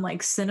impact on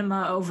like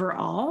cinema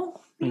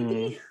overall,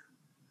 maybe.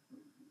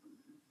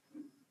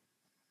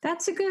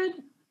 That's a good...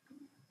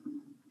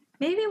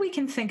 Maybe we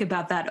can think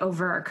about that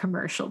over our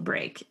commercial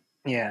break.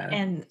 Yeah.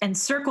 And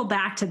circle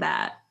back to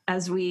that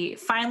as we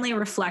finally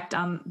reflect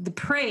on the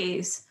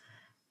praise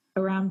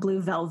around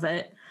Blue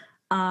Velvet.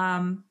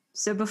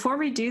 So before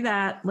we do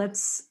that,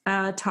 let's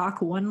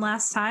talk one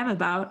last time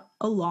about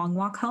A Long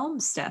Walk Home,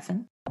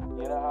 Stefan.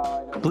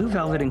 Blue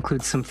Velvet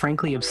includes some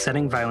frankly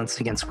upsetting violence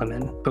against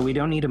women, but we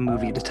don't need a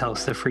movie to tell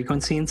us the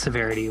frequency and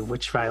severity of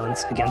which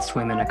violence against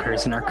women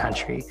occurs in our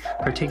country,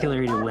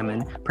 particularly to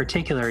women,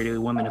 particularly to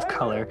women of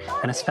color,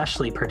 and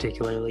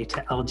particularly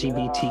to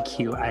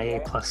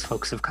LGBTQIA+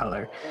 folks of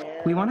color.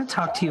 We want to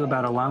talk to you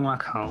about A Long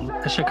Walk Home,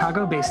 a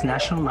Chicago-based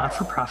national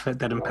not-for-profit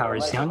that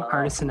empowers young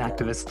artists and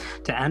activists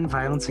to end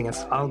violence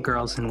against all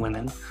girls and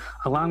women.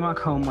 A Long Walk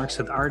Home works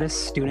with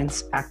artists,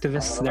 students,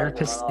 activists,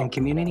 therapists, and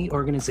community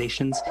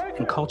organizations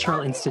and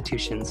cultural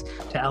institutions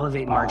to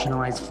elevate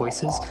marginalized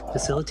voices,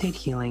 facilitate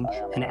healing,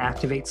 and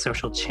activate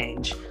social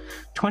change.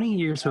 20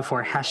 years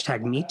before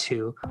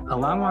 #MeToo, A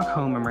Long Walk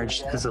Home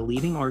emerged as a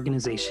leading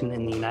organization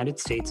in the United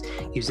States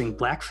using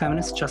Black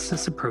feminist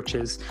justice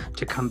approaches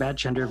to combat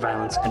gender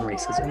violence and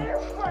racism.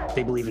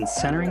 They believe in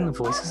centering the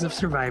voices of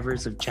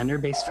survivors of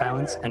gender-based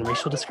violence and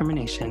racial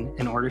discrimination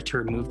in order to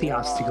remove the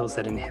obstacles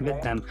that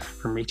inhibit them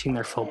from reaching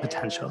their full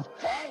potential.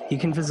 You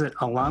can visit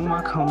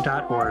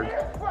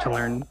alongwalkhome.org to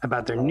learn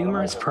about their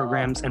numerous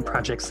programs and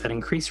projects that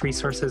increase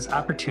resources,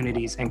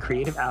 opportunities, and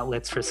creative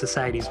outlets for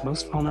society's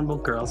most vulnerable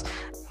girls.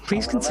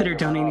 Please consider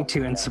donating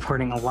to and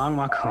supporting A Long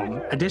Walk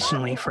Home.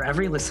 Additionally, for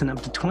every listen up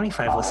to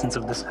 25 listens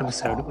of this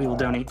episode, we will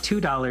donate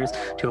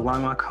 $2 to A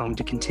Long Walk Home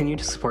to continue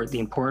to support the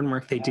important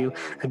work they do.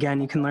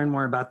 Again, you can learn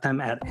more about them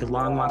at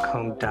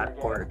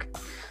alongwalkhome.org.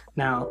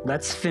 Now,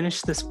 let's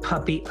finish this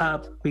puppy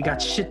up. We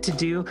got shit to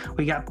do.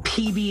 We got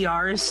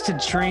PBRs to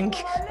drink,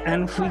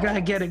 and we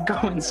gotta get it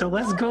going. So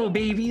let's go,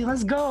 baby.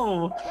 Let's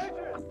go.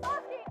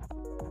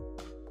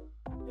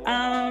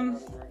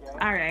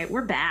 All right,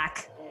 we're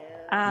back.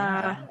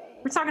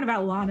 We're talking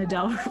about Lana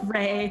Del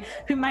Rey,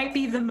 who might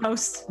be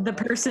the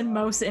person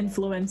most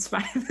influenced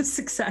by the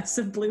success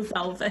of Blue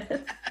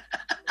Velvet.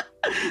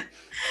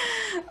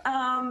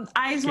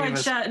 Eyes Wide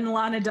Shut and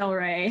Lana Del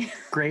Rey.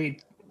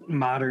 Great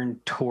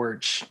modern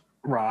torch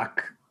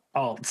rock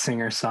alt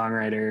singer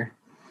songwriter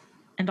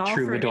and all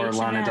troubadour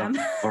Lana Del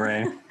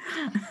Rey.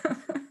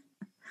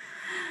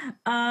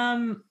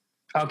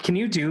 Oh, can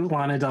you do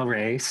Lana Del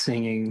Rey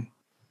singing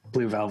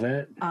Blue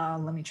Velvet?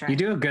 Let me try. You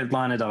do a good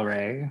Lana Del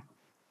Rey.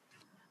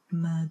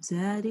 My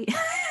daddy.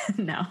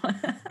 No.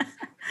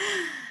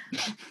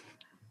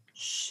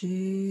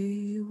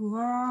 She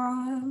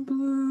wore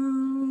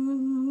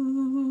blue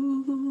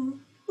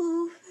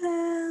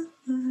velvet.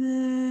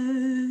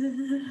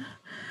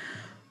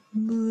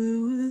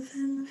 Bluer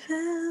than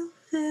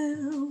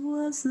velvet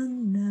was the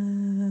night.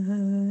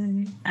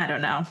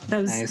 don't know.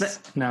 That was nice.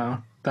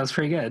 No, that was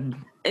pretty good.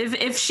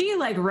 If she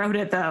like wrote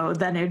it though,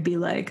 then it'd be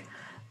like,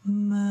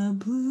 my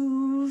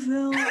blue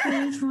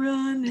velvet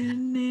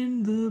running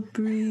in the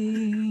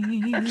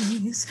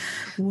breeze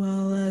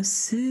while I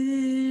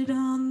sit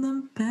on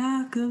the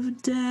back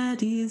of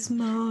Daddy's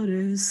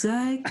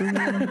motorcycle.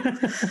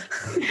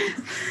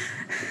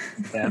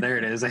 Yeah, there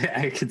it is.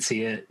 I could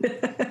see it.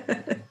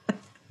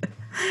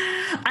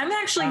 I'm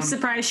actually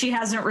surprised she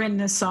hasn't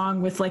written a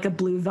song with like a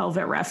Blue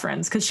Velvet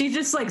reference, because she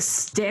just like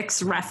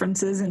sticks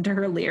references into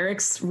her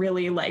lyrics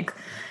really like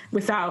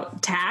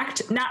without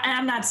tact.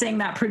 I'm not saying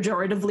that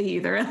pejoratively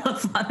either. I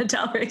love Lana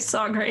Del Rey's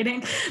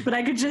songwriting, but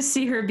I could just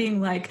see her being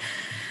like,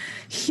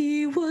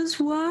 he was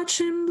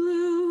watching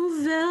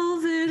Blue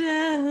Velvet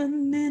at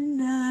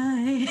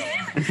midnight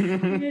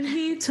and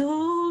he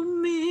told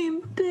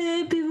me,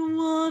 baby,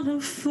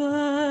 wanna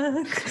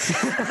fuck.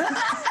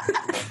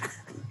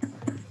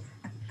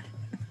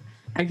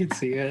 I could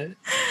see it.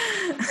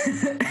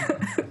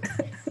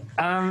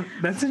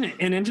 That's an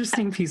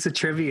interesting piece of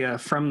trivia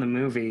from the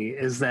movie,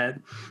 is that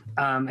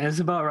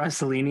Isabel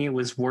Rossellini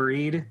was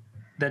worried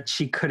that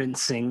she couldn't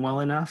sing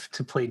well enough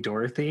to play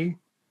Dorothy.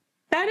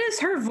 That is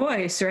her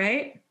voice,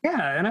 right?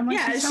 Yeah, and I'm like,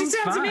 yeah, she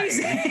sounds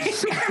amazing.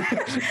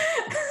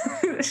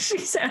 She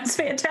sounds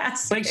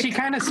fantastic. Like, she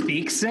kind of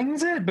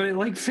sings it, but it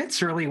like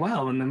fits really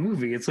well in the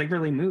movie. It's like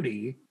really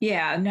moody.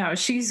 Yeah, no,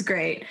 she's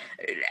great.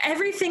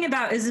 Everything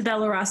about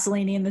Isabella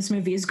Rossellini in this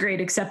movie is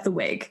great except the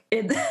wig.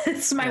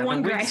 It's my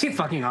one gripe. It's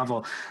fucking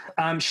awful.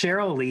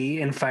 Cheryl Lee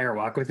in Fire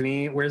Walk with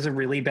Me wears a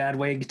really bad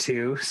wig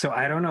too, so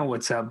I don't know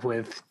what's up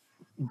with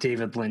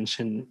David Lynch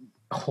and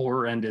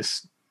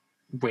horrendous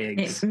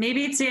wigs.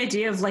 Maybe it's the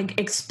idea of like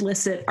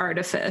explicit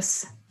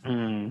artifice.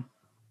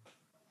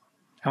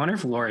 I wonder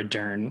if Laura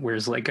Dern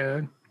wears like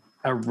a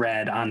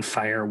red on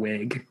fire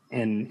wig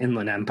in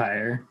Inland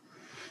Empire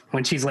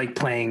when she's like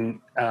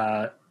playing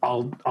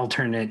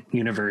alternate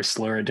universe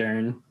Laura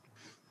Dern.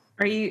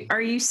 Are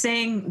you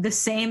saying the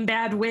same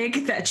bad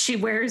wig that she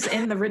wears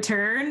in The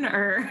Return,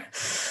 or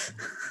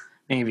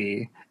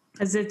maybe?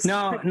 Because it's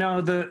no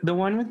the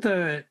one with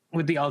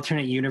the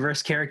alternate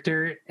universe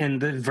character in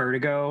the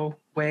Vertigo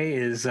way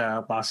is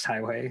Lost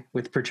Highway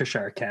with Patricia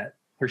Arquette,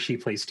 where she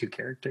plays two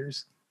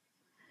characters.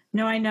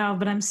 No, I know,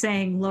 but I'm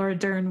saying Laura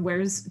Dern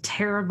wears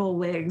terrible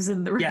wigs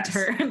in The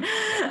Return.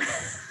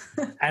 Yes.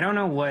 I don't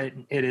know what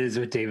it is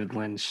with David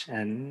Lynch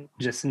and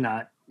just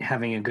not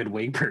having a good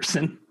wig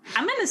person.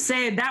 I'm going to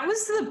say that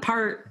was the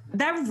part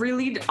that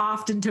really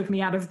often took me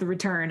out of The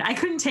Return. I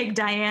couldn't take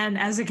Diane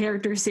as a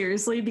character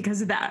seriously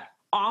because of that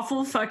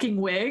awful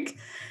fucking wig,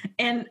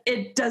 and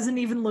it doesn't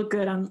even look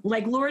good on,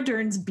 like, Laura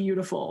Dern's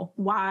beautiful.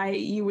 Why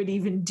you would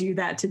even do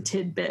that to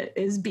Tidbit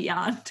is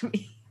beyond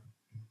me.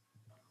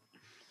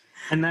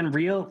 And then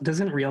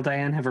doesn't real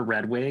Diane have a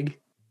red wig?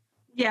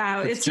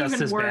 Yeah, it's just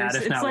even worse.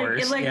 Bad, if not like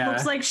worse. It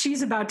looks like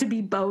she's about to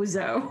be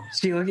Bozo.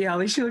 At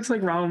least she looks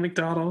like Ronald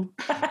McDonald.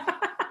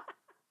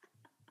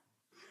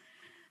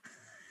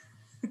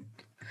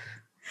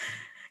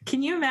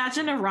 Can you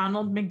imagine a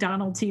Ronald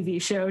McDonald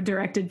TV show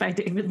directed by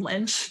David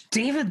Lynch?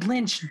 David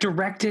Lynch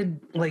directed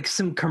like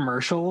some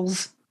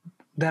commercials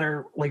that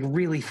are like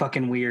really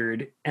fucking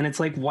weird. And it's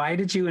like, why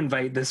did you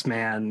invite this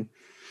man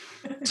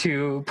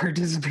to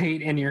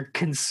participate in your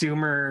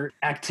consumer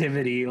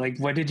activity? Like,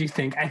 what did you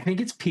think? I think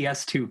it's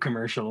PS2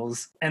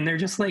 commercials, and they're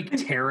just like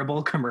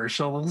terrible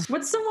commercials.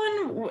 What's the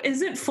one?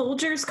 Is it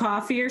Folgers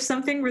Coffee or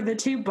something where the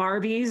two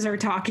Barbies are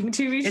talking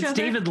to each other? It's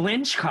David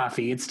Lynch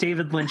coffee. It's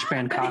David Lynch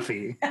brand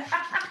coffee.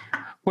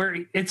 Where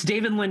it's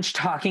David Lynch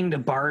talking to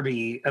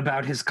Barbie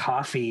about his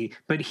coffee,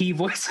 but he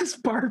voices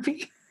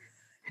Barbie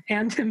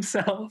and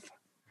himself.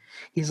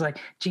 He's like,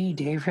 gee,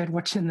 David,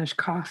 what's in this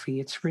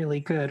coffee? It's really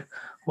good.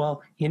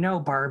 Well, you know,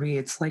 Barbie,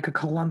 it's like a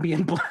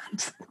Colombian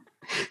blend.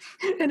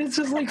 And it's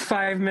just like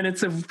 5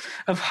 minutes of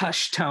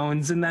hushed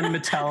tones. And then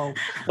Mattel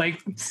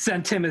like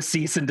sent him a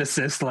cease and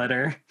desist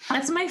letter.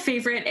 That's my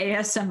favorite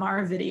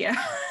ASMR video.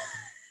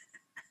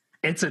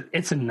 It's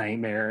a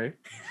nightmare.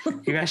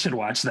 You guys should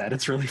watch that.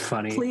 It's really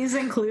funny. Please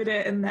include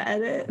it in the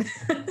edit.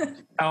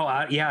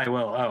 Yeah, I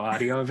will. Oh,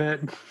 audio of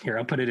it? Here,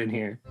 I'll put it in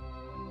here.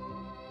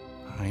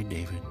 Hi,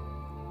 David.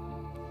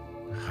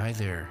 Hi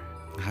there.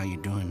 How you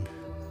doing?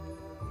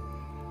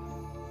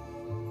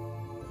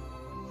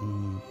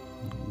 I'm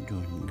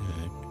doing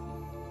good.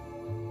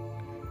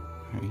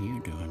 How are you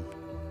doing?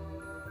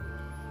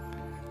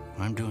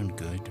 I'm doing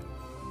good.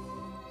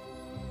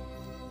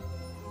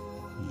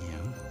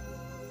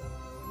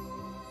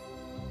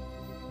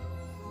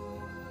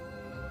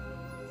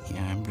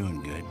 Yeah, I'm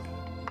doing good.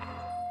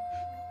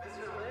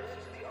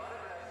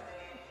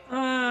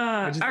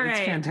 It's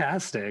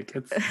fantastic.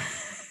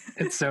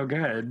 It's so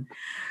good.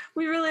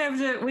 We really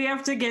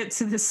have to get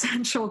to the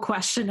central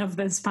question of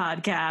this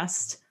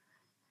podcast.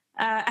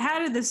 How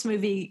did this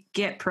movie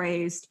get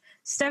praised?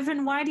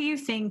 Stefan, why do you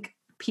think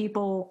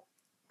people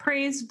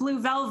praise Blue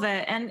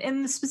Velvet? And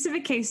in the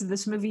specific case of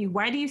this movie,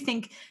 why do you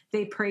think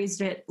they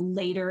praised it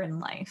later in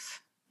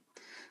life?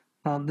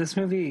 Well, this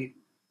movie,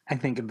 I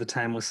think at the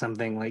time was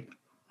something like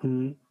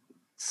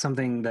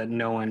something that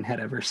no one had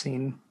ever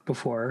seen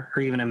before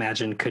or even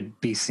imagined could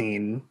be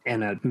seen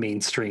in a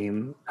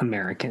mainstream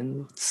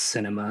American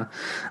cinema.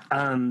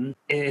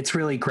 It's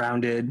really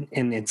grounded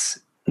in its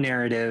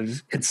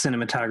narrative, its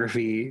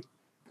cinematography.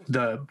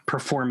 The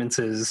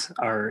performances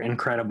are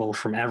incredible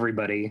from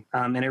everybody.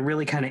 And it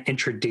really kind of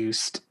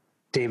introduced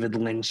David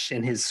Lynch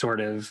and his sort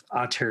of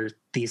auteur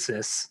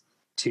thesis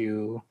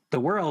to the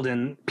world,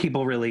 and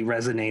people really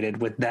resonated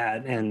with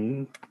that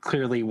and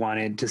clearly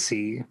wanted to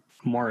see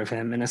more of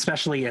him. And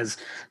especially as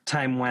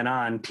time went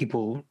on,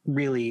 people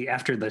really,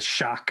 after the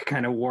shock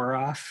kind of wore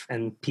off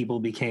and people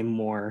became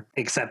more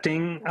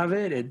accepting of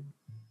it,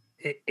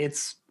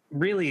 it's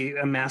really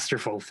a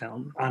masterful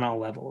film on all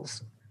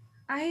levels.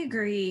 I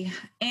agree.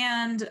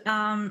 And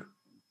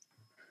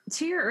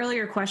to your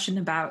earlier question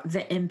about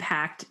the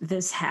impact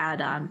this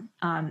had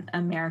on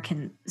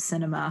American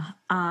cinema,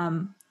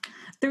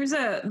 there's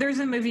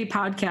a movie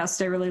podcast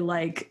I really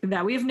like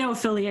that we have no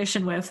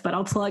affiliation with, but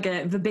I'll plug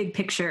it, The Big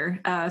Picture,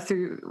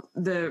 through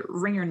the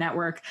Ringer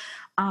Network.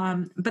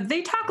 But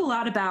they talk a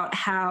lot about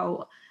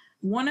how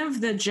one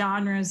of the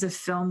genres of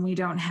film we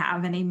don't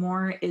have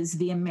anymore is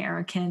the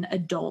American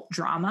adult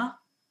drama,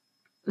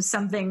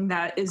 something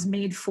that is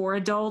made for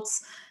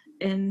adults,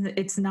 and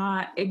it's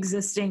not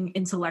existing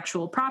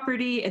intellectual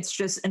property. It's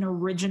just an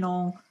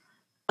original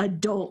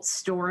adult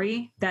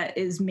story that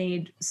is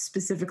made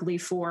specifically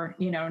for,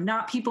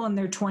 not people in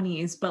their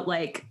 20s, but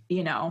like,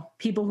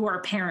 people who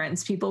are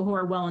parents, people who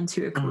are well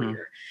into a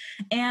career.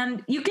 Mm-hmm.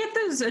 And you get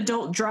those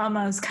adult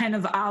dramas kind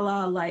of a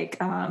la like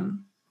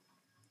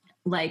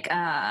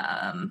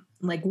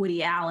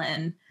Woody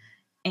Allen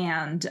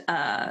and,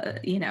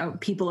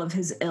 people of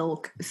his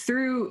ilk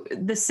through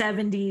the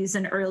 70s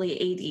and early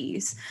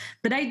 80s.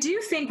 But I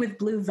do think with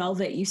Blue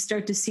Velvet, you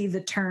start to see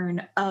the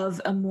turn of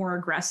a more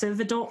aggressive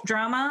adult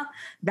drama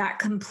that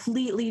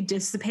completely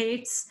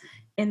dissipates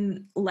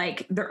in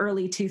like the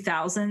early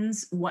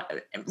 2000s.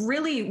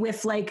 Really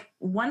with like,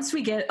 once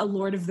we get a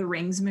Lord of the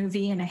Rings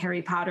movie and a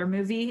Harry Potter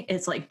movie,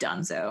 it's like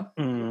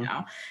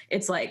donezo,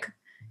 it's like,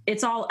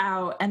 it's all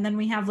out. And then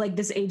we have like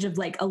this age of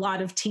like a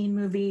lot of teen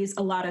movies,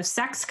 a lot of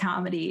sex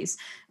comedies.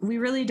 We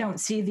really don't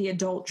see the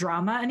adult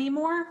drama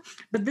anymore.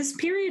 But this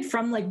period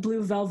from like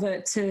Blue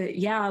Velvet to,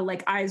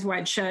 like Eyes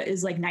Wide Shut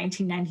is like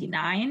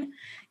 1999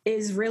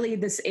 is really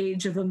this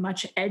age of a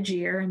much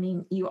edgier. I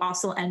mean, you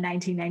also end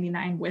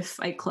 1999 with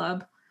Fight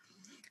Club.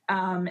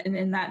 And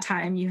in that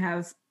time you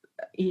have,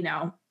 you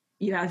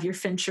have your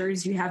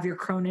Finchers, you have your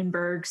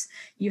Cronenbergs,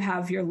 you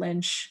have your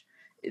Lynch,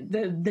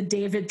 the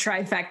David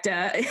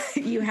trifecta.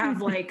 You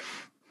have like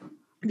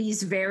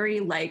these very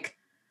like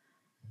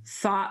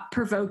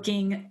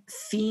thought-provoking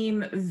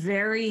theme,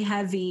 very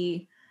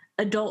heavy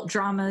adult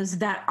dramas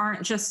that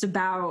aren't just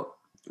about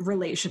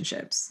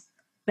relationships,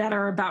 that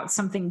are about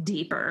something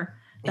deeper,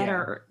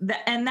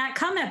 and that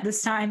come at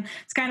this time.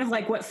 It's kind of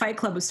like what Fight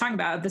Club was talking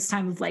about at this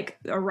time of like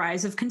a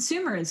rise of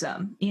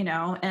consumerism,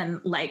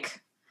 and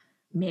like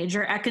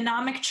major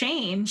economic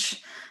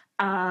change,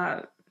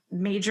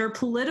 major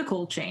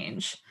political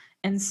change.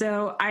 And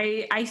so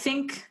I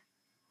think,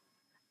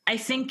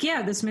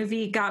 this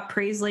movie got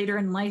praise later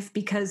in life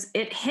because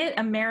it hit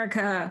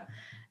America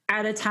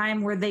at a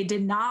time where they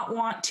did not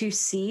want to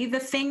see the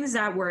things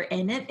that were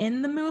in it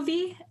in the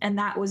movie, and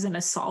that was an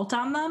assault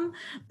on them.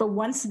 But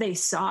once they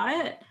saw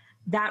it,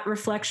 that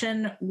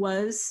reflection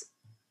was,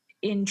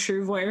 in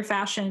true voyeur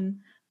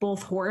fashion,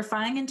 both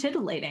horrifying and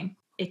titillating.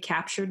 It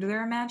captured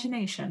their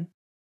imagination.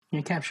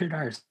 It captured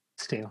ours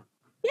too.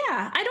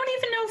 Yeah, I don't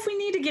even know if we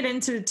need to get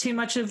into too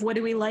much of what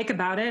do we like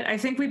about it. I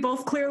think we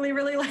both clearly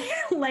really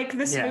like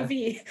this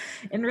movie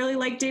and really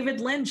like David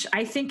Lynch.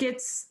 I think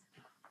it's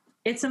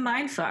a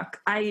mindfuck.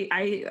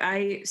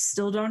 I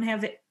still don't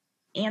have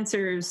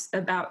answers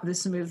about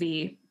this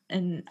movie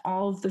and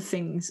all of the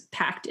things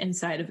packed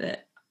inside of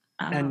it.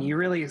 And you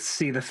really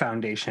see the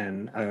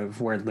foundation of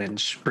where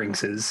Lynch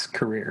brings his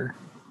career.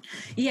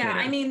 Yeah,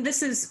 I mean,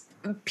 this is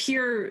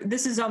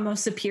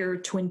almost a pure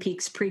Twin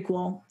Peaks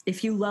prequel.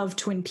 If you love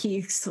Twin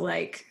Peaks,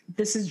 like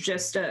this is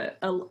just a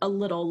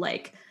little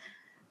like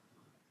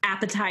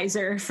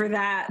appetizer for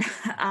that,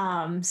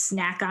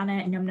 snack on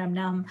it, num num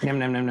num num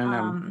num num num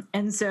num.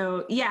 And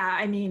so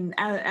I mean,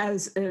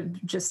 as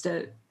just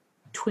a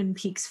Twin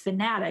Peaks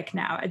fanatic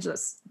now,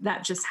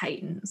 that just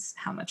heightens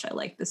how much I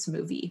like this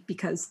movie,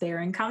 because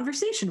they're in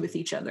conversation with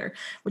each other,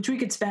 which we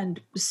could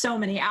spend so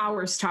many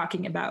hours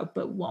talking about,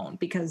 but won't,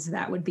 because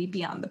that would be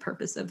beyond the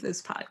purpose of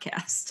this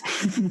podcast.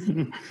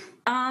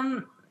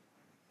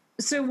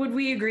 So would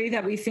we agree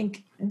that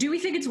do we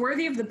think it's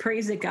worthy of the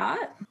praise it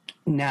got?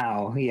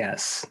 Now,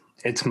 yes,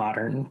 it's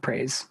modern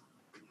praise,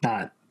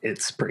 not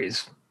its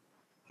praise,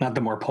 not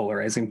the more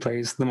polarizing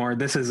praise.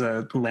 This is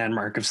a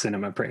landmark of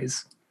cinema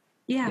praise.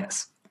 Yeah.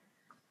 Yes.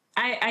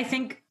 I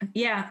think,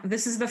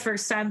 this is the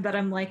first time that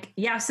I'm like,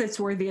 yes, it's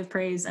worthy of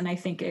praise. And I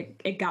think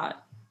it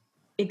got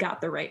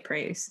the right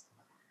praise.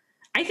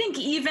 I think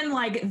even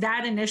like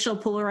that initial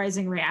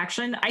polarizing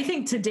reaction, I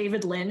think to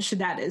David Lynch,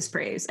 that is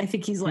praise. I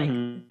think he's like,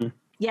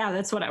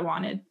 that's what I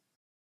wanted.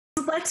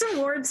 Let's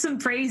award some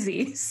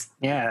praisies.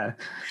 Yeah.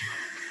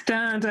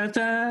 Da da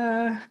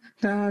da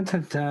da da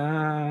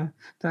da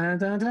da da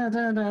da da da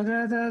da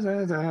da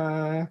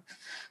da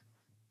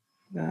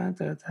da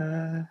da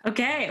da.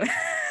 Okay.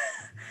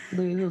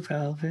 Blue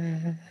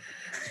velvet.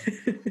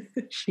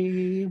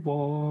 She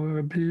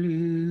wore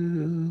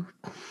blue.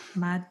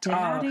 My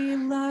daddy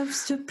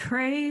loves to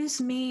praise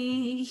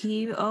me.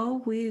 He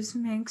always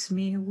makes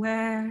me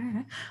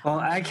wear. Well,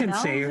 I can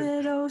say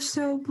velvet, oh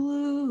so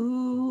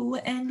blue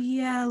and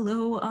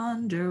yellow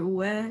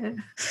underwear.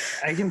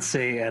 I can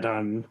say at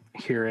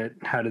here at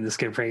How Did This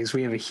Get Praised,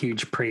 we have a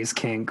huge praise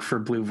kink for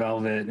Blue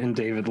Velvet and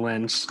David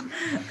Lynch.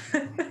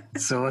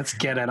 So let's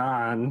get it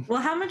on.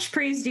 Well, how much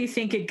praise do you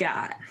think it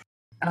got?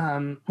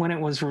 When it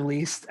was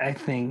released, I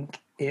think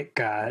it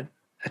got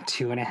a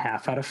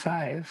 2.5 out of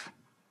 5.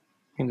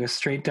 And goes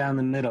straight down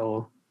the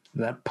middle,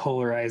 that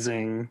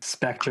polarizing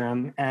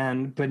spectrum.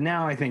 But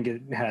now I think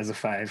it has a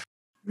 5.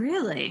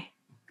 Really?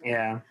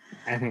 Yeah,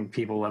 I think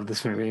people love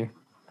this movie.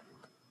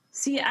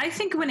 See, I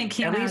think when it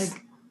came out, at least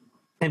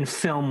in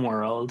film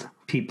world,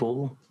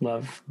 people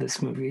love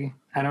this movie.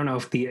 I don't know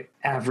if the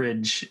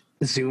average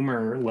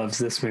Zoomer loves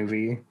this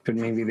movie, but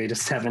maybe they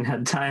just haven't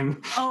had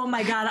time. Oh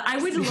my God. I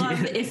would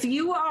love if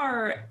you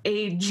are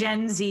a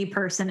Gen Z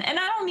person, and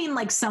I don't mean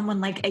like someone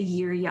like a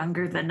year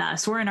younger than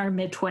us. We're in our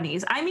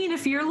mid-20s. I mean,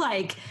 if you're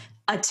like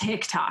a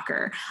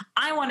TikToker,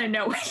 I want to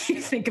know what you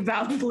think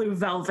about Blue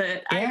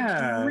Velvet.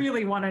 Yeah. I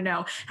really want to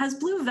know. Has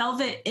Blue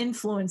Velvet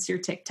influenced your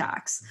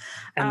TikToks?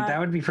 And that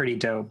would be pretty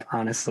dope,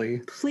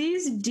 honestly.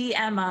 Please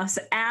DM us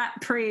at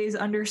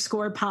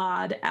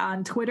praise_pod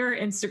on Twitter,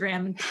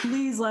 Instagram, and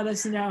please let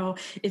us know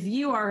if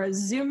you are a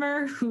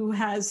Zoomer who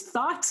has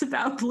thoughts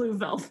about Blue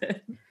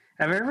Velvet.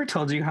 Have I ever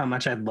told you how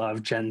much I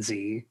love Gen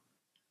Z?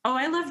 Oh,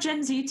 I love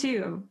Gen Z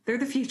too. They're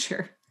the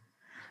future.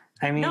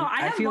 I mean, no,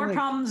 I have more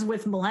problems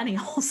with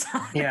millennials,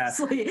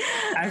 honestly. Yeah,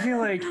 I feel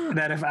like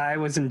that if I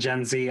was in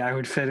Gen Z, I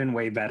would fit in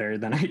way better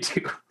than I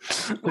do.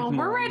 Well,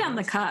 we're right on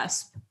the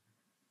cusp.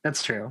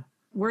 That's true.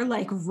 We're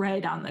like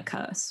right on the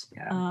cusp.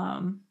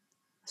 Yeah.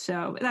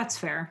 So that's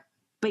fair.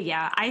 But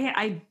yeah,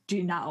 I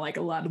do not like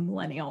a lot of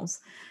millennials.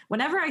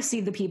 Whenever I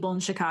see the people in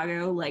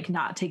Chicago like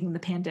not taking the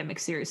pandemic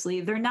seriously,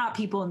 they're not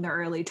people in their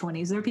early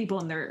 20s. They're people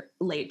in their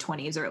late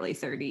 20s, early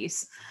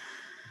 30s.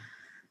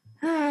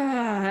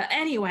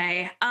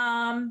 Anyway,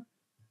 I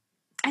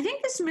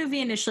think this movie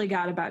initially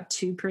got about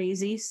 2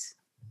 praisies.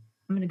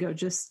 I'm gonna go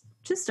just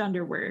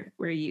under where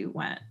you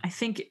went. I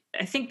think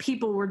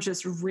people were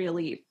just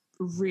really,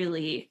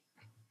 really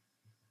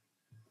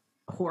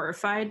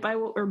horrified by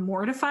or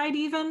mortified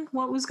even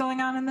what was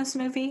going on in this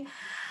movie.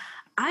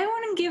 I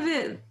wouldn't give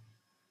it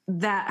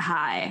that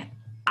high.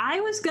 I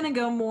was gonna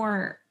go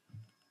more.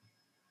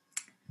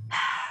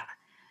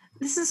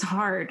 This is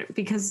hard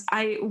because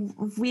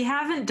we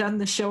haven't done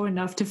the show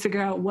enough to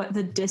figure out what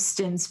the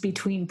distance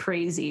between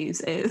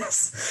praisies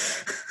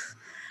is.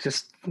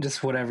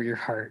 just whatever your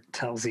heart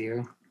tells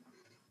you.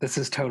 This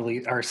is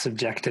totally our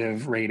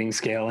subjective rating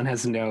scale and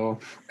has no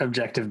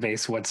objective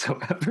base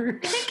whatsoever.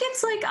 I think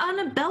it's like on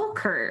a bell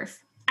curve.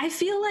 I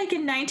feel like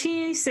in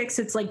 1986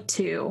 it's like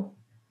 2.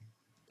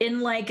 In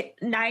like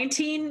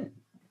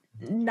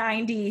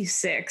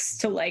 1996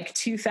 to like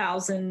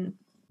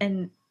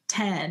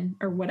 2010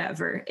 or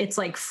whatever, it's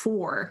like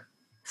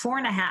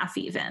 4.5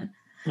 even.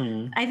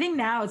 I think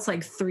now it's like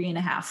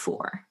 3.5,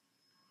 4.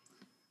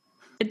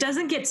 It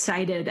doesn't get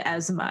cited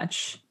as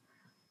much.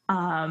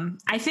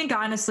 I think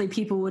honestly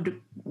people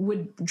would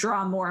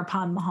draw more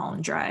upon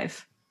Mulholland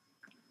Drive.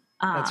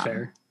 That's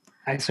fair.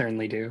 I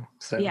certainly do.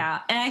 So yeah,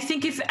 and I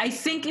think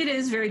it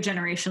is very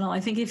generational. I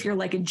think if you're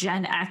like a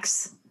Gen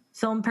X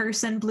film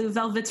person, Blue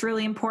Velvet's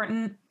really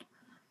important.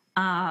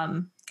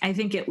 I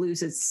think it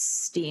loses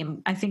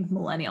steam. I think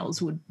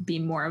millennials would be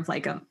more of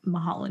like a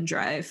Mulholland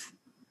Drive.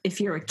 If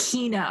you're a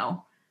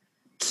Kino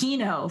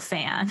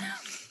fan,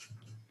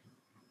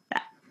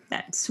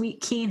 that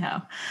sweet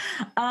Kino.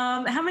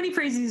 How many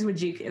praises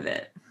would you give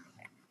it?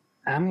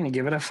 I'm going to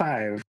give it a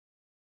 5.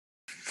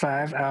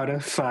 5 out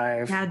of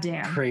 5.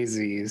 Goddamn.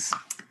 Praises.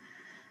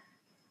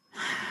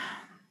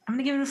 I'm going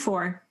to give it a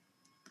 4.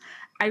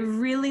 I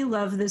really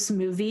love this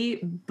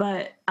movie,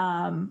 but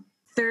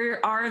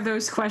there are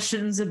those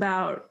questions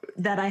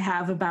that I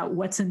have about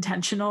what's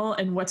intentional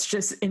and what's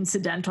just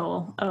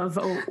incidental of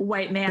a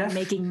white man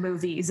making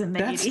movies in the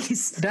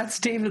 80s. That's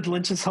David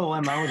Lynch's whole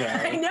MO, though.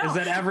 I know. Is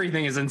that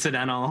everything is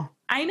incidental.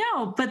 I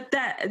know, but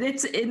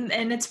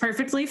it's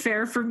perfectly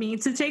fair for me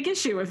to take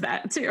issue with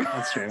that too.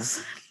 That's true.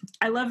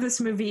 I love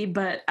this movie,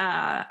 but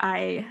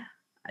I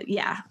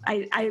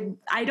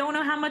don't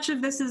know how much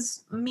of this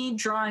is me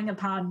drawing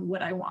upon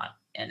what I want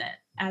in it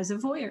as a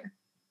voyeur,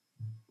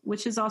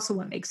 which is also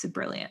what makes it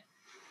brilliant.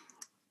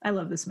 I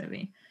love this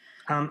movie.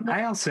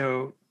 I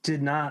also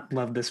did not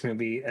love this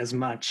movie as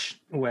much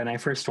when I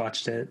first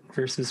watched it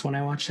versus when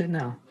I watched it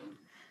now.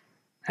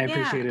 I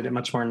appreciated it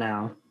much more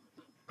now.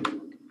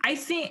 I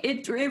think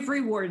it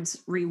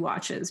rewards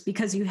rewatches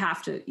because you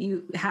have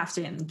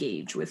to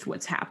engage with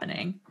what's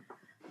happening,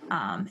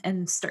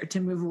 and start to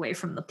move away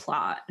from the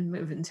plot and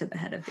move into the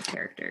head of the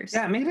characters.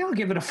 Yeah, maybe I'll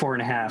give it a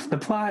 4.5. The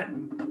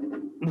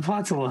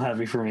plot's a little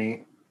heavy for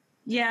me.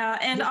 Yeah,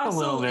 and just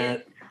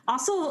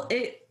also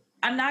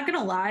I'm not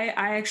gonna lie,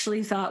 I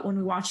actually thought when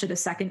we watched it a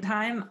second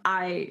time,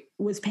 I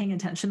was paying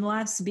attention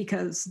less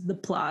because the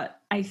plot,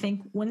 I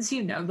think once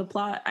you know the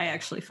plot, I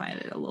actually find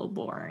it a little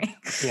boring.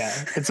 Yeah,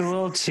 it's a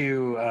little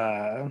too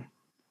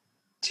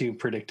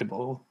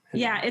predictable.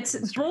 Yeah,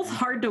 it's both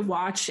hard to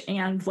watch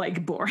and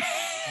like boring.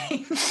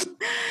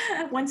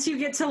 Once you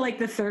get to like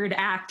the third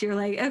act, you're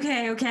like,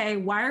 okay,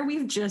 why are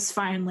we just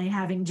finally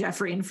having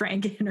Jeffrey and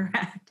Frank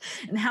interact?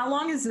 And how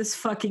long is this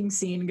fucking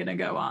scene gonna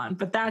go on?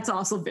 But that's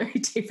also very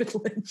David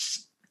Lynch.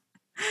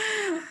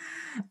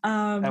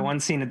 That one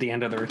scene at the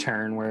end of The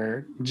Return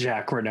where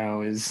Jack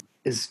Renault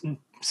is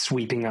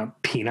sweeping up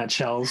peanut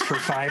shells for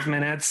 5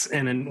 minutes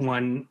in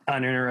one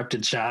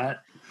uninterrupted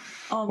shot.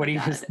 Oh my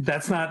God.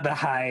 That's not the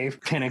high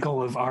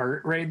pinnacle of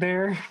art right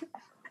there.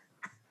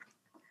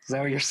 Is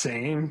that what you're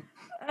saying?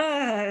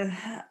 All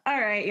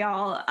right,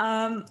 y'all.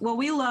 Well,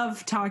 we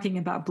love talking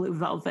about Blue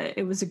Velvet.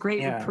 It was a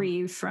great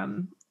reprieve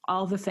from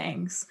all the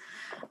things.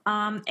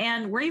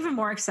 And we're even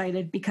more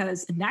excited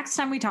because next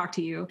time we talk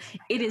to you,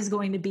 it is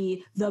going to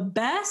be the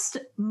best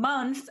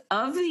month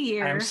of the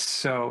year. I'm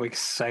so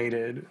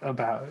excited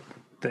about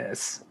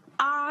this.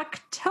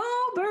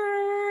 October.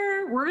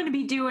 We're going to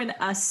be doing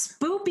a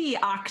spoopy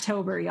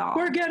October, y'all.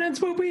 We're getting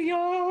spoopy,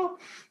 y'all.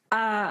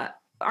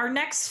 Our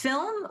next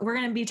film, we're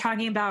going to be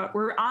talking about,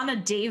 we're on a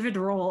David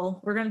roll.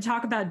 We're going to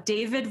talk about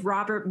David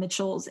Robert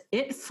Mitchell's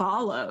It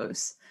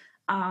Follows,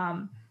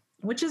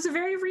 which is a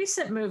very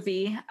recent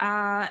movie.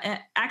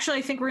 Actually,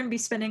 I think we're going to be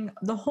spending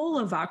the whole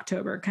of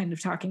October kind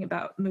of talking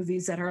about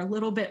movies that are a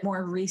little bit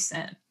more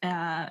recent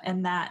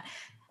and that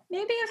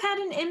maybe have had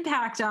an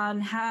impact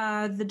on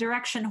how the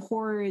direction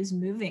horror is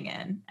moving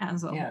in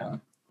as a whole.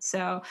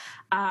 So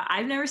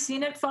I've never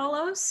seen It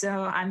Follows,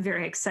 so I'm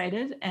very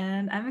excited,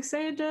 and I'm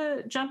excited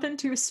to jump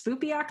into a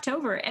spoopy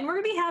October. And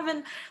we're going to be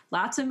having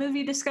lots of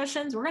movie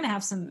discussions. We're going to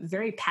have some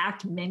very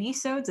packed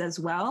mini-sodes as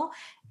well,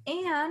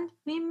 and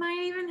we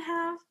might even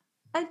have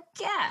a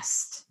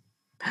guest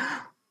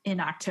in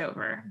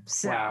October.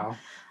 So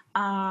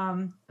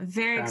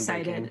very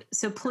excited.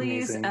 So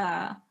please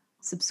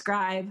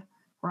subscribe.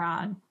 We're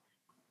on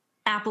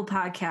Apple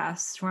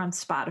Podcasts. We're on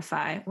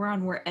Spotify. We're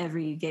on wherever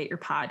you get your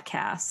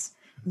podcasts.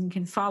 You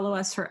can follow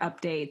us for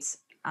updates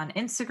on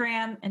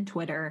Instagram and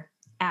Twitter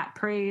at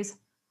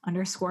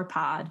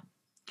praise_pod.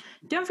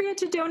 Don't forget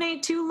to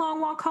donate to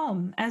Long Walk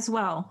Home as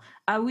well.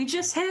 We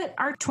just hit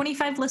our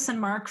 25 listen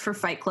mark for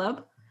Fight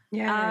Club.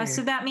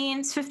 So that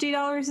means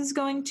 $50 is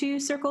going to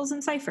Circles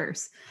and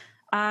Ciphers.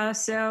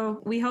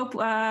 So we hope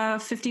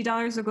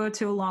 $50 will go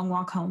to a Long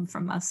Walk Home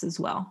from us as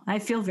well. I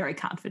feel very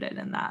confident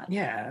in that.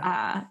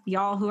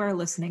 Y'all who are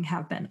listening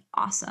have been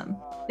awesome.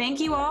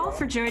 Thank you all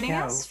for joining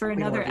us for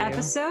another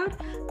episode.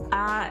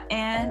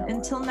 And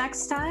until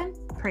next time,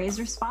 praise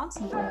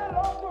responsibly. You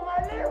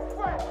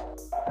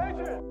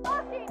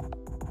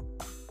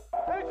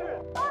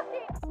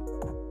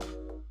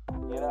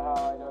know how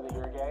I know that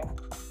you're gay?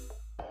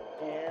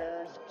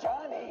 Here's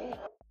Johnny.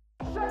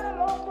 Say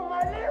hello to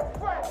my little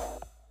friend.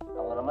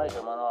 I'm gonna make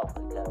him an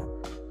offer, Captain.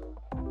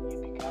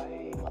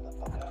 Yippee-ki-yay,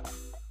 motherfucker.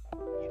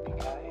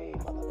 Yippee-ki-yay,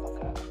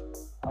 motherfucker.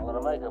 I'm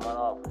gonna make him an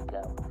offer,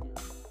 Captain.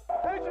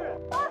 Adrian!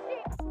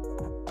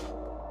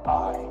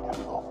 I am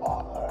your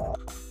father.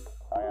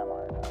 I am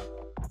Iron Man.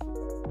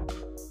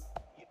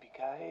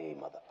 Yippee-ki-yay,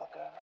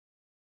 motherfucker.